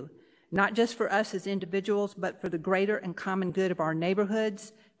do, not just for us as individuals, but for the greater and common good of our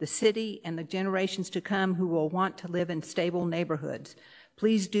neighborhoods, the city, and the generations to come who will want to live in stable neighborhoods.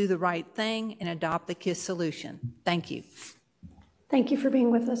 Please do the right thing and adopt the KISS solution. Thank you. Thank you for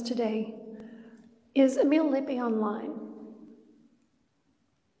being with us today. Is Emil Lippy online?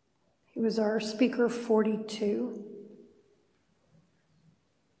 He was our speaker 42.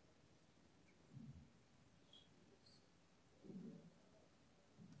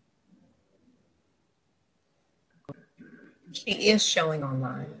 She is showing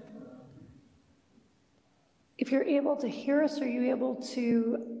online. If you're able to hear us, are you able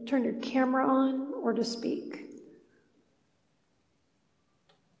to turn your camera on or to speak?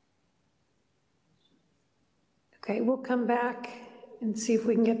 Okay, we'll come back and see if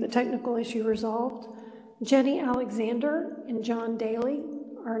we can get the technical issue resolved. Jenny Alexander and John Daly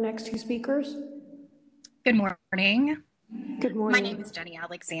are our next two speakers. Good morning. Good morning. My name is Jenny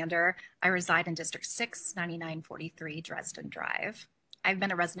Alexander. I reside in District 6, 9943 Dresden Drive. I've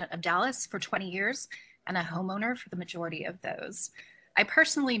been a resident of Dallas for 20 years and a homeowner for the majority of those. I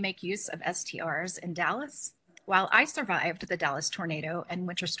personally make use of STRs in Dallas. While I survived the Dallas tornado and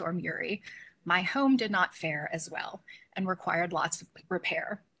Winter Storm Uri, My home did not fare as well and required lots of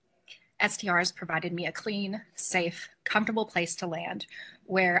repair. STRs provided me a clean, safe, comfortable place to land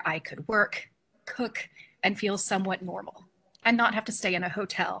where I could work, cook, and feel somewhat normal, and not have to stay in a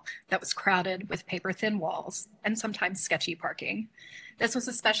hotel that was crowded with paper-thin walls and sometimes sketchy parking. This was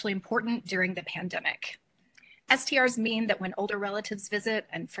especially important during the pandemic. STRs mean that when older relatives visit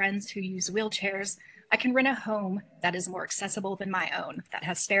and friends who use wheelchairs, I can rent a home that is more accessible than my own, that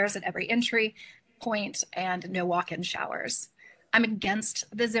has stairs at every entry point and no walk-in showers. I'm against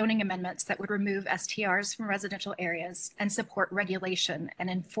the zoning amendments that would remove STRs from residential areas and support regulation and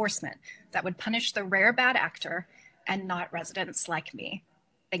enforcement that would punish the rare bad actor and not residents like me.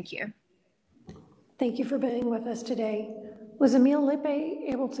 Thank you. Thank you for being with us today. Was Emil Lippe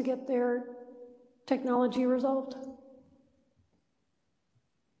able to get their technology resolved? I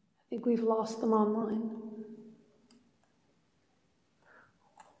think we've lost them online.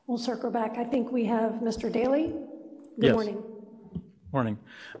 We'll circle back. I think we have Mr. Daly. Good morning. Morning.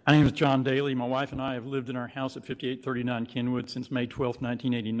 My name is John Daly. My wife and I have lived in our house at 5839 Kenwood since May 12,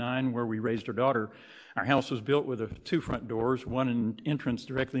 1989, where we raised our daughter. Our house was built with two front doors, one entrance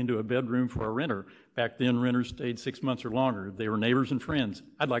directly into a bedroom for a renter. Back then, renters stayed 6 months or longer. They were neighbors and friends.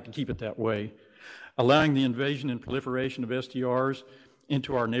 I'd like to keep it that way. Allowing the invasion and proliferation of STRs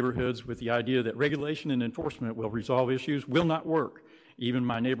into our neighborhoods with the idea that regulation and enforcement will resolve issues will not work. Even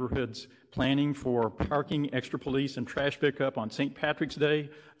my neighborhood's planning for parking, extra police, and trash pickup on St. Patrick's Day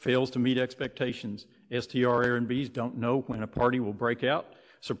fails to meet expectations. STR Airbnbs don't know when a party will break out,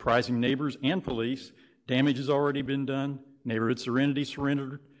 surprising neighbors and police. Damage has already been done, neighborhood serenity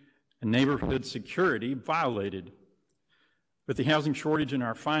surrendered, and neighborhood security violated. With the housing shortage in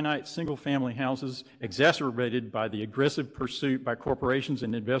our finite single-family houses exacerbated by the aggressive pursuit by corporations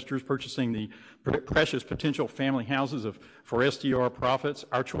and investors purchasing the precious potential family houses for STR profits,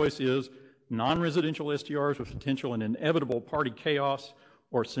 our choice is non-residential STRs with potential and inevitable party chaos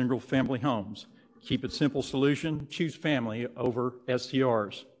or single-family homes. Keep it simple solution, choose family over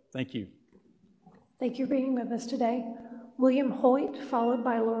STRs. Thank you. Thank you for being with us today. William Hoyt, followed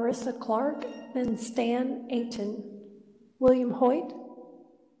by Larissa Clark, then Stan Ayton. William Hoyt?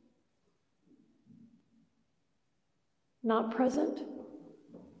 Not present.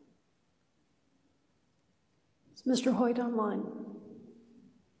 Is Mr. Hoyt online?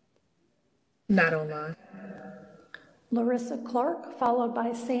 Not online. Larissa Clark, followed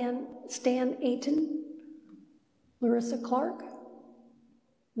by Stan Ayton. Larissa Clark?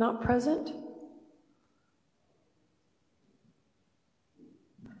 Not present.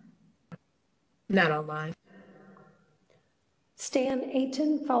 Not online. Stan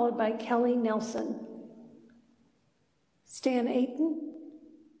Ayton, followed by Kelly Nelson. Stan Ayton?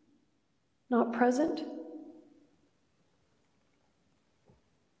 Not present.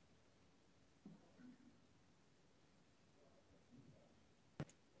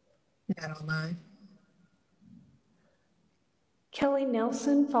 Not online. Kelly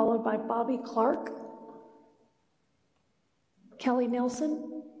Nelson, followed by Bobby Clark. Kelly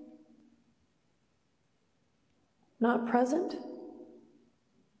Nelson? Not present.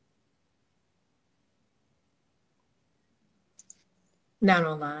 Not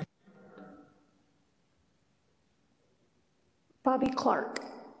online. Bobby Clark.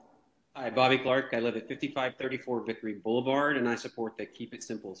 Hi, Bobby Clark. I live at 5534 Vickery Boulevard, and I support the Keep It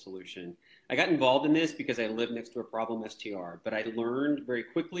Simple solution. I got involved in this because I live next to a problem STR, but I learned very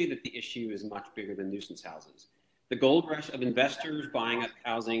quickly that the issue is much bigger than nuisance houses. The gold rush of investors buying up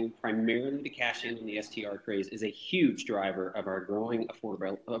housing primarily to cash in on the STR craze is a huge driver of our growing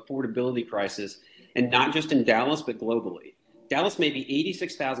affordability crisis, and not just in Dallas, but globally. Dallas may be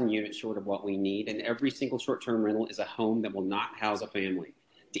 86,000 units short of what we need, and every single short-term rental is a home that will not house a family.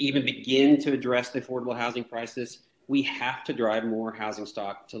 To even begin to address the affordable housing crisis, we have to drive more housing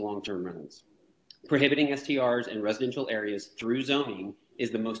stock to long-term rentals. Prohibiting STRs in residential areas through zoning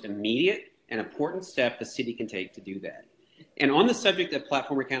is the most immediate and important step the city can take to do that. And on the subject of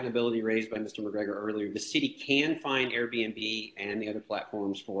platform accountability raised by Mr. McGregor earlier, the city can fine Airbnb and the other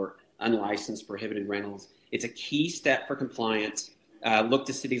platforms for unlicensed prohibited rentals. It's a key step for compliance. Look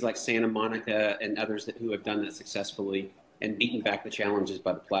to cities like Santa Monica and others who have done that successfully and beaten back the challenges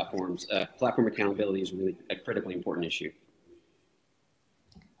by the platforms. Platform accountability is really a critically important issue.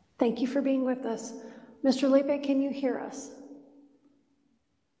 Thank you for being with us. Mr. Lippe, can you hear us?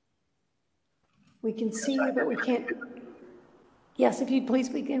 We can see you, but we can't. Yes, if you'd please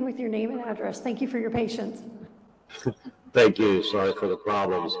begin with your name and address. Thank you for your patience. Thank you. Sorry for the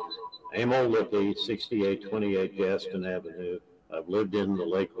problems. Emil Lippe, 6828 Gaston Avenue. I've lived in the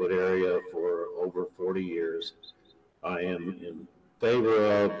Lakewood area for over 40 years. I am in favor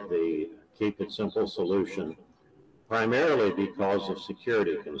of the keep it simple solution, primarily because of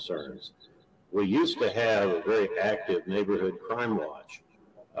security concerns. We used to have a very active neighborhood crime watch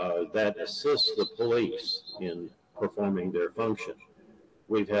that assists the police in performing their function.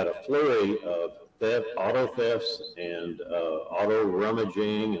 We've had a flurry of auto thefts and auto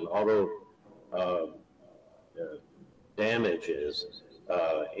rummaging and auto damages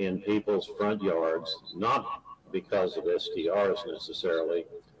in people's front yards, not because of STRs necessarily,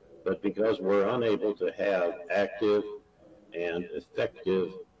 but because we're unable to have active and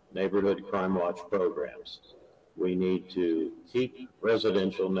effective neighborhood crime watch programs. We need to keep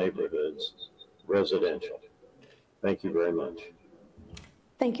residential neighborhoods residential. Thank you very much.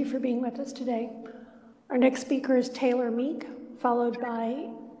 Thank you for being with us today. Our next speaker is Taylor Meek, followed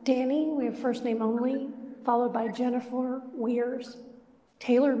by Danny, we have first name only, followed by Jennifer Weirs.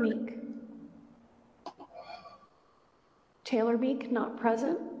 Taylor Meek. Taylor Meek, not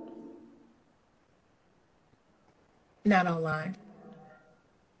present. Not online.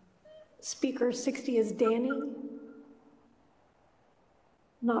 Speaker 60 is Danny,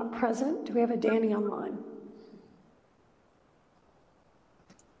 not present. Do we have a Danny online?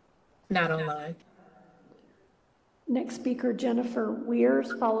 Not online. Next speaker, Jennifer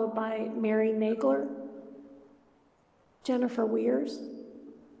Weirs, followed by Mary Nagler. Jennifer Weirs.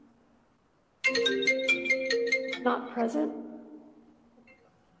 Not present.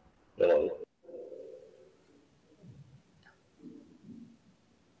 Hello.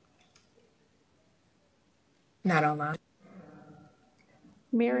 Not online.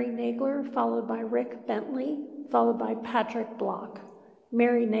 Mary Nagler, followed by Rick Bentley, followed by Patrick Block.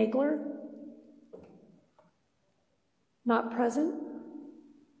 Mary Nagler. Not present.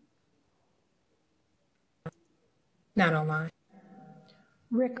 Not online.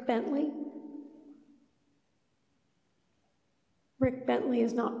 Rick Bentley. Rick Bentley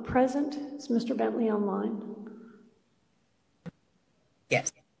is not present. Is Mr. Bentley online?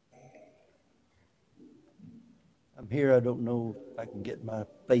 Yes. I'm here. I don't know if I can get my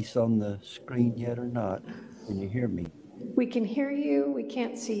face on the screen yet or not. Can you hear me? We can hear you. We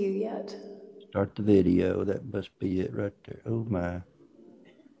can't see you yet. Start the video. That must be it right there. Oh my.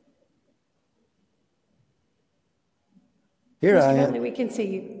 Here Mr. I am. Bentley, we can see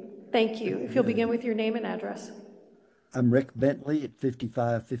you. Thank you. If you'll begin with your name and address. I'm Rick Bentley at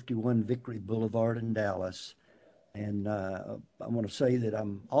 5551 Vickery Boulevard in Dallas. And I want to say that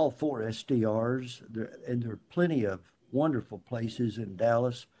I'm all for STRs, and there are plenty of wonderful places in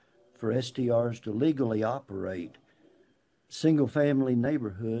Dallas for STRs to legally operate. Single-family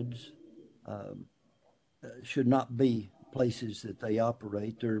neighborhoods should not be places that they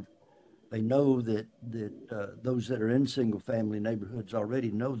operate. They know that those that are in single-family neighborhoods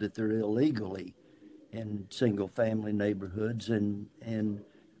already know that they're illegally in single-family neighborhoods, and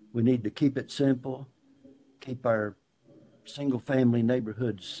we need to keep it simple. Keep our single-family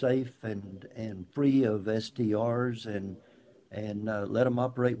neighborhoods safe and free of STRs, and let them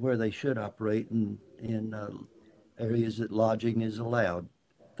operate where they should operate in areas that lodging is allowed.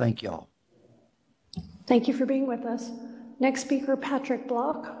 Thank y'all. Thank you for being with us. Next speaker, Patrick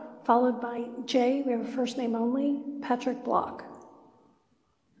Block, followed by Jay. We have a first name only. Patrick Block.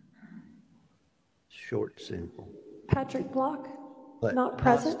 Short, simple. Patrick Block, But not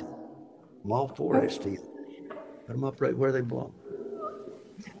present. I'm all for STRs. Let them operate where they belong.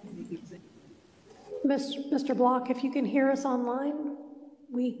 Mr. Block, if you can hear us online,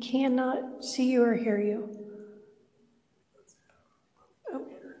 we cannot see you or hear you. Oh.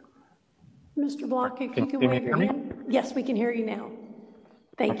 Mr. Block, if you can wave your hand. Yes, we can hear you now.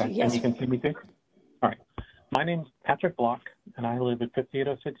 Thank you. Yes. And you can see me too? All right. My name's Patrick Block, and I live at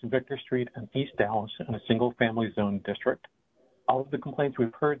 5806 Victor Street in East Dallas in a single-family zone district. All of the complaints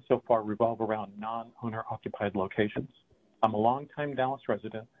we've heard so far revolve around non-owner occupied locations. I'm a longtime Dallas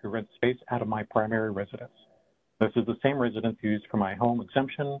resident who rents space out of my primary residence. This is the same residence used for my home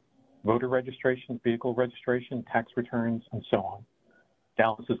exemption, voter registration, vehicle registration, tax returns, and so on.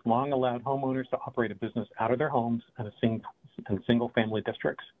 Dallas has long allowed homeowners to operate a business out of their homes in single-family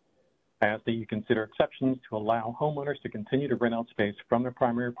districts. I ask that you consider exceptions to allow homeowners to continue to rent out space from their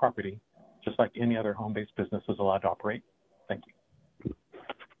primary property, just like any other home-based business is allowed to operate. Thank you.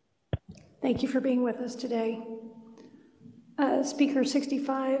 Thank you for being with us today. Speaker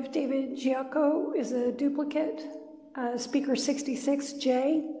 65, David Giacco, is a duplicate. Speaker 66,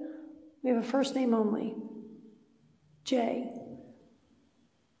 Jay, we have a first name only. Jay,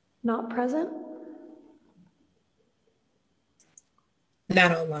 not present.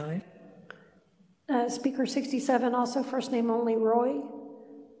 Not online. Speaker 67, also first name only, Roy.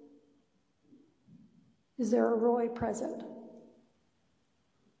 Is there a Roy present?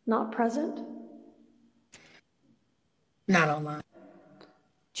 Not present. Not online.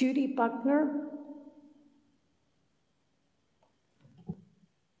 Judy Buckner.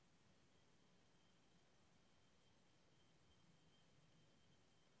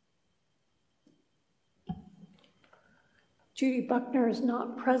 Judy Buckner is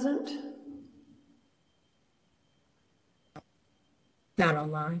not present. Not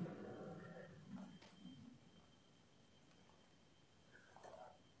online.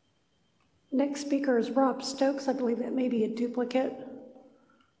 Next speaker is Rob Stokes. I believe that may be a duplicate.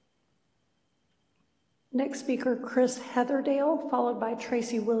 Next speaker, Chris Heatherdale, followed by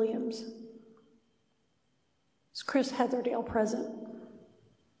Tracy Williams. Is Chris Heatherdale present?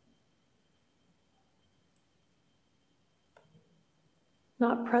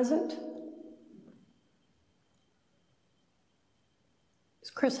 Not present. Is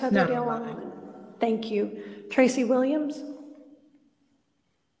Chris Heatherdale online? Thank you. Tracy Williams?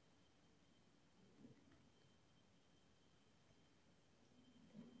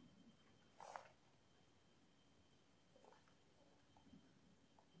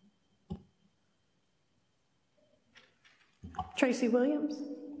 Tracy Williams?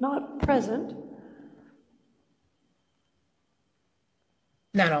 Not present.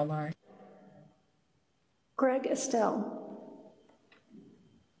 Not online. Greg Estelle.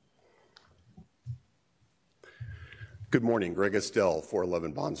 Good morning, Greg Estelle,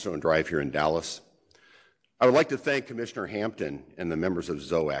 411 Bonstone Drive here in Dallas. I would like to thank Commissioner Hampton and the members of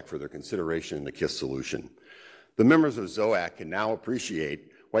ZOAC for their consideration in the KISS solution. The members of ZOAC can now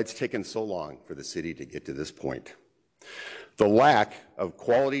appreciate why it's taken so long for the city to get to this point. The lack of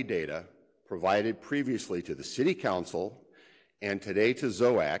quality data provided previously to the City Council and today to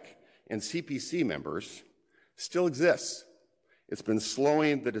ZOAC and CPC members still exists. It's been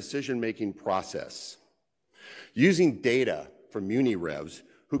slowing the decision-making process. Using data from MuniRevs,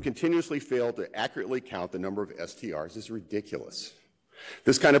 who continuously fail to accurately count the number of STRs, is ridiculous.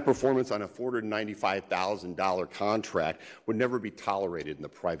 This kind of performance on a $495,000 contract would never be tolerated in the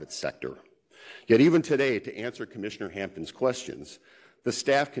private sector. Yet even today, to answer Commissioner Hampton's questions, the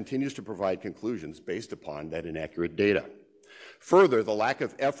staff continues to provide conclusions based upon that inaccurate data. Further, the lack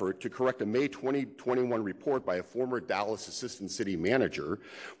of effort to correct a May 2021 report by a former Dallas assistant city manager,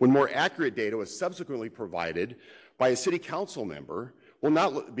 when more accurate data was subsequently provided by a city council member, will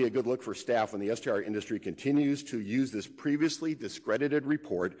not be a good look for staff when the STR industry continues to use this previously discredited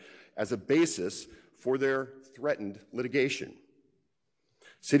report as a basis for their threatened litigation.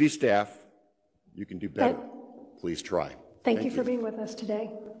 City staff, you can do better. Please try. Thank you for being with us today.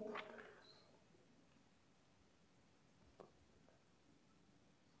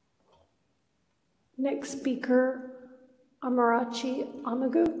 Next speaker, Amarachi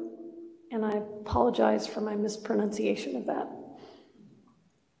Amagu, and I apologize for my mispronunciation of that.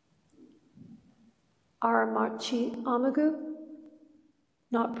 Aramachi Amagu,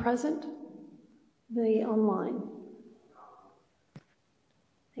 not present. The online.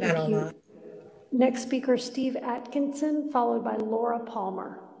 Thank Not you. online. Next speaker, Steve Atkinson, followed by Laura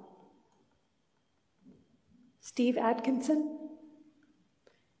Palmer. Steve Atkinson,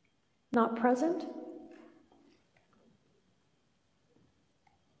 not present.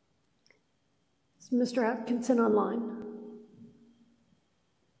 Is Mr. Atkinson online?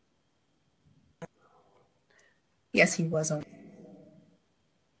 Yes, he was on.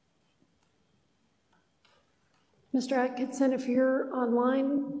 Mr. Atkinson, if you're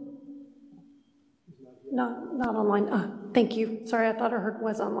online, not online. Thank you. Sorry, I thought I heard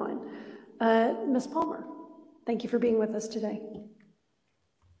was online. Ms. Palmer, thank you for being with us today.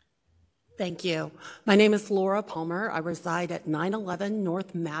 Thank you. My name is Laura Palmer. I reside at 911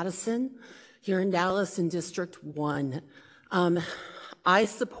 North Madison here in Dallas in District 1. I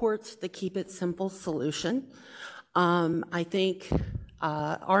support the Keep It Simple solution. I think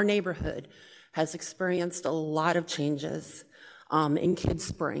our neighborhood has experienced a lot of changes in Kids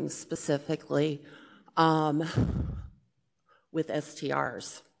Springs specifically with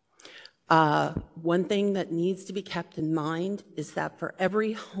STRs. One thing that needs to be kept in mind is that for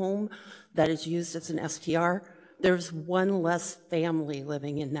every home that is used as an STR, there's one less family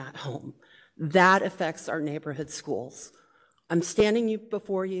living in that home. That affects our neighborhood schools. I'm standing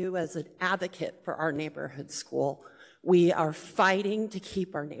before you as an advocate for our neighborhood school. We are fighting to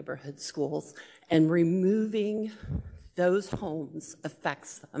keep our neighborhood schools, and removing those homes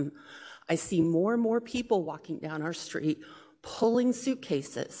affects them. I see more and more people walking down our street pulling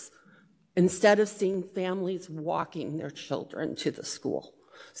suitcases instead of seeing families walking their children to the school.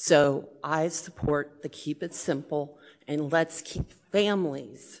 So I support the Keep It Simple, and let's keep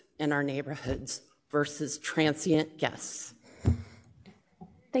families in our neighborhoods versus transient guests.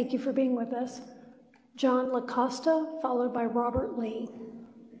 Thank you for being with us. John LaCosta, followed by Robert Lee.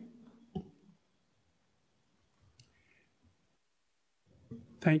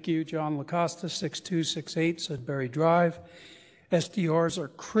 Thank you, John LaCosta, 6268 Sudbury Drive. SDRs are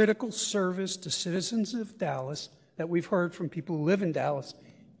critical service to citizens of Dallas that we've heard from people who live in Dallas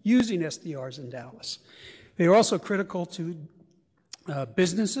using SDRs in Dallas. They are also critical to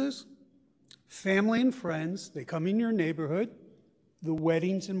businesses, family and friends. They come in your neighborhood, the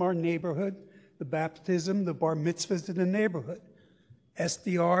weddings in our neighborhood, the baptism, the bar mitzvahs in the neighborhood.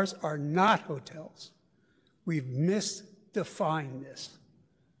 SDRs are not hotels. We've misdefined this.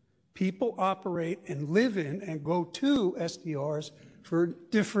 People operate and live in and go to SDRs for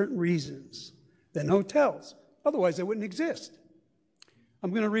different reasons than hotels. Otherwise, they wouldn't exist. I'm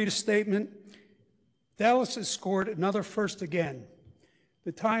going to read a statement. Dallas has scored another first again.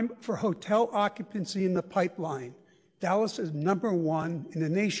 The time for hotel occupancy in the pipeline. Dallas is #1 in the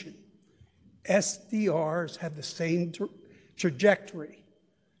nation. SDRs have the same trajectory.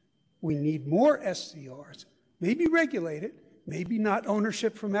 We need more SDRs, maybe regulated, maybe not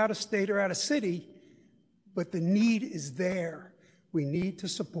ownership from out of state or out of city, but the need is there. We need to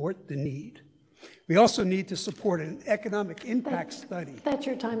support the need. We also need to support an economic impact study. That's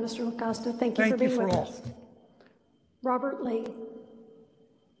your time, Mr. LaCosta. Thank you for being with us. Robert Lee.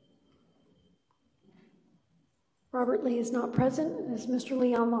 Robert Lee is not present. Is Mr.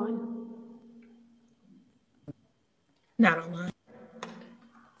 Lee online? Not online.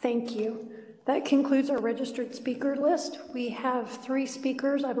 Thank you. That concludes our registered speaker list. We have 3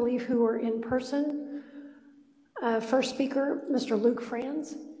 speakers, I believe, who are in person. First speaker, Mr. Luke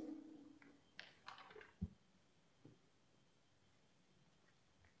Franz.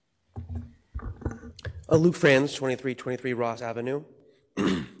 Luke Franz, 2323 Ross Avenue.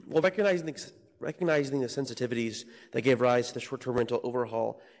 Well, recognizing the sensitivities that gave rise to the short-term rental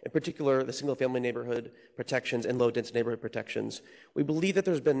overhaul, in particular the single-family neighborhood protections and low-density neighborhood protections, we believe that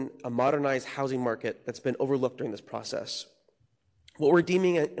there's been a modernized housing market that's been overlooked during this process. What we're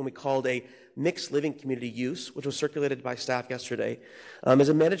deeming, and we called a mixed living community use, which was circulated by staff yesterday, is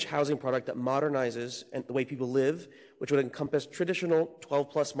a managed housing product that modernizes the way people live, which would encompass traditional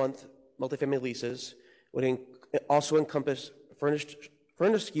 12-plus month multifamily leases, would also encompass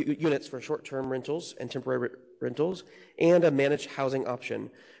furnished units for short-term rentals and temporary rentals, and a managed housing option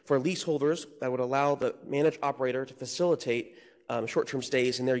for leaseholders that would allow the managed operator to facilitate short-term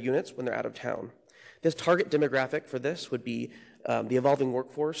stays in their units when they're out of town. This target demographic for this would be the evolving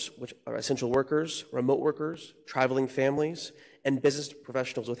workforce, which are essential workers, remote workers, traveling families, and business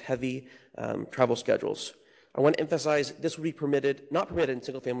professionals with heavy travel schedules. I want to emphasize this would be not permitted in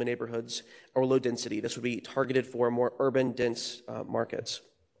single-family neighborhoods or low density. This would be targeted for more urban, dense markets.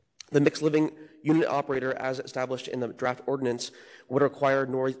 The mixed living unit operator, as established in the draft ordinance, would require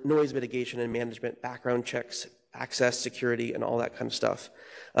noise mitigation and management, background checks, access, security, and all that kind of stuff.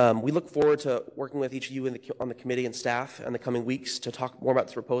 We look forward to working with each of you on the committee and staff in the coming weeks to talk more about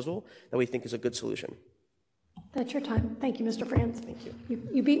this proposal that we think is a good solution. That's your time. Thank you, Mr. Franz. Thank you.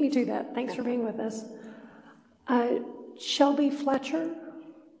 You beat me to that. Thanks for being with us. Shelby Fletcher,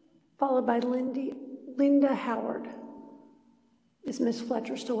 followed by Linda Howard. Is Ms.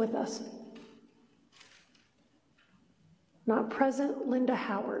 Fletcher still with us? Not present. Linda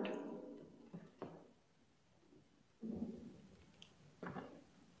Howard.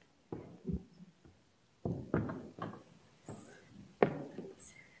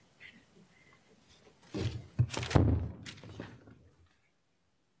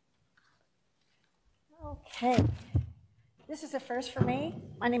 Okay, this is a first for me.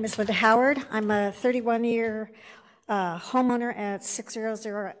 My name is Linda Howard. I'm a 31-year homeowner at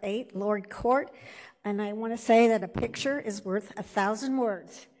 6008 Lord Court, and I want to say that a picture is worth 1,000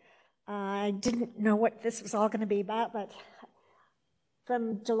 words. I didn't know what this was all going to be about, but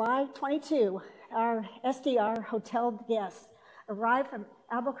from July 22, our SDR hotel guests arrived from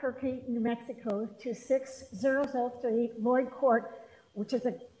Albuquerque, New Mexico to 6003 Lord Court, which is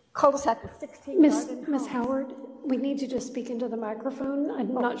a cul-de-sac with 16 garden Ms. homes. Howard, we need you to speak into the microphone.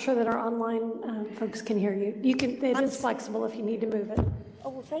 I'm not sure that our online folks can hear you. It is flexible if you need to move it. Oh,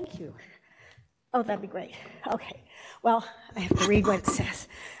 well, thank you. Oh, that'd be great. Okay. Well, I have to read what it says.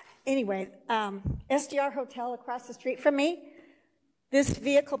 Anyway, SDR Hotel across the street from me. This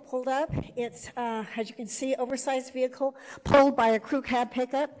vehicle pulled up. It's, as you can see, oversized vehicle pulled by a crew cab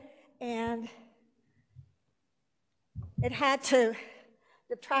pickup, and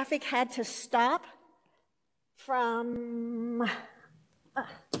the traffic had to stop from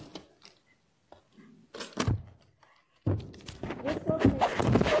this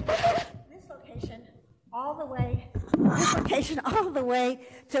location all the way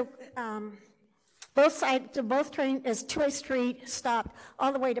to both sides, to both train is two-way street stopped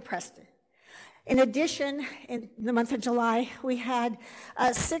all the way to Preston. In addition, in the month of July, we had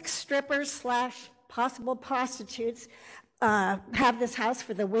 6 strippers / possible prostitutes have this house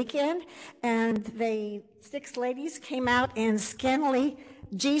for the weekend, and 6 ladies came out in scantily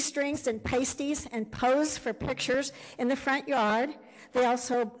G-strings and pasties and posed for pictures in the front yard. They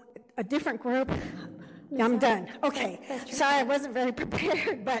also, a different group, I'm done. Okay, sorry, I wasn't very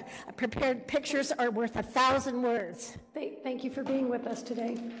prepared, but prepared pictures are worth 1,000 words. Thank you for being with us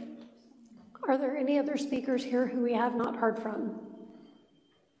today. Are there any other speakers here who we have not heard from?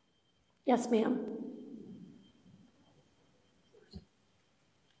 Yes, ma'am.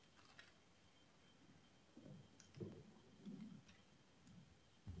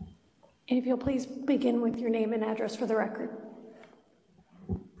 And if you'll please begin with your name and address for the record.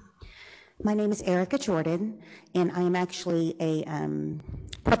 My name is Erica Jordan, and I am actually a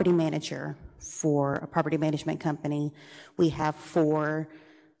property manager for a property management company. We have 4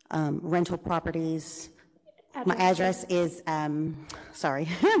 rental properties. My address is,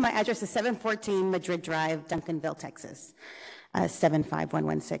 my address is 714 Madrid Drive, Duncanville, Texas,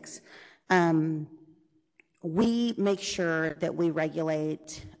 75116. We make sure that we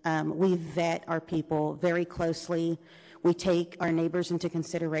regulate, we vet our people very closely. We take our neighbors into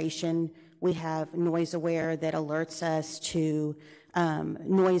consideration. We have Noise Aware that alerts us to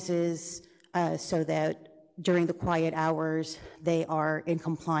noises so that during the quiet hours, they are in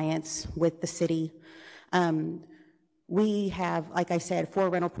compliance with the city. We have, like I said, 4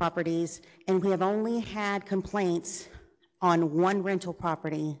 rental properties, and we have only had complaints on 1 rental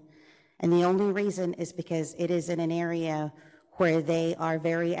property. And the only reason is because it is in an area where they are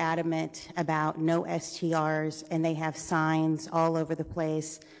very adamant about no STRs, and they have signs all over the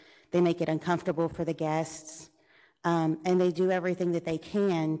place. They make it uncomfortable for the guests, and they do everything that they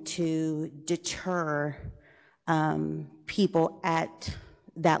can to deter people at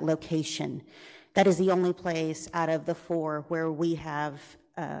that location. That is the only place out of the 4 where we have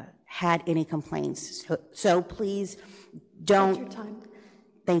had any complaints. So please don't. Take your time.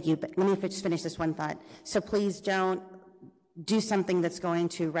 Thank you, but let me just finish this one thought. So please don't do something that's going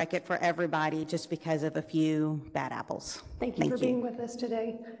to wreck it for everybody just because of a few bad apples. Thank you for being with us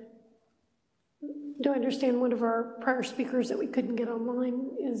today. Do I understand one of our prior speakers that we couldn't get online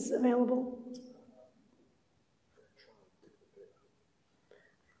is available?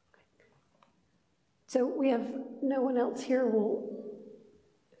 So we have no one else here.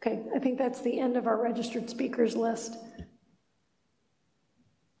 Okay, I think that's the end of our registered speakers list.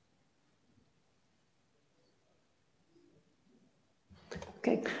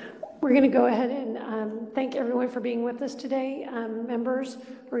 Okay, we're going to go ahead and thank everyone for being with us today. Members,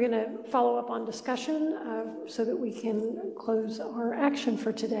 we're going to follow up on discussion so that we can close our action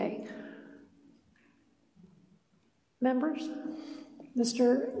for today. Members,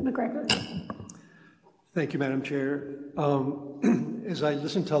 Mr. McGregor. Thank you, Madam Chair. As I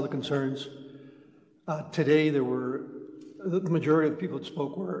listened to all the concerns, today there were, the majority of the people that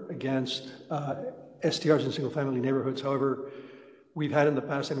spoke were against STRs in single-family neighborhoods. However, we've had in the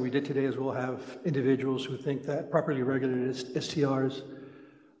past, and we did today as well, have individuals who think that properly regulated STRs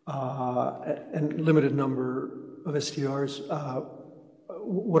and limited number of STRs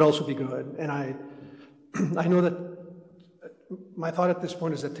would also be good. And I know that my thought at this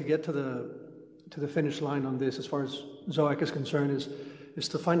point is that to get to the finish line on this, as far as ZOAC is concerned, is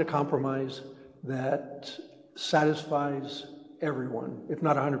to find a compromise that satisfies everyone, if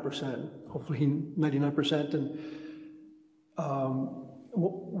not 100%, hopefully 99%. And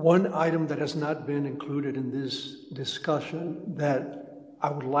one item that has not been included in this discussion that I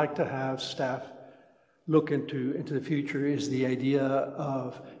would like to have staff look into the future is the idea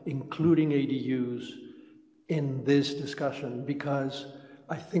of including ADUs in this discussion, because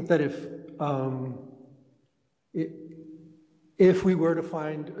I think that if we were to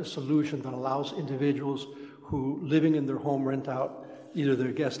find a solution that allows individuals who living in their home rent out either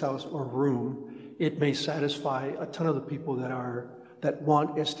their guest house or room, it may satisfy a ton of the people that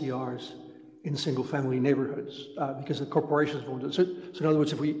want STRs in single-family neighborhoods because the corporations won't do it. So in other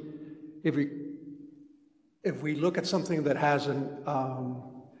words, if we look at something that has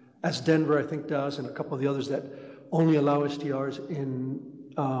as Denver I think does, and a couple of the others that only allow STRs in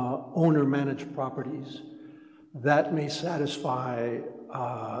owner-managed properties, that may satisfy.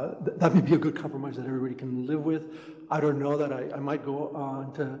 That may be a good compromise that everybody can live with. I don't know that I might go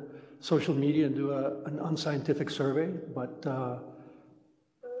on to social media and do an unscientific survey, but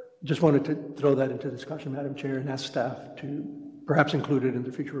just wanted to throw that into discussion, Madam Chair, and ask staff to perhaps include it in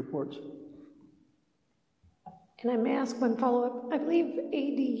the future reports. And I may ask one follow-up. I believe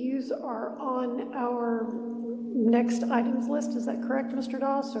ADUs are on our next items list. Is that correct, Mr.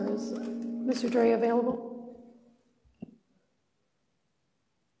 Doss, or is Mr. Dre available?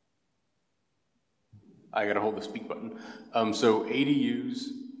 I got to hold the speak button. So ADUs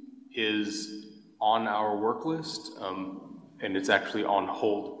is on our work list, and it's actually on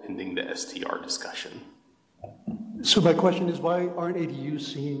hold pending the STR discussion. So my question is, why aren't ADUs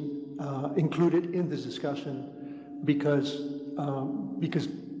seen included in this discussion? Because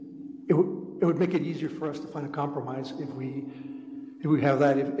it would make it easier for us to find a compromise if we have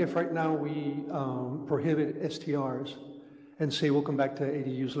that. If right now we prohibit STRs and say we'll come back to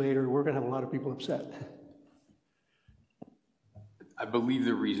ADUs later, we're going to have a lot of people upset. I believe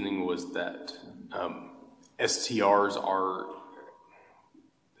the reasoning was that STRs are,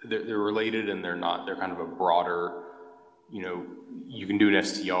 they're related and they're not, they're kind of a broader, you know, you can do an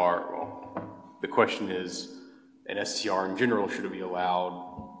STR. Well, the question is, an STR in general, should it be allowed?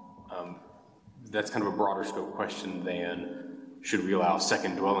 That's kind of a broader scope question than should we allow a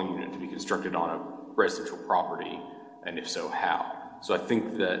second dwelling unit to be constructed on a residential property, and if so, how? So I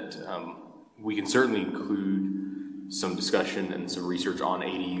think that we can certainly include some discussion and some research on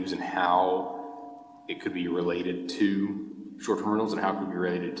ADUs and how it could be related to short-term rentals and how it could be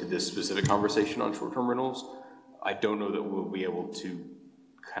related to this specific conversation on short-term rentals. I don't know that we'll be able to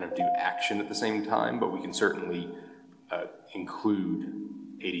kind of do action at the same time, but we can certainly include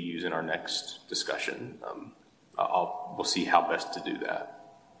ADUs in our next discussion. We'll see how best to do that.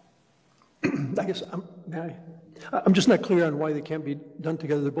 I guess I'm just not clear on why they can't be done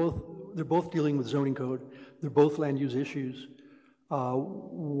together. They're both dealing with zoning code. They're both land use issues.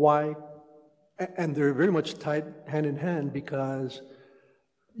 Why? And they're very much tied hand in hand because,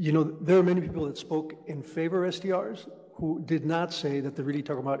 you know, there are many people that spoke in favor of STRs who did not say that they're really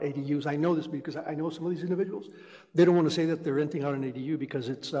talking about ADUs. I know this because I know some of these individuals. They don't want to say that they're renting out an ADU because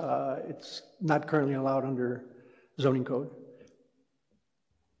it's not currently allowed under zoning code.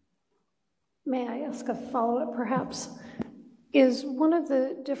 May I ask a follow-up, perhaps? Is one of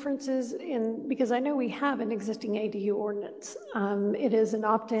the differences in, because I know we have an existing ADU ordinance. It is an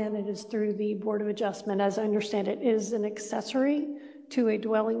opt-in, it is through the Board of Adjustment. As I understand it, is an accessory to a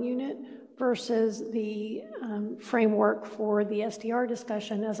dwelling unit versus the framework for the STR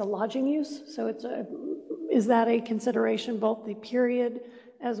discussion as a lodging use. So is that a consideration, both the period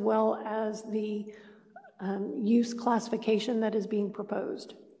as well as the use classification that is being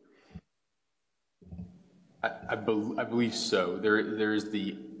proposed? I believe so. There is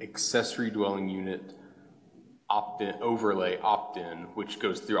the accessory dwelling unit opt-in, overlay opt-in, which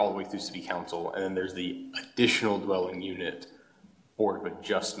goes through all the way through City Council, and then there's the additional dwelling unit Board of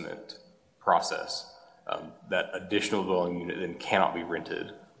Adjustment process. That additional dwelling unit then cannot be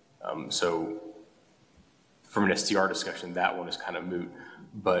rented. So from an STR discussion, that one is kind of moot.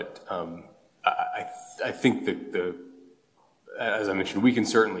 But I think that as I mentioned, we can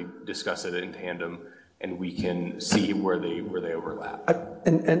certainly discuss it in tandem, and we can see where they overlap.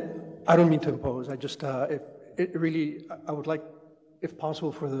 And I don't mean to impose. I just I would like, if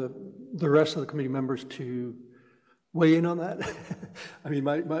possible, for the rest of the committee members to weigh in on that. I mean,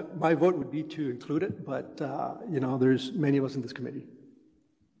 my vote would be to include it, but you know, there's many of us in this committee.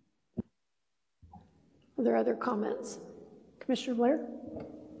 Are there other comments? Commissioner Blair?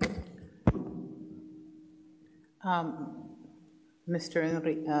 Mr.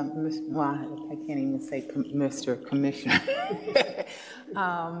 Enrique, well, I can't even say Mr. Commissioner.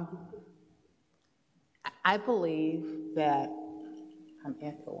 I believe that, I'm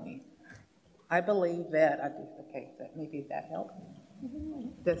echoing. I believe that, okay, maybe that helped.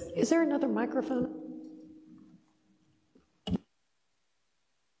 Is there another microphone?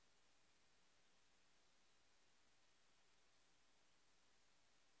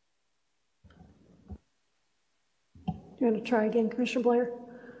 You want to try again, Commissioner Blair?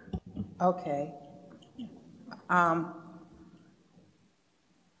 Okay. I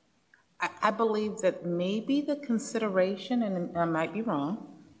believe that maybe the consideration, and I might be wrong,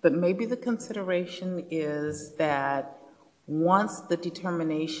 but maybe the consideration is that once the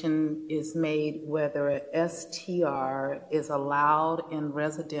determination is made whether a STR is allowed in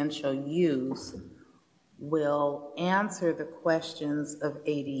residential use, will answer the questions of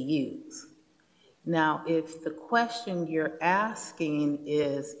ADUs. Now, if the question you're asking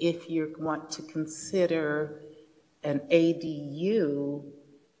is if you want to consider an ADU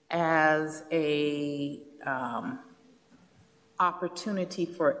as a opportunity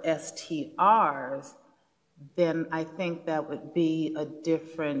for STRs, then I think that would be a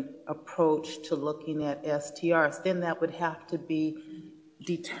different approach to looking at STRs. Then that would have to be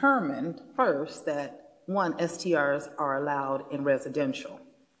determined first that, STRs are allowed in residential.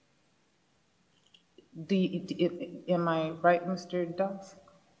 Am I right, Mr. Dawes?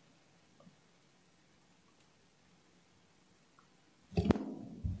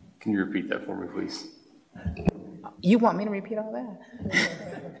 Can you repeat that for me, please? You want me to repeat all that?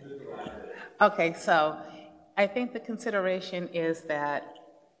 Okay, so I think the consideration is that,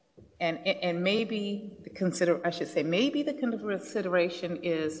 and maybe the consideration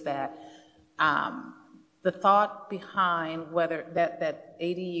is that the thought behind whether that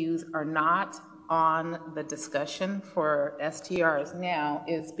ADUs are not on the discussion for STRs now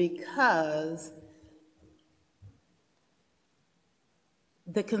is because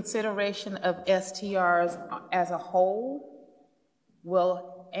the consideration of STRs as a whole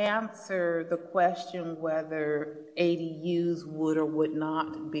will answer the question whether ADUs would or would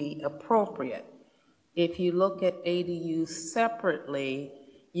not be appropriate. If you look at ADUs separately,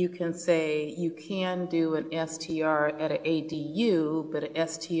 you can say you can do an STR at an ADU, but an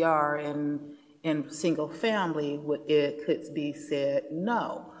STR in single family, it could be said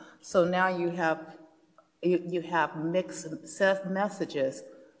no. So now you have mixed messages,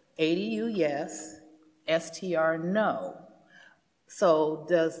 ADU yes, STR no. So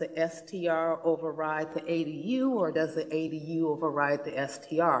does the STR override the ADU or does the ADU override the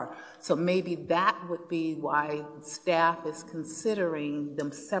STR? So maybe that would be why staff is considering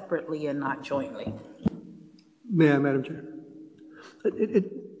them separately and not jointly. May I, Madam Chair?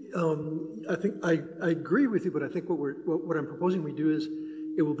 I think I agree with you, but I think what I'm proposing we do is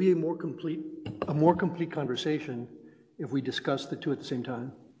it will be a more complete conversation if we discuss the two at the same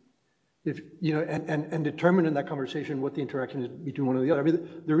time. If you know, and determine in that conversation what the interaction is between one and the other. I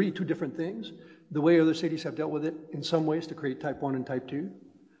mean, they're really two different things. The way other cities have dealt with it in some ways to create type 1 and type 2,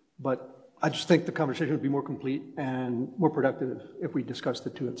 but I just think the conversation would be more complete and more productive if we discuss the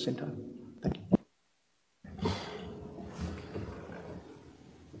two at the same time. Thank you.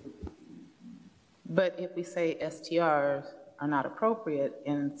 But if we say STRs are not appropriate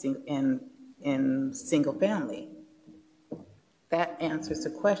in single family, that answers the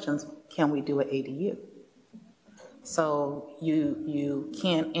questions, can we do an ADU? So you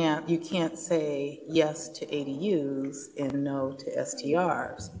can't say yes to ADUs and no to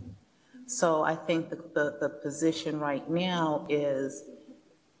STRs. So I think the position right now is,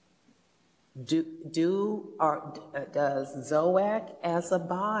 does ZOAC as a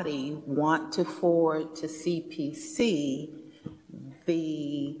body want to forward to CPC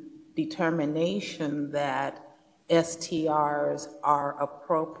the determination that STRs are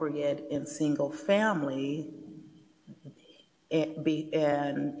appropriate in single family,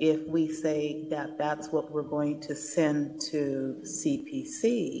 and if we say that that's what we're going to send to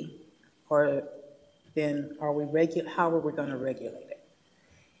CPC, or then how are we going to regulate it?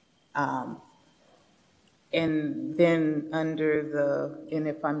 And then and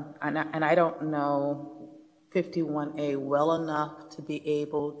I don't know 51A well enough to be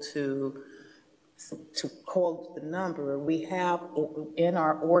able to quote the number. We have, in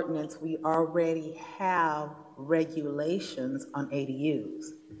our ordinance, we already have regulations on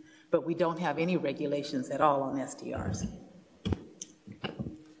ADUs, but we don't have any regulations at all on STRs.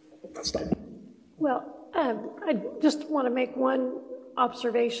 Well, I just want to make one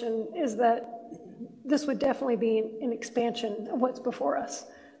observation, is that this would definitely be an expansion of what's before us.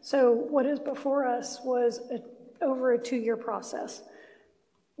 So what is before us was over a 2-year process.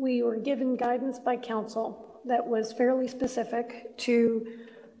 We were given guidance by council that was fairly specific to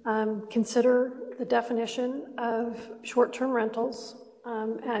consider the definition of short-term rentals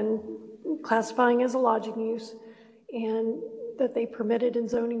and classifying as a lodging use, and that they permitted in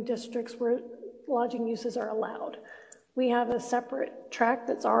zoning districts where lodging uses are allowed. We have a separate track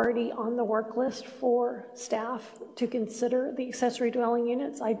that's already on the work list for staff to consider the accessory dwelling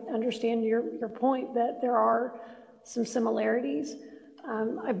units. I understand your point that there are some similarities.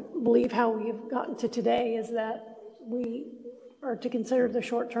 I believe how we've gotten to today is that we are to consider the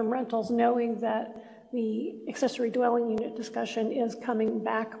short-term rentals, knowing that the accessory dwelling unit discussion is coming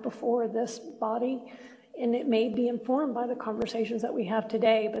back before this body, and it may be informed by the conversations that we have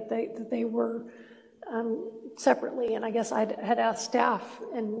today, but they were separately. And I guess I had asked staff,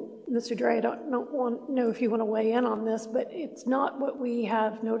 and Mr. Dre, I don't know if you want to weigh in on this, but it's not what we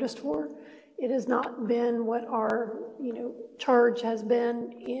have noticed for. It has not been what our charge has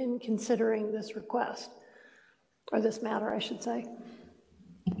been in considering this request, or this matter, I should say.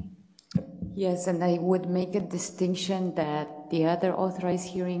 Yes, and I would make a distinction that the other authorized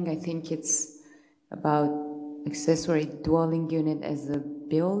hearing, I think it's about accessory dwelling unit as a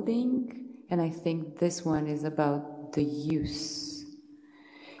building, and I think this one is about the use.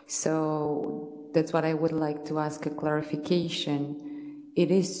 So that's what I would like to ask a clarification.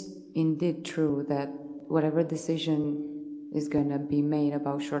 It is indeed true that whatever decision is going to be made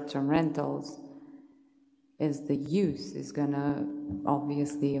about short-term rentals, is the use is going to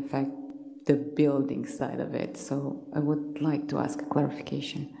obviously affect the building side of it. So I would like to ask a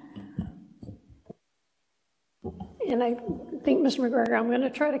clarification. And I think, Mr. McGregor, I'm going to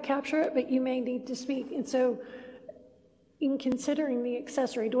try to capture it, but you may need to speak. And so in considering the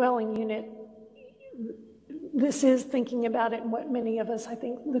accessory dwelling unit, this is thinking about it in what many of us, I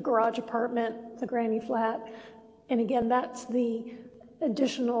think, the garage apartment, the granny flat, and again, that's the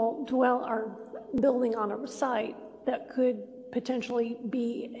additional building on a site that could potentially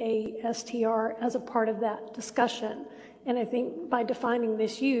be a STR as a part of that discussion. And I think by defining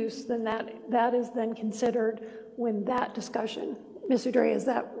this use, then that is then considered when that discussion. Ms. Udrea, is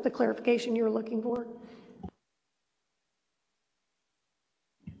that the clarification you were looking for?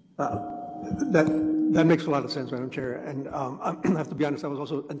 That makes a lot of sense, Madam Chair. And I have to be honest, I was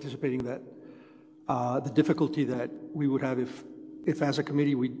also anticipating that the difficulty that we would have if as a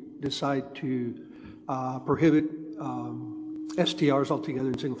committee we decide to prohibit STRs altogether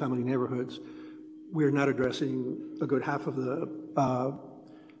in single-family neighborhoods, we're not addressing a good half of the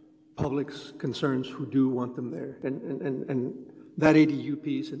public's concerns who do want them there. And that ADU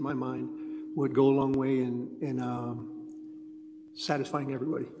piece, in my mind, would go a long way in satisfying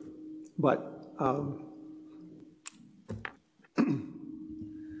everybody. But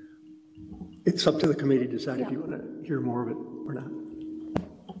it's up to the committee to decide if you want to hear more of it or not.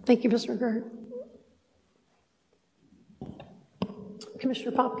 Thank you, Mr. McGregor.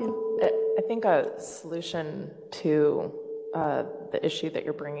 Commissioner Popkin. I think a solution to the issue that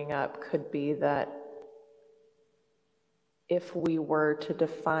you're bringing up could be that if we were to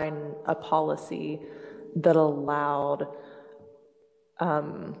define a policy that allowed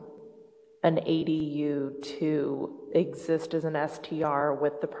an ADU to exist as an STR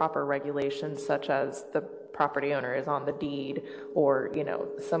with the proper regulations, such as the property owner is on the deed, or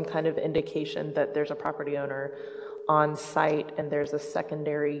some kind of indication that there's a property owner on site and there's a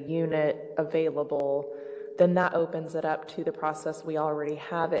secondary unit available, then that opens it up to the process we already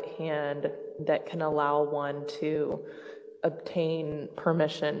have at hand that can allow one to obtain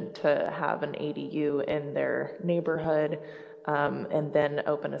permission to have an ADU in their neighborhood, and then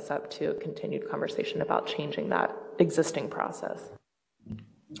open us up to a continued conversation about changing that existing process.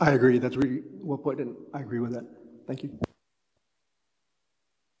 I agree. That's really well put, and I agree with that. Thank you.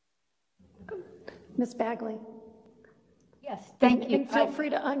 Ms. Bagley. Yes, thank you. And feel free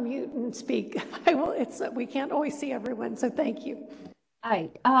to unmute and speak. We can't always see everyone, so thank you. All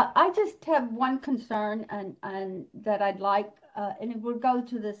right. I just have one concern, and that I'd like, and it will go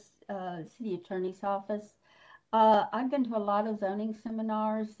to the city attorney's office. I've been to a lot of zoning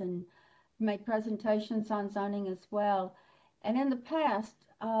seminars and made presentations on zoning as well. And in the past,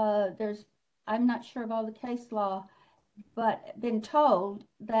 I'm not sure of all the case law, but been told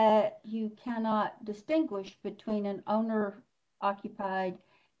that you cannot distinguish between an owner-occupied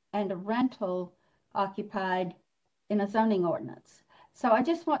and a rental-occupied in a zoning ordinance. So I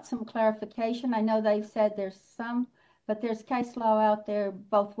just want some clarification. I know they've said there's some, but there's case law out there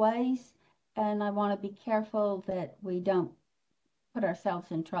both ways, and I want to be careful that we don't put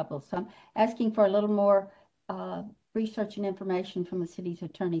ourselves in trouble. So I'm asking for a little more research and information from the city's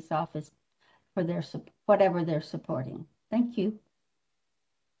attorney's office for their whatever they're supporting. Thank you.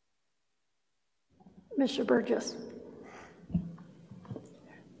 Mr. Burgess.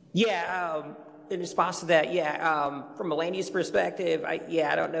 Yeah, in response to that, from a land use perspective, I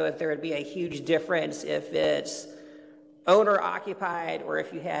don't know if there would be a huge difference if it's owner occupied or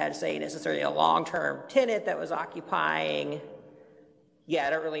if you had, say, necessarily a long-term tenant that was occupying. I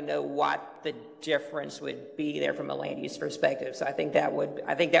don't really know what the difference would be there from a land use perspective. So I think that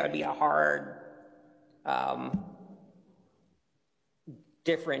would be a hard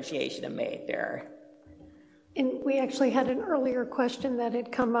differentiation to make there. And we actually had an earlier question that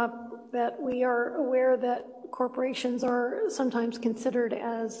had come up that we are aware that corporations are sometimes considered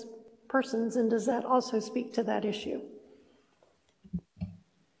as persons, and does that also speak to that issue?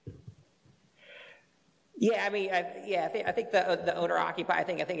 Yeah, I mean, I think the owner occupied, I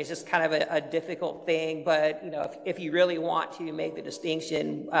think it's just kind of a difficult thing. But if you really want to make the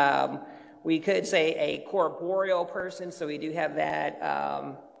distinction, we could say a corporeal person. So we do have that.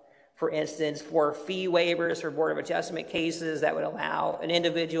 For instance, for fee waivers for Board of Adjustment cases, that would allow an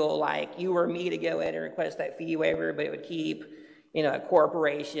individual like you or me to go in and request that fee waiver, but it would keep, a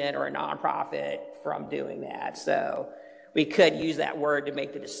corporation or a nonprofit from doing that. So we could use that word to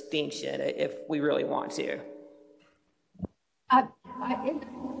make the distinction if we really want to. In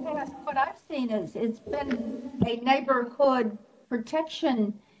the past, what I've seen is it's been a neighborhood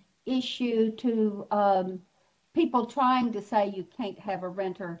protection issue to people trying to say you can't have a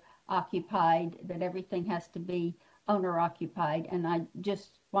renter occupied, that everything has to be owner occupied. And I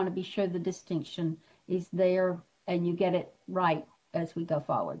just want to be sure the distinction is there and you get it right as we go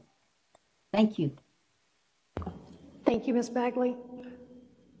forward. Thank you. Thank you, Ms. Bagley.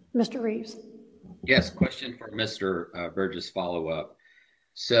 Mr. Reeves. Yes, question for Mr. Burgess follow-up.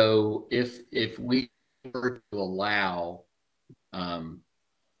 So if we were to allow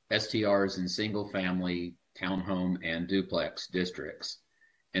STRs in single-family, townhome, and duplex districts,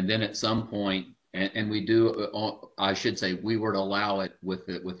 and then at some point, and we do, I should say, we were to allow it with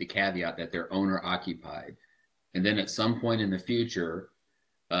the caveat that they're owner-occupied, and then at some point in the future,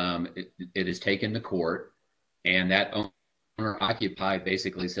 it is taken to court, and that owner-occupied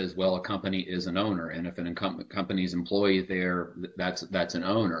basically says, well, a company is an owner, and if a company's employee there, that's an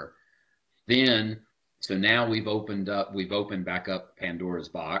owner. Then, so now we've opened back up Pandora's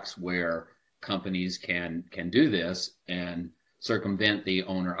box where companies can do this and circumvent the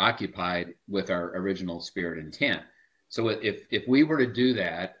owner-occupied with our original spirit intent. So if we were to do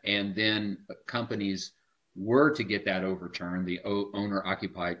that, and then companies were to get that overturned, the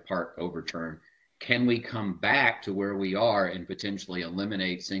owner-occupied part overturned, can we come back to where we are and potentially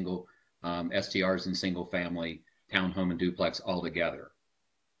eliminate single STRs in single family, townhome, and duplex altogether?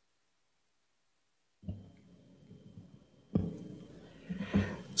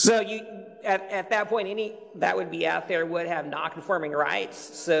 So at that point, any that would be out there would have non-conforming rights,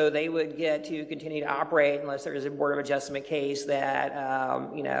 so they would get to continue to operate unless there is a Board of Adjustment case that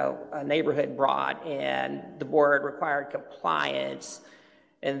a neighborhood brought and the board required compliance.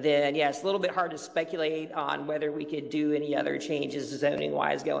 And then, yeah, it's a little bit hard to speculate on whether we could do any other changes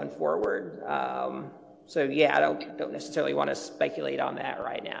zoning-wise going forward. So yeah, I don't necessarily want to speculate on that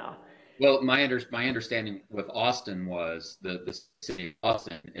right now. Well, my understanding with Austin was the city of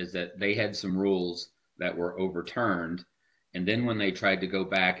Austin is that they had some rules that were overturned, and then when they tried to go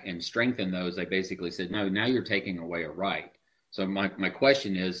back and strengthen those, they basically said, no, now you're taking away a right. So my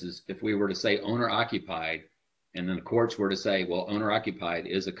question is if we were to say owner occupied, and then the courts were to say, well, owner occupied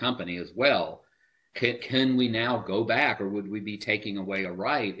is a company as well, can we now go back, or would we be taking away a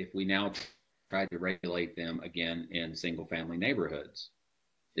right if we now tried to regulate them again in single family neighborhoods?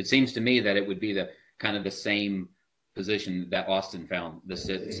 It seems to me that it would be the kind of the same position that Austin found, the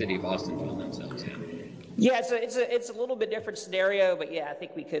city of Austin found themselves in. Yeah, it's a little bit different scenario, but yeah, I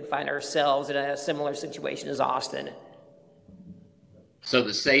think we could find ourselves in a similar situation as Austin. So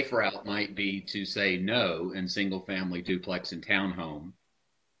the safe route might be to say no in single family, duplex, and townhome,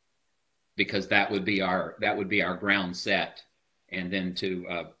 because that would be our ground set. And then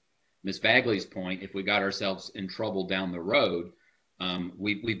to Ms. Bagley's point, if we got ourselves in trouble down the road,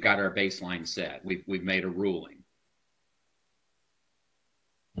 we've got our baseline set. We've made a ruling.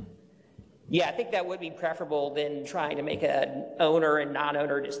 Yeah, I think that would be preferable than trying to make an owner and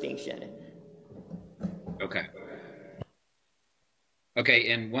non-owner distinction. Okay.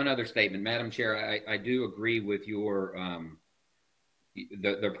 Okay, and one other statement, Madam Chair, I do agree with your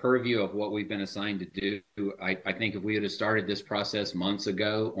the purview of what we've been assigned to do. I think if we had started this process months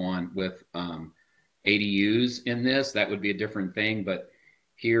ago with ADUs in this, that would be a different thing. But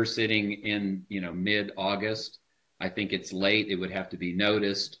here, sitting in mid-August, I think it's late. It would have to be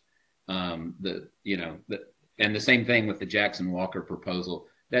noticed. And the same thing with the Jackson Walker proposal.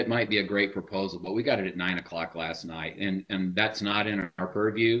 That might be a great proposal, but we got it at 9 o'clock last night, and that's not in our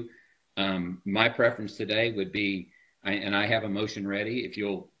purview. My preference today would be, and I have a motion ready, if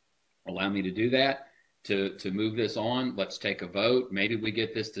you'll allow me to do that, to move this on. Let's take a vote. Maybe we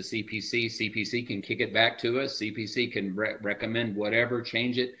get this to CPC. CPC can kick it back to us. CPC can recommend whatever,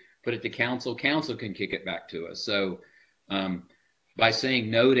 change it, put it to council. Council can kick it back to us. So by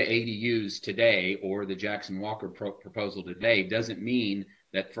saying no to ADUs today, or the Jackson Walker proposal today, doesn't mean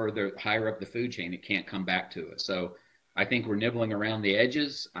that further higher up the food chain, it can't come back to us. So I think we're nibbling around the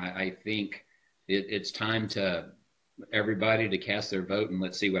edges. I think it's time to everybody to cast their vote, and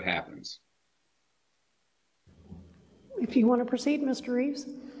let's see what happens. If you want to proceed, Mr. Reeves.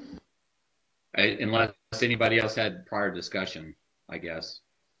 Unless anybody else had prior discussion, I guess.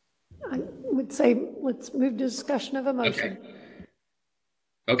 I would say let's move to discussion of a motion.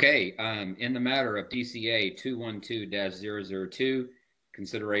 Okay. In the matter of DCA 212-002,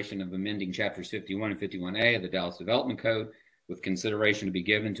 consideration of amending chapters 51 and 51A of the Dallas Development Code, with consideration to be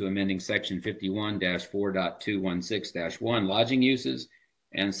given to amending section 51-4.216-1 lodging uses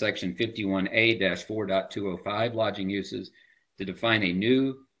and section 51A-4.205 lodging uses to define a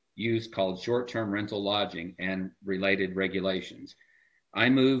new use called short-term rental lodging and related regulations. I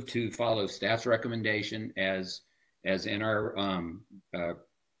move to follow staff's recommendation as in our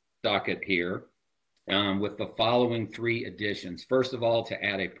docket here, with the following 3 additions. First of all, to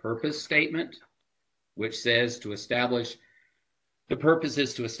add a purpose statement, which says the purpose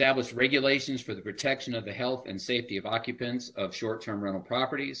is to establish regulations for the protection of the health and safety of occupants of short-term rental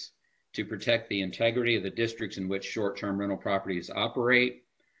properties, to protect the integrity of the districts in which short-term rental properties operate,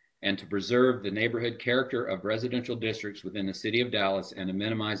 and to preserve the neighborhood character of residential districts within the City of Dallas, and to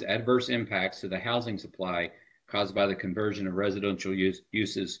minimize adverse impacts to the housing supply caused by the conversion of residential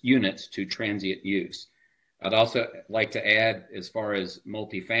units to transient use. I'd also like to add, as far as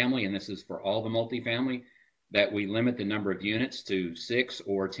multifamily, and this is for all the multifamily, that we limit the number of units to 6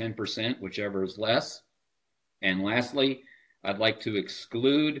 or 10%, whichever is less. And lastly, I'd like to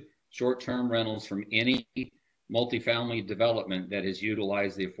exclude short-term rentals from any multifamily development that has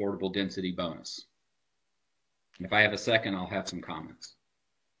utilized the affordable density bonus. If I have a second, I'll have some comments.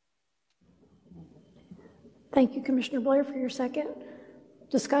 Thank you, Commissioner Blair, for your second.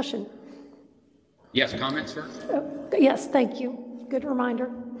 Discussion. Yes, comments first? Yes, thank you. Good reminder.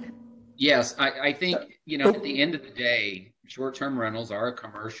 Yes, I think, at the end of the day, short-term rentals are a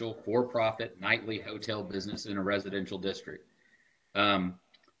commercial, for-profit, nightly hotel business in a residential district. And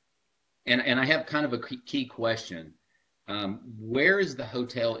I have kind of a key question. Where is the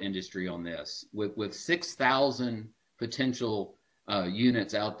hotel industry on this? With 6,000 potential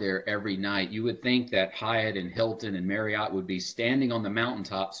units out there every night, you would think that Hyatt and Hilton and Marriott would be standing on the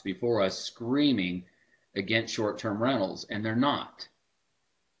mountaintops before us screaming against short-term rentals, and they're not.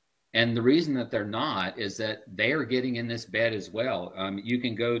 And the reason that they're not is that they are getting in this bed as well. You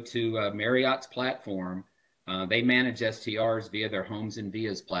can go to Marriott's platform. They manage STRs via their Homes and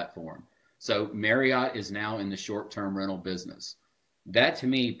Vias platform. So Marriott is now in the short-term rental business. That to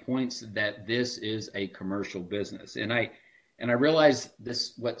me points that this is a commercial business. And I realize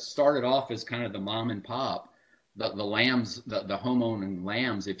this, what started off as kind of the mom and pop, the lambs, the homeowning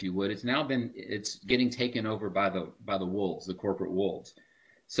lambs, if you would, it's getting taken over by the wolves, the corporate wolves.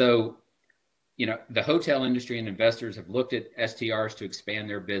 So, the hotel industry and investors have looked at STRs to expand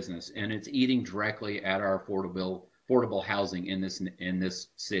their business, and it's eating directly at our affordable housing in this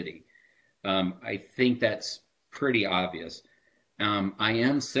city. I think that's pretty obvious. I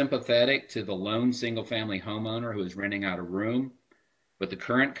am sympathetic to the lone single-family homeowner who is renting out a room, but the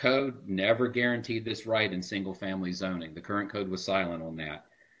current code never guaranteed this right in single-family zoning. The current code was silent on that.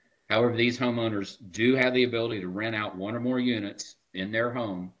 However, these homeowners do have the ability to rent out 1 or more units in their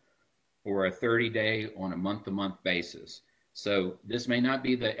home or a 30-day on a month-to-month basis. So this may not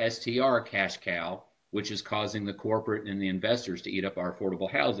be the STR cash cow, which is causing the corporate and the investors to eat up our affordable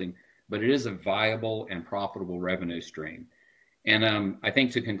housing, but it is a viable and profitable revenue stream. And I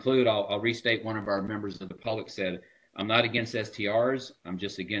think to conclude, I'll restate one of our members of the public said, I'm not against STRs, I'm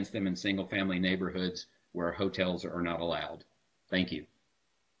just against them in single-family neighborhoods where hotels are not allowed. Thank you.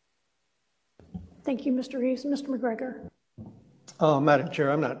 Thank you, Mr. Reeves. Mr. McGregor. Madam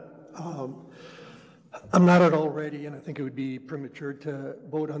Chair, I'm not at all ready, and I think it would be premature to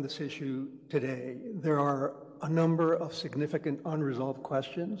vote on this issue today. There are a number of significant unresolved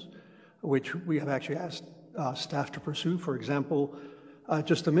questions which we have actually asked staff to pursue. For example,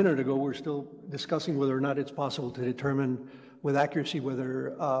 just a minute ago, we're still discussing whether or not it's possible to determine with accuracy whether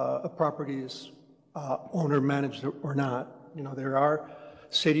a property is owner managed or not. There are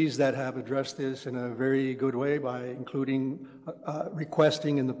cities that have addressed this in a very good way by including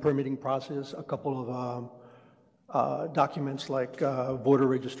requesting in the permitting process a couple of documents like voter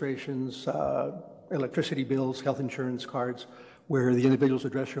registrations, electricity bills, health insurance cards, where the individual's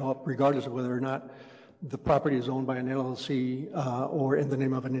address show up regardless of whether or not the property is owned by an LLC or in the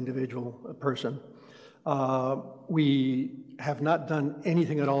name of an individual person. We have not done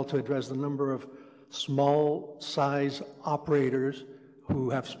anything at all to address the number of small size operators who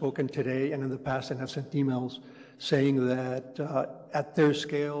have spoken today and in the past and have sent emails saying that at their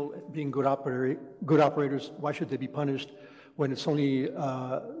scale, being good operators, why should they be punished when it's only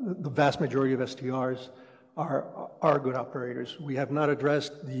the vast majority of STRs are good operators. We have not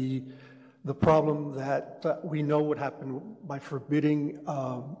addressed the problem that we know would happen by forbidding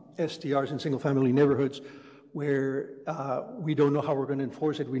STRs in single-family neighborhoods where we don't know how we're going to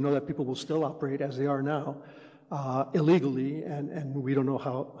enforce it. We know that people will still operate as they are now illegally, and we don't know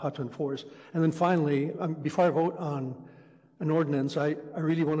how to enforce. And then finally, before I vote on an ordinance, I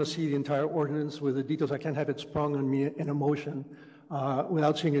really want to see the entire ordinance with the details. I can't have it sprung on me in a motion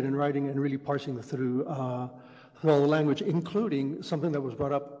without seeing it in writing and really parsing through all the language, including something that was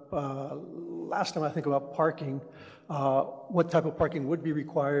brought up last time, I think, about parking. what type of parking would be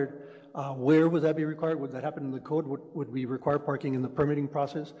required, where would that be required? Would that happen in the code? Would we require parking in the permitting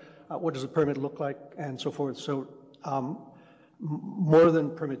process? What does the permit look like, and so forth? So more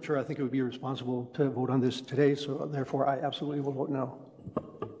than premature, I think it would be irresponsible to vote on this today, so therefore I absolutely will vote no.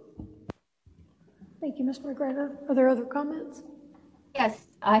 Thank you, Ms. McGregor. Are there other comments? Yes,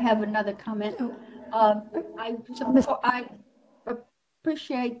 I have another comment. I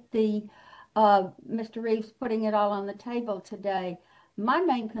appreciate the Mr. Reeves putting it all on the table today. My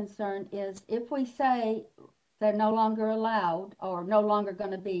main concern is if we say they're no longer allowed or no longer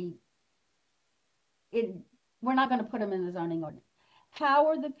going to be, we're not going to put them in the zoning ordinance. How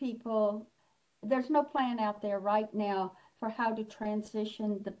are the people, there's no plan out there right now for how to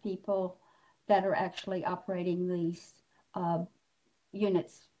transition the people that are actually operating these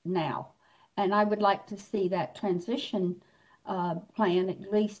units now. And I would like to see that transition plan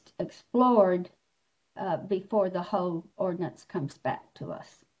at least explored before the whole ordinance comes back to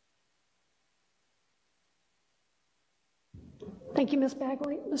us. Thank you, Ms.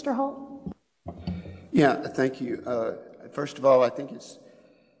 Bagley. Mr. Holt? Yeah, thank you. First of all, I think it's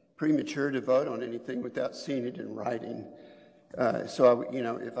premature to vote on anything without seeing it in writing. So,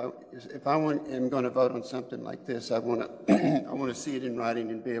 if I am going to vote on something like this, I want to see it in writing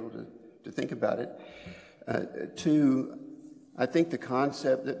and be able to think about it. Two, I think the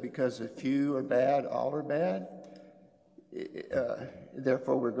concept that because a few are bad, all are bad,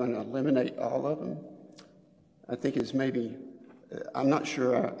 therefore we're going to eliminate all of them, I think is maybe, I'm not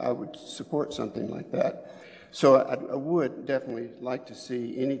sure I would support something like that. So I would definitely like to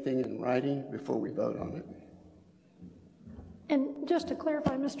see anything in writing before we vote on it. And just to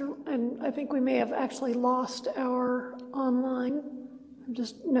clarify, and I think we may have actually lost our online. I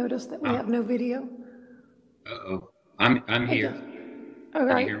just noticed that we have no video. Uh-oh. I'm here. All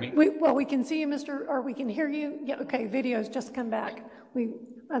right. Can you hear me? We can see you, or we can hear you. Yeah, okay, video's just come back.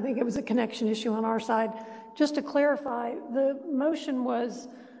 I think it was a connection issue on our side. Just to clarify, the motion was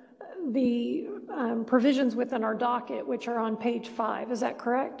the provisions within our docket, which are on page 5. Is that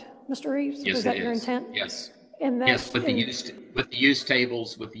correct, Mr. Reeves? Yes, is that your intent? Yes. And yes, with the use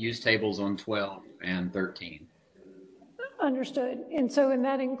tables on 12 and 13. Understood. And so, and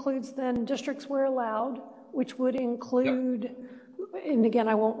that includes then districts where allowed, which would include, and again,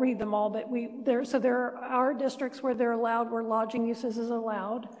 I won't read them all, but there are districts where they're allowed, where lodging uses is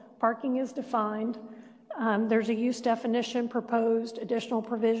allowed, parking is defined. There's a use definition proposed, additional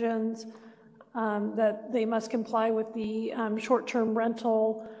provisions that they must comply with the short-term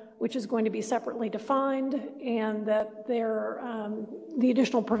rental, which is going to be separately defined, and that they're the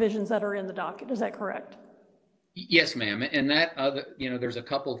additional provisions that are in the docket. Is that correct? Yes, ma'am. And that other, there's a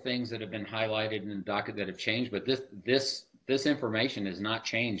couple of things that have been highlighted in the docket that have changed, but this information has not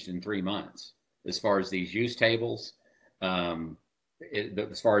changed in 3 months as far as these use tables,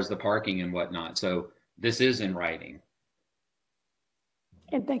 as far as the parking and whatnot. So this is in writing.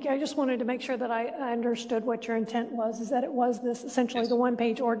 And thank you. I just wanted to make sure that I understood what your intent was, is that it was this essentially the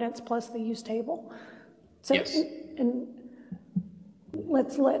one-page ordinance plus the use table. So, yes. And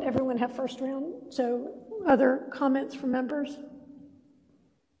let's let everyone have first round. So other comments from members?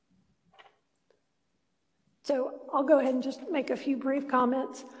 So I'll go ahead and just make a few brief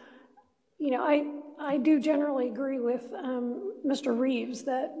comments. I do generally agree with Mr. Reeves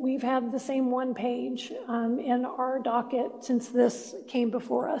that we've had the same one page in our docket since this came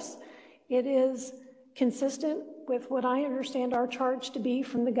before us. It is consistent with what I understand our charge to be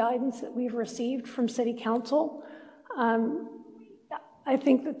from the guidance that we've received from City Council. I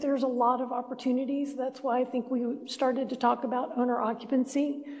think that there's a lot of opportunities. That's why I think we started to talk about owner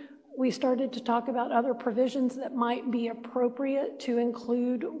occupancy. We started to talk about other provisions that might be appropriate to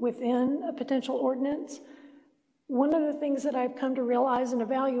include within a potential ordinance. One of the things that I've come to realize in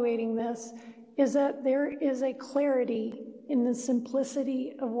evaluating this is that there is a clarity in the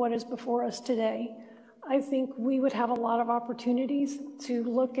simplicity of what is before us today. I think we would have a lot of opportunities to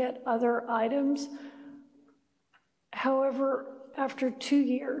look at other items. However, after 2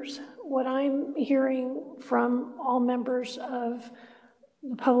 years, what I'm hearing from all members of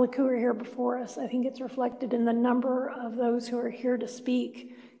the public who are here before us, I think it's reflected in the number of those who are here to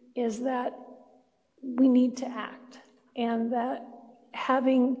speak, is that we need to act, and that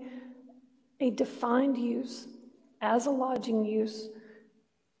having a defined use as a lodging use,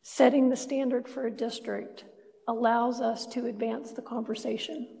 setting the standard for a district, allows us to advance the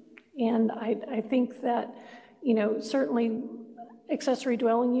conversation. And I think that, certainly accessory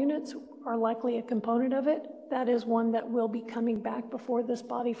dwelling units are likely a component of it. That is one that will be coming back before this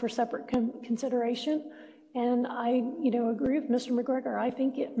body for separate consideration. And I, agree with Mr. McGregor. I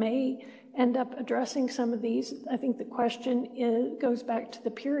think it may end up addressing some of these. I think the question goes back to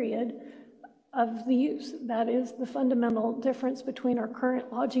the period of the use. That is the fundamental difference between our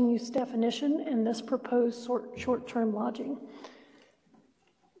current lodging use definition and this proposed short-term lodging.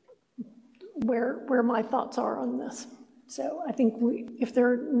 Where my thoughts are on this. So I think if there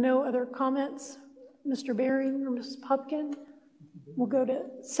are no other comments, Mr. Bering or Mrs. Popkin, we'll go to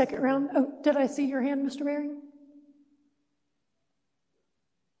second round. Oh, did I see your hand, Mr. Bering?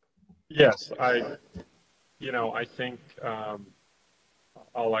 Yes, I think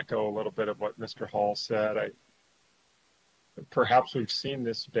I'll echo a little bit of what Mr. Hall said. Perhaps we've seen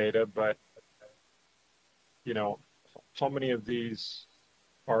this data, but how many of these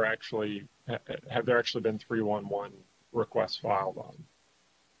are actually, have there actually been 311 requests filed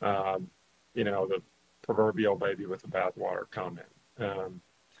on? The proverbial baby with the bathwater comment. I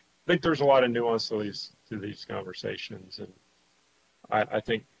think there's a lot of nuance to these conversations, and I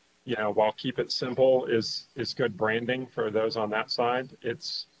think while keep it simple is good branding for those on that side,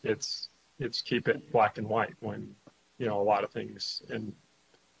 it's keep it black and white when a lot of things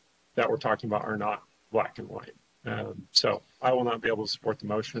that we're talking about are not black and white. So I will not be able to support the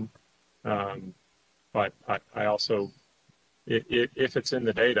motion, but I also, if it's in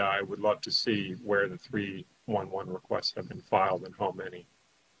the data, I would love to see where the 311 requests have been filed and how many.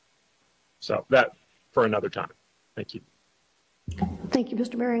 So that for another time. Thank you. Thank you,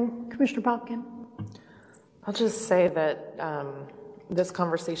 Mr. Bering. Commissioner Popkin. I'll just say that this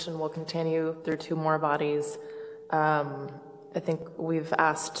conversation will continue through two more bodies. I think we've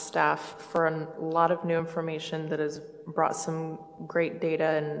asked staff for a lot of new information that has brought some great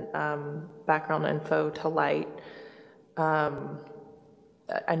data and background info to light.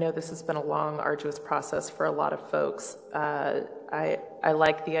 I know this has been a long, arduous process for a lot of folks. I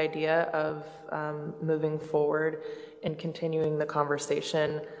like the idea of moving forward and continuing the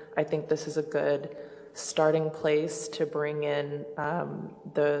conversation. I think this is a good starting place to bring in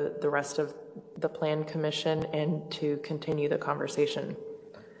the rest of the Plan Commission and to continue the conversation.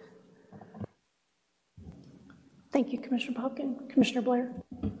 Thank you, Commissioner Popkin. Commissioner Blair.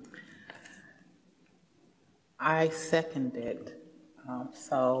 I second it.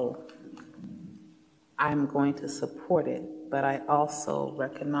 So I'm going to support it, but I also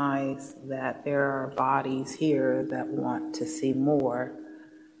recognize that there are bodies here that want to see more.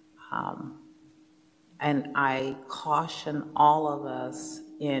 And I caution all of us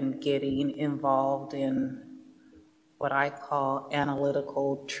in getting involved in what I call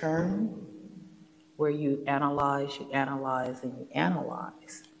analytical churn, where you analyze, and you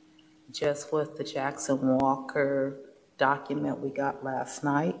analyze. Just with the Jackson Walker document we got last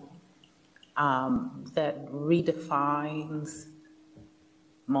night, that redefines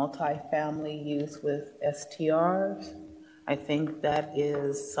multifamily use with STRs. I think that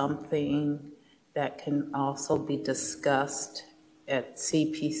is something that can also be discussed at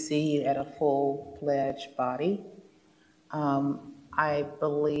CPC at a full-fledged body. I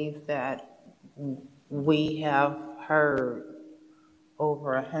believe that we have heard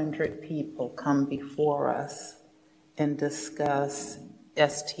over 100 people come before us and discuss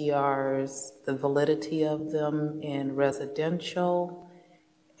STRs, the validity of them in residential,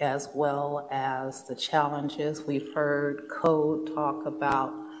 as well as the challenges. We've heard code talk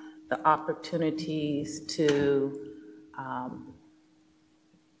about the opportunities to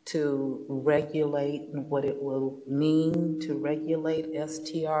regulate and what it will mean to regulate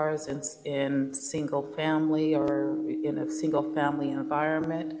STRs in single family or in a single family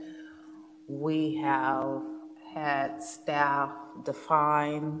environment. We have had staff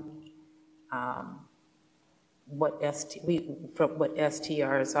define what STRs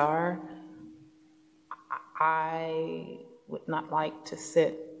are. I would not like to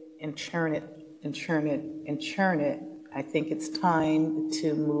sit and churn it. I think it's time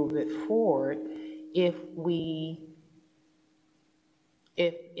to move it forward. If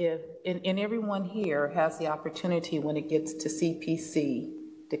everyone here has the opportunity when it gets to CPC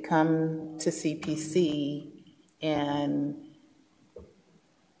to come to CPC and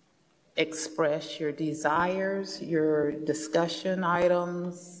express your desires, your discussion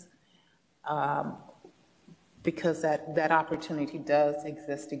items, because that opportunity does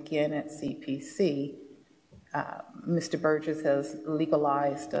exist again at CPC. Mr. Burgess has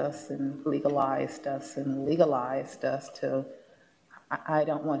legalized us and legalized us and legalized us to, I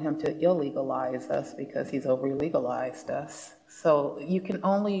don't want him to illegalize us because he's over-legalized us. So you can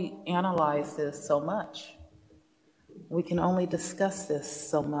only analyze this so much. We can only discuss this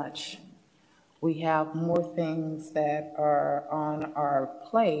so much. we have more things that are on our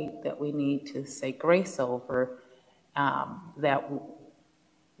plate that we need to say grace over, that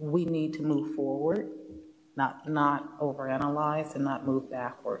we need to move forward, not overanalyze and not move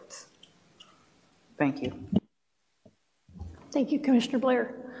backwards. Thank you. Thank you, Commissioner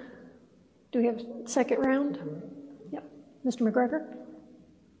Blair. Do we have a second round? Yep. Mr. McGregor?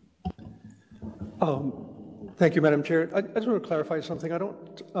 Thank you, Madam Chair. I just want to clarify something. I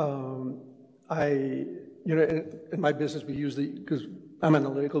don't, in my business, we use because I'm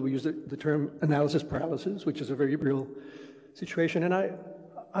analytical, we use the term analysis paralysis, which is a very real situation. And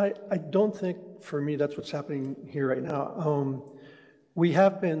I don't think, for me, that's what's happening here right now. We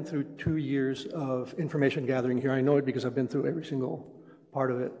have been through 2 years of information gathering here. I know it because I've been through every single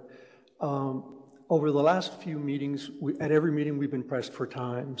part of it. Over the last few meetings, at every meeting, we've been pressed for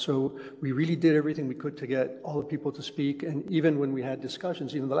time. So we really did everything we could to get all the people to speak. And even when we had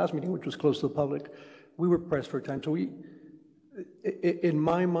discussions, even the last meeting, which was closed to the public, we were pressed for time. So in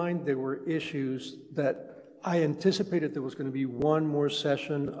my mind, there were issues that I anticipated there was going to be one more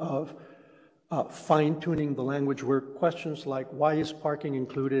session of fine-tuning the language where questions like, why is parking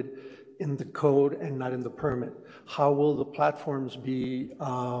included in the code and not in the permit? How will the platforms be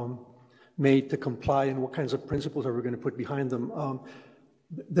made to comply, and what kinds of principles are we going to put behind them?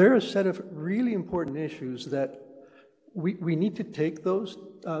 There are a set of really important issues that we need to take those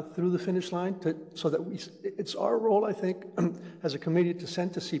through the finish line so that it's our role, I think, as a committee to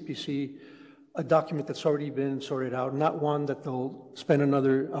send to CPC a document that's already been sorted out, not one that they'll spend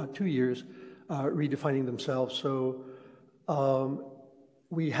another 2 years redefining themselves. So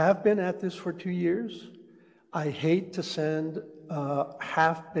we have been at this for 2 years. I hate to send a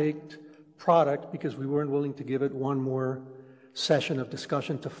half-baked product because we weren't willing to give it one more session of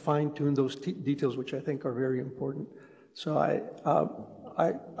discussion to fine-tune those details, which I think are very important. So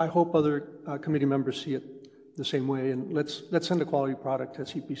I hope other committee members see it the same way, and let's send a quality product to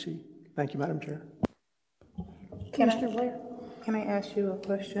CPC. Thank you, Madam Chair. Commissioner Blair? Can I ask you a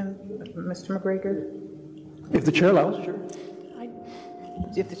question, Mr. McGregor? If the chair allows, sure.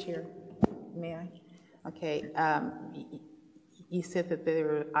 If the chair, may I? Okay. You said that there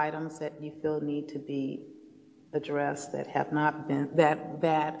are items that you feel need to be addressed that have not been,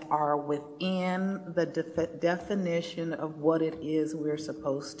 that are within the definition of what it is we're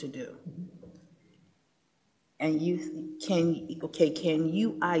supposed to do. And can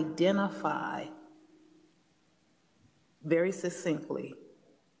you identify very succinctly,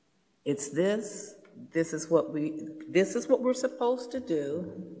 it's this is what we're supposed to do.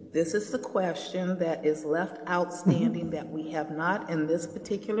 This is the question that is left outstanding that we have not in this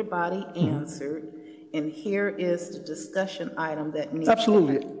particular body answered. And here is the discussion item that needs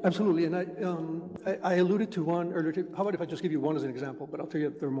Absolutely. And I alluded to one earlier. How about if I just give you one as an example, but I'll tell you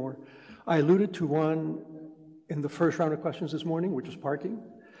if there are more. I alluded to one in the first round of questions this morning, which was parking.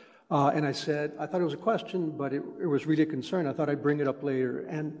 And I said, I thought it was a question, but it was really a concern. I thought I'd bring it up later.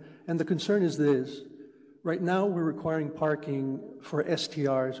 And the concern is this. Right now, we're requiring parking for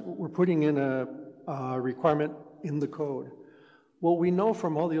STRs. We're putting in a requirement in the code. Well, we know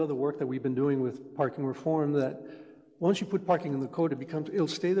from all the other work that we've been doing with parking reform that once you put parking in the code, it'll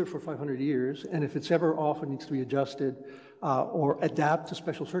stay there for 500 years. And if it's ever off, it needs to be adjusted or adapt to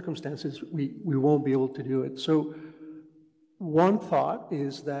special circumstances, we won't be able to do it. So one thought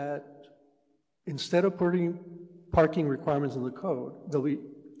is that instead of putting parking requirements in the code, they'll be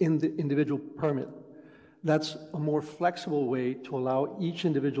in the individual permit. That's a more flexible way to allow each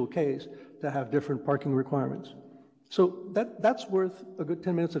individual case to have different parking requirements. So that's worth a good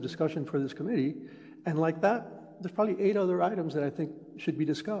 10 minutes of discussion for this committee. And like that, there's probably 8 other items that I think should be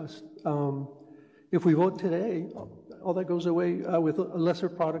discussed. If we vote today, all that goes away with a lesser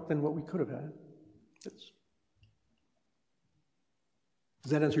product than what we could have had.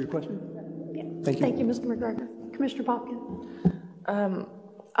 Does that answer your question? Yeah. Thank you. Thank you, Mr. McGregor. Commissioner Popkin.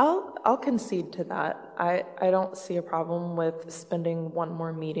 I'll concede to that. I don't see a problem with spending one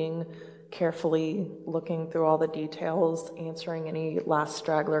more meeting carefully looking through all the details, answering any last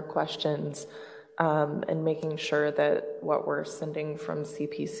straggler questions, and making sure that what we're sending from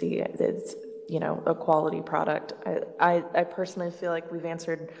CPC is, a quality product. I personally feel like we've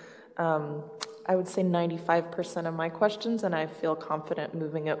answered, I would say 95% of my questions, and I feel confident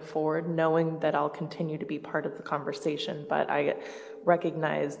moving it forward, knowing that I'll continue to be part of the conversation. But I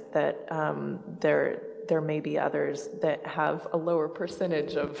recognize that there may be others that have a lower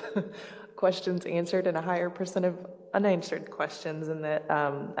percentage of questions answered and a higher percent of unanswered questions, and that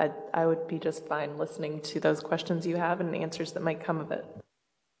I would be just fine listening to those questions you have and answers that might come of it.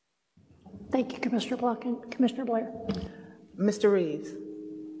 Thank you, Commissioner Block and Commissioner Blair. Mr. Reeves.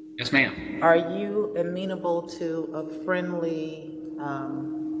 Yes, ma'am. Are you amenable to a friendly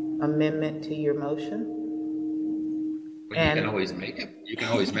amendment to your motion? Well, you can always make it. You can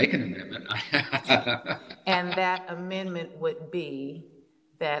always make an amendment. And that amendment would be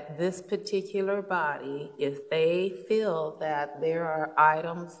that this particular body, if they feel that there are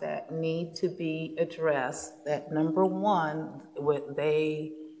items that need to be addressed, that number one, would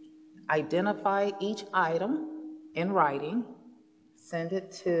they identify each item in writing, send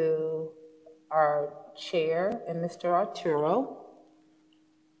it to our chair and Mr. Arturo.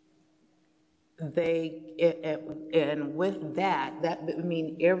 And with that would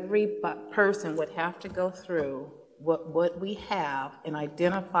mean every person would have to go through what we have and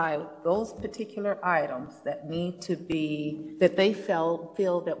identify those particular items that need to be, that they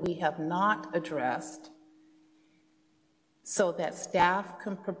feel that we have not addressed, so that staff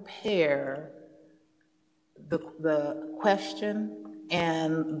can prepare the question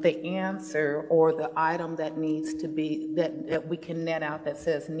and the answer, or the item that needs to be, that we can net out that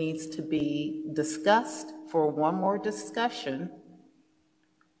says needs to be discussed for one more discussion,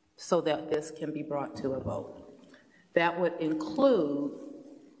 so that this can be brought to a vote. That would include,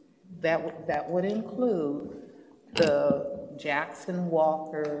 that would include the Jackson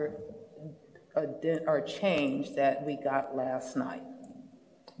Walker or change that we got last night.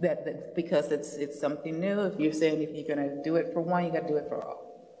 That because it's something new. If you're saying if you're going to do it for one, you got to do it for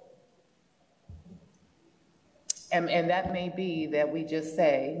all. And that may be that we just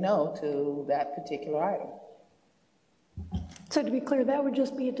say no to that particular item. So to be clear, that would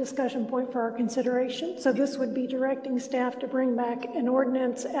just be a discussion point for our consideration. So this would be directing staff to bring back an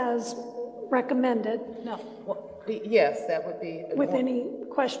ordinance as recommended. No, well, yes, that would be. With any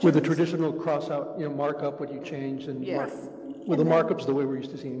questions? With the traditional cross-out, markup what you changed, and yes. With the markups the way we're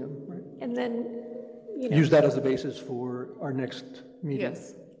used to seeing them, right? And then, use that as the basis for our next meeting.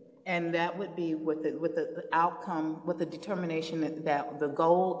 Yes, and that would be with the outcome, with the determination that the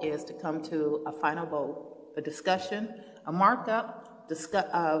goal is to come to a final vote, a discussion, a markup,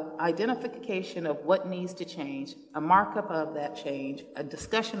 identification of what needs to change, a markup of that change, a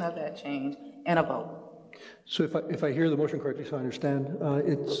discussion of that change, and a vote. So if I hear the motion correctly, so I understand,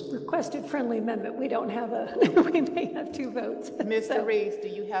 it's requested friendly amendment. We don't have a, we may have two votes. Mr. Reeves, do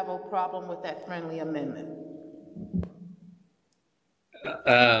you have a problem with that friendly amendment?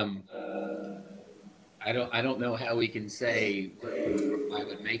 I don't know how we can say I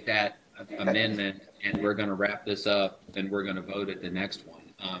would make that amendment and we're going to wrap this up and we're going to vote at the next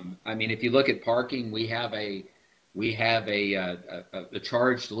one. I mean, if you look at parking, we have a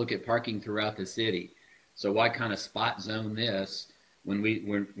charge to look at parking throughout the city. So why kind of spot zone this when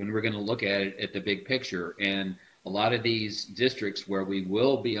we're going to look at it at the big picture? And a lot of these districts where we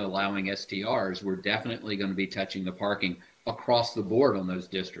will be allowing STRs, we're definitely going to be touching the parking across the board on those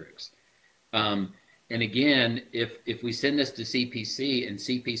districts. And again, if we send this to CPC and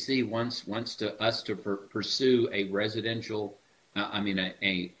CPC wants us to pursue a residential,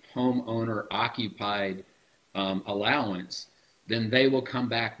 a homeowner occupied allowance, then they will come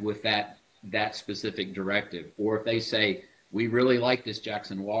back with that specific directive. Or if they say, we really like this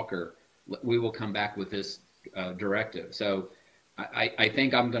Jackson Walker, we will come back with this directive. So I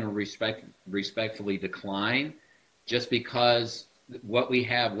think I'm going to respectfully decline, just because what we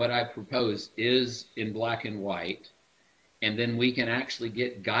have, what I propose is in black and white, and then we can actually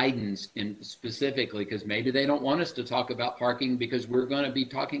get guidance in specifically, because maybe they don't want us to talk about parking, because we're going to be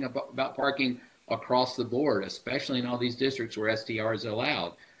talking about parking across the board, especially in all these districts where STR is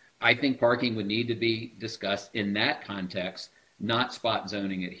allowed. I think parking would need to be discussed in that context, not spot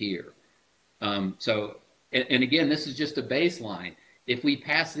zoning it here. And again, this is just a baseline. If we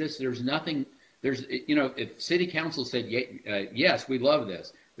pass this, there's nothing, if city council said, yes, we love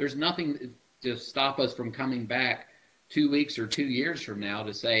this, there's nothing to stop us from coming back 2 weeks or 2 years from now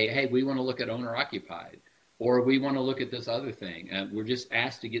to say, hey, we want to look at owner occupied, or we want to look at this other thing. We're just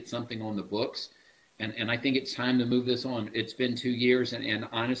asked to get something on the books. And I think it's time to move this on. It's been 2 years, and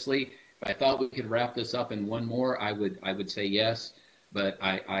honestly, if I thought we could wrap this up in one more, I would say yes, but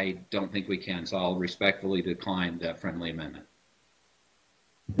I don't think we can. So I'll respectfully decline that friendly amendment.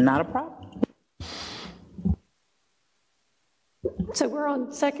 Not a problem. So we're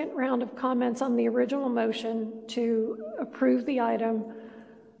on second round of comments on the original motion to approve the item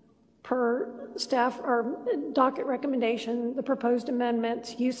per staff or docket recommendation, the proposed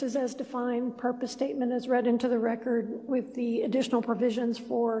amendments, uses as defined, purpose statement as read into the record with the additional provisions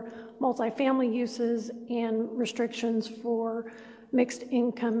for multifamily uses and restrictions for mixed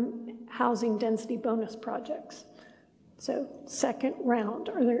income housing density bonus projects. So second round,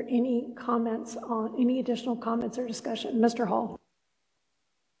 are there any comments on any additional comments or discussion? Mr. Hall.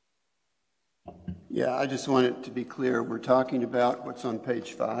 Yeah, I just want it to be clear. We're talking about what's on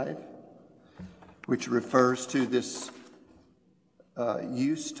page 5, which refers to this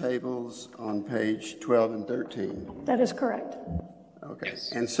use tables on page 12 and 13. That is correct. Okay.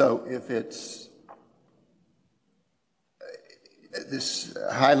 Yes. And so if it's this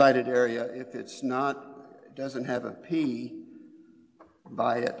highlighted area, if it's not, doesn't have a P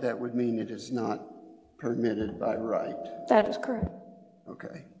by it, that would mean it is not permitted by right. That is correct.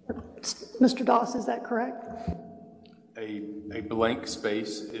 Okay. Mr. Doss, is that correct? A blank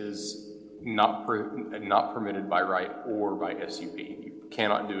space is not permitted by right or by SUP. You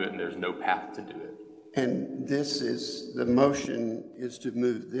cannot do it, and there's no path to do it. And this is, the motion is to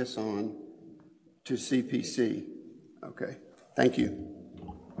move this on to CPC. Okay, thank you.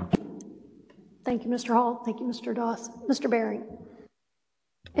 Thank you, Mr. Hall. Thank you, Mr. Doss. Mr. Bering.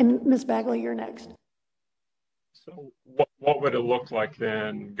 And Ms. Bagley, you're next. So what would it look like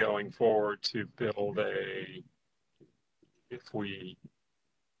then going forward to build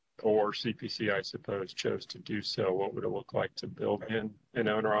or CPC, I suppose, chose to do so, what would it look like to build in an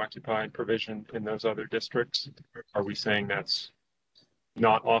owner-occupied provision in those other districts? Are we saying that's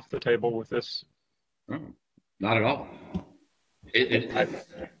not off the table with this? Not at all.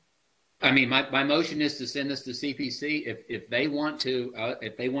 I mean, my motion is to send this to CPC. If they want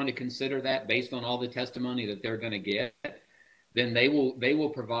to consider that based on all the testimony that they're going to get, then they will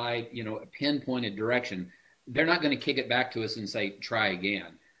provide, a pinpointed direction. They're not going to kick it back to us and say, try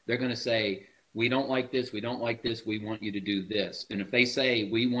again. They're going to say, we don't like this, we don't like this, we want you to do this. And if they say,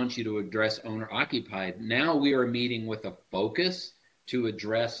 we want you to address owner-occupied, now we are meeting with a focus to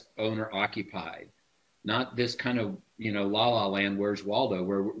address owner-occupied, not this kind of, la-la land, where's Waldo,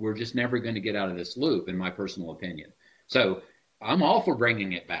 where we're just never going to get out of this loop, in my personal opinion. So I'm all for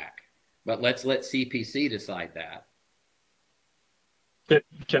bringing it back, but let's let CPC decide that.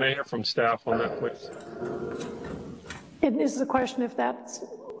 Can I hear from staff on that, please? And is the question if that's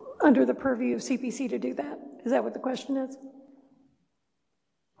under the purview of CPC to do that? Is that what the question is?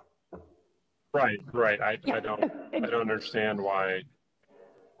 Right. I don't understand why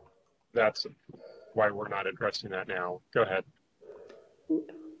we're not addressing that now. Go ahead.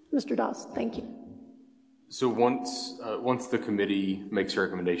 Mr. Doss, thank you. So once the committee makes a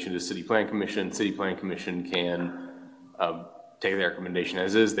recommendation to City Plan Commission can take the recommendation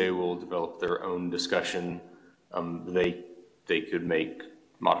as is. They will develop their own discussion. They could make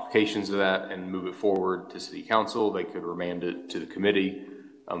modifications to that and move it forward to City Council. They could remand it to the committee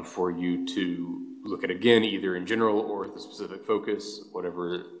for you to look at again, either in general or with a specific focus,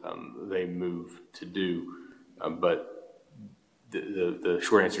 whatever they move to do. But the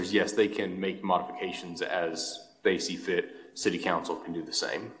short answer is yes, they can make modifications as they see fit. City Council can do the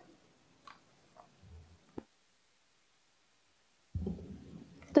same.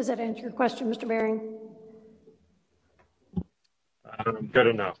 Does that answer your question, Mr. Bering? Good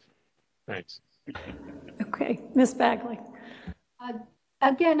enough. Thanks. Okay, Ms. Bagley.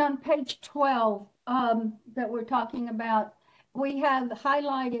 Again, on page 12 that we're talking about, we have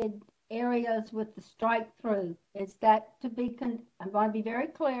highlighted areas with the strike through. Is that to be, I want to be very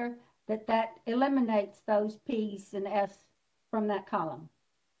clear that eliminates those P's and S from that column.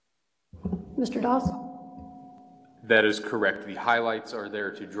 Mr. Doss? That is correct. The highlights are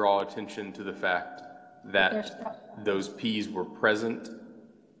there to draw attention to the fact that those P's were present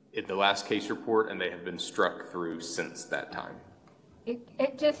in the last case report and they have been struck through since that time.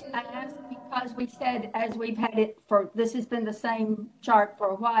 It just, I asked because we said as we've had it this has been the same chart for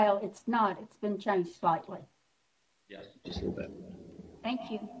a while. It's not, it's been changed slightly. Yes, just a little bit.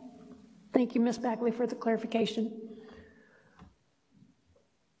 Thank you. Thank you, Ms. Bagley, for the clarification.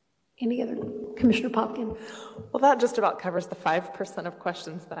 Any other? Commissioner Popkin? Well, that just about covers the 5% of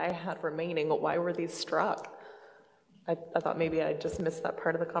questions that I had remaining. Why were these struck? I thought maybe I just missed that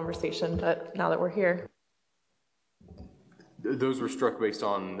part of the conversation, but now that we're here. Those were struck based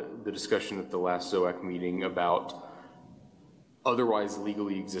on the discussion at the last ZOAC meeting about otherwise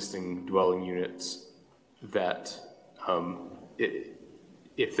legally existing dwelling units that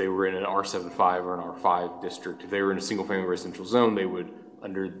if they were in an R75 or an R5 district, if they were in a single family residential zone, they would,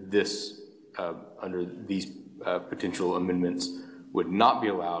 under these potential amendments, would not be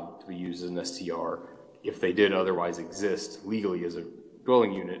allowed to be used as an STR. If they did otherwise exist legally as a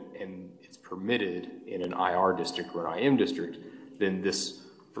dwelling unit and it's permitted in an IR district or an IM district, then this,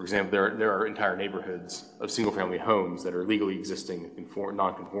 for example, there are entire neighborhoods of single family homes that are legally existing,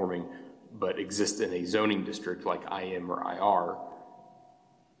 non-conforming, but exist in a zoning district like IM or IR.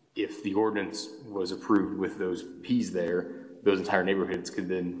 If the ordinance was approved with those P's there, those entire neighborhoods could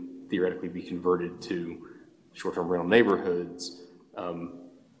then theoretically be converted to short-term rental neighborhoods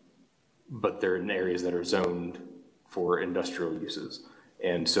but they're in areas that are zoned for industrial uses.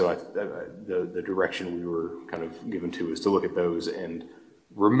 And so the direction we were kind of given to is to look at those and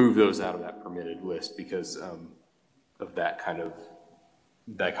remove those out of that permitted list because of that kind of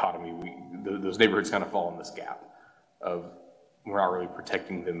dichotomy. Those neighborhoods kind of fall in this gap of we're not really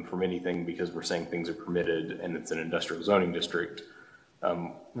protecting them from anything because we're saying things are permitted and it's an industrial zoning district.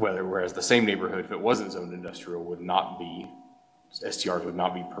 Whereas the same neighborhood, if it wasn't zoned industrial, would not be, STRs would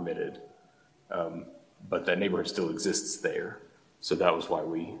not be permitted. But that neighborhood still exists there. So that was why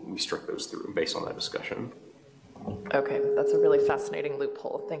we struck those through based on that discussion. Okay, that's a really fascinating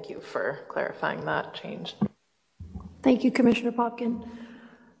loophole. Thank you for clarifying that change. Thank you, Commissioner Popkin.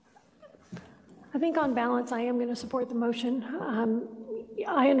 I think on balance, I am going to support the motion.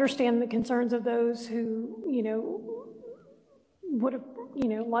 I understand the concerns of those who, would have,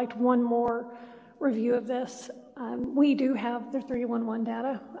 liked one more review of this. We do have the 311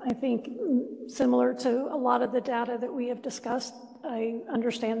 data. I think similar to a lot of the data that we have discussed, I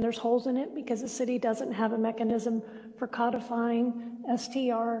understand there's holes in it because the city doesn't have a mechanism for codifying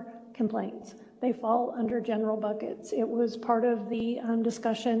STR complaints. They fall under general buckets. It was part of the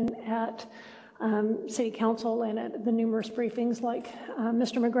discussion at City Council and at the numerous briefings like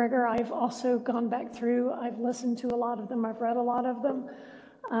Mr. McGregor. I've also gone back through, I've listened to a lot of them, I've read a lot of them.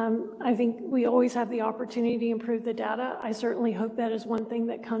 I think we always have the opportunity to improve the data. I certainly hope that is one thing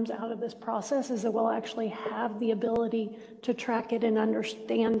that comes out of this process is that we'll actually have the ability to track it and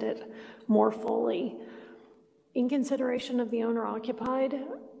understand it more fully. In consideration of the owner-occupied,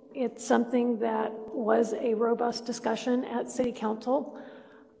 it's something that was a robust discussion at City Council.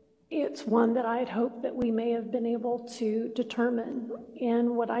 It's one that I had hoped that we may have been able to determine.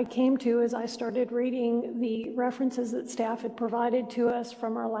 And what I came to as I started reading the references that staff had provided to us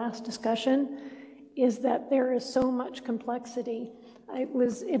from our last discussion is that there is so much complexity. It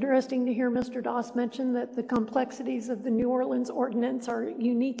was interesting to hear Mr. Doss mention that the complexities of the New Orleans ordinance are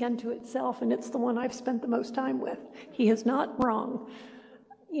unique unto itself, and it's the one I've spent the most time with. He is not wrong.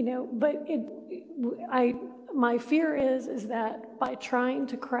 But my fear is that by trying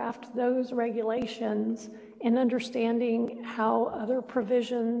to craft those regulations and understanding how other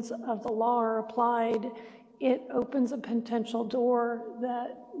provisions of the law are applied, it opens a potential door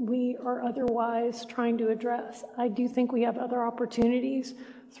that we are otherwise trying to address. I do think we have other opportunities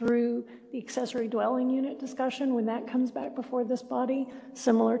through the accessory dwelling unit discussion when that comes back before this body,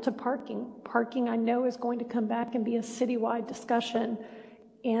 similar to parking. Parking, I know, is going to come back and be a citywide discussion.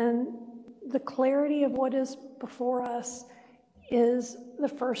 And the clarity of what is before us is the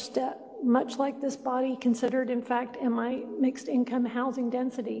first step. Much like this body considered, in fact, MI mixed income housing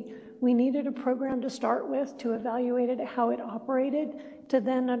density, we needed a program to start with to evaluate it, how it operated, to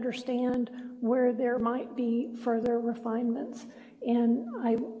then understand where there might be further refinements. And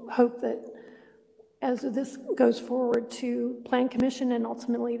I hope that as this goes forward to Plan Commission and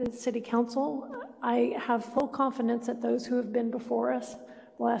ultimately to the City Council, I have full confidence that those who have been before us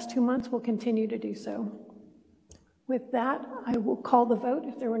the last 2 months will continue to do so. With that, I will call the vote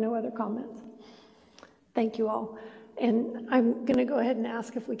if there were no other comments. Thank you all. And I'm going to go ahead and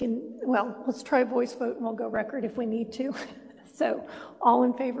ask if we can, well, let's try voice vote and we'll go record if we need to. So all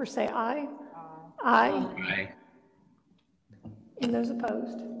in favor say aye. Aye. Aye. And those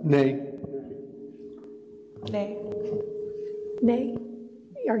opposed? Nay. Nay. Nay?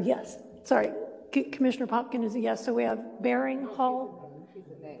 Or yes? Sorry. Commissioner Popkin is a yes. So we have Bering, Hall.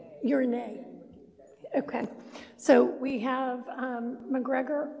 You're a nay. Okay. So we have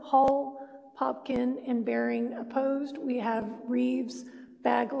McGregor, Hall, Popkin, and Bering opposed. We have Reeves,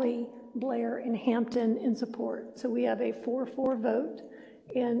 Bagley, Blair, and Hampton in support. So we have a 4-4 vote.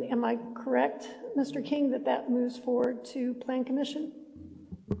 And am I correct, Mr. King, that that moves forward to Plan Commission?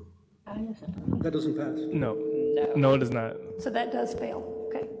 That doesn't pass. No, it does not. So that does fail.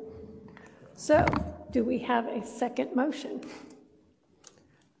 Okay. So do we have a second motion?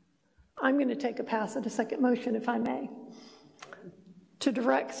 I'm going to take a pass at a second motion, if I may. To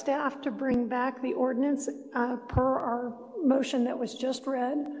direct staff to bring back the ordinance per our motion that was just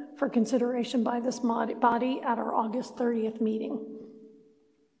read for consideration by this body at our August 30th meeting.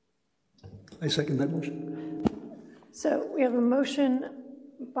 I second that motion. So we have a motion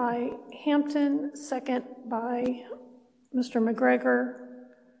by Hampton, second by Mr. McGregor.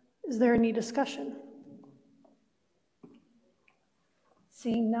 Is there any discussion?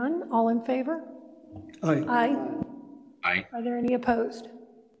 Seeing none, all in favor? Aye. Aye. Aye. Are there any opposed?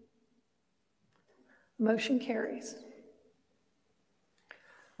 Motion carries.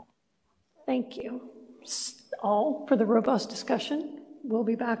 Thank you all for the robust discussion. We'll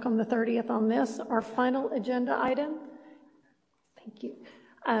be back on the 30th on this. Our final agenda item, thank you.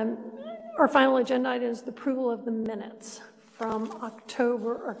 Our final agenda item is the approval of the minutes from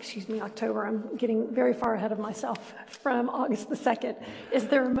October, I'm getting very far ahead of myself, from August the 2nd. Is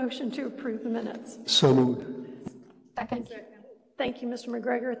there a motion to approve the minutes? So moved. Second. Thank you, Mr.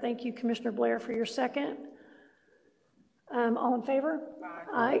 McGregor. Thank you, Commissioner Blair, for your second. All in favor?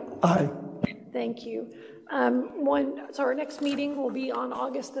 Aye. Aye. Thank you. So our next meeting will be on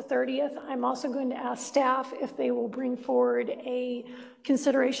August the 30th. I'm also going to ask staff if they will bring forward a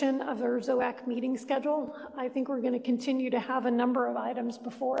consideration of their ZOAC meeting schedule. I think we're going to continue to have a number of items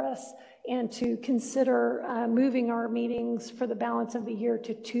before us and to consider moving our meetings for the balance of the year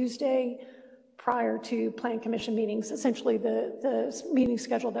to Tuesday prior to Plan Commission meetings, essentially the meeting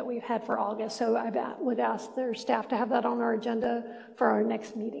schedule that we've had for August. So I would ask their staff to have that on our agenda for our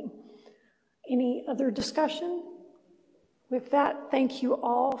next meeting. Any other discussion? With that, thank you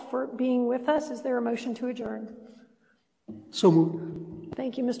all for being with us. Is there a motion to adjourn? So moved.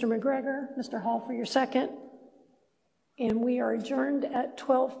 Thank you, Mr. McGregor. Mr. Hall for your second. And we are adjourned at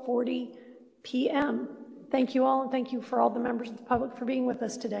 12:40 p.m. Thank you all, and thank you for all the members of the public for being with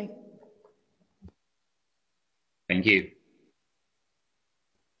us today. Thank you.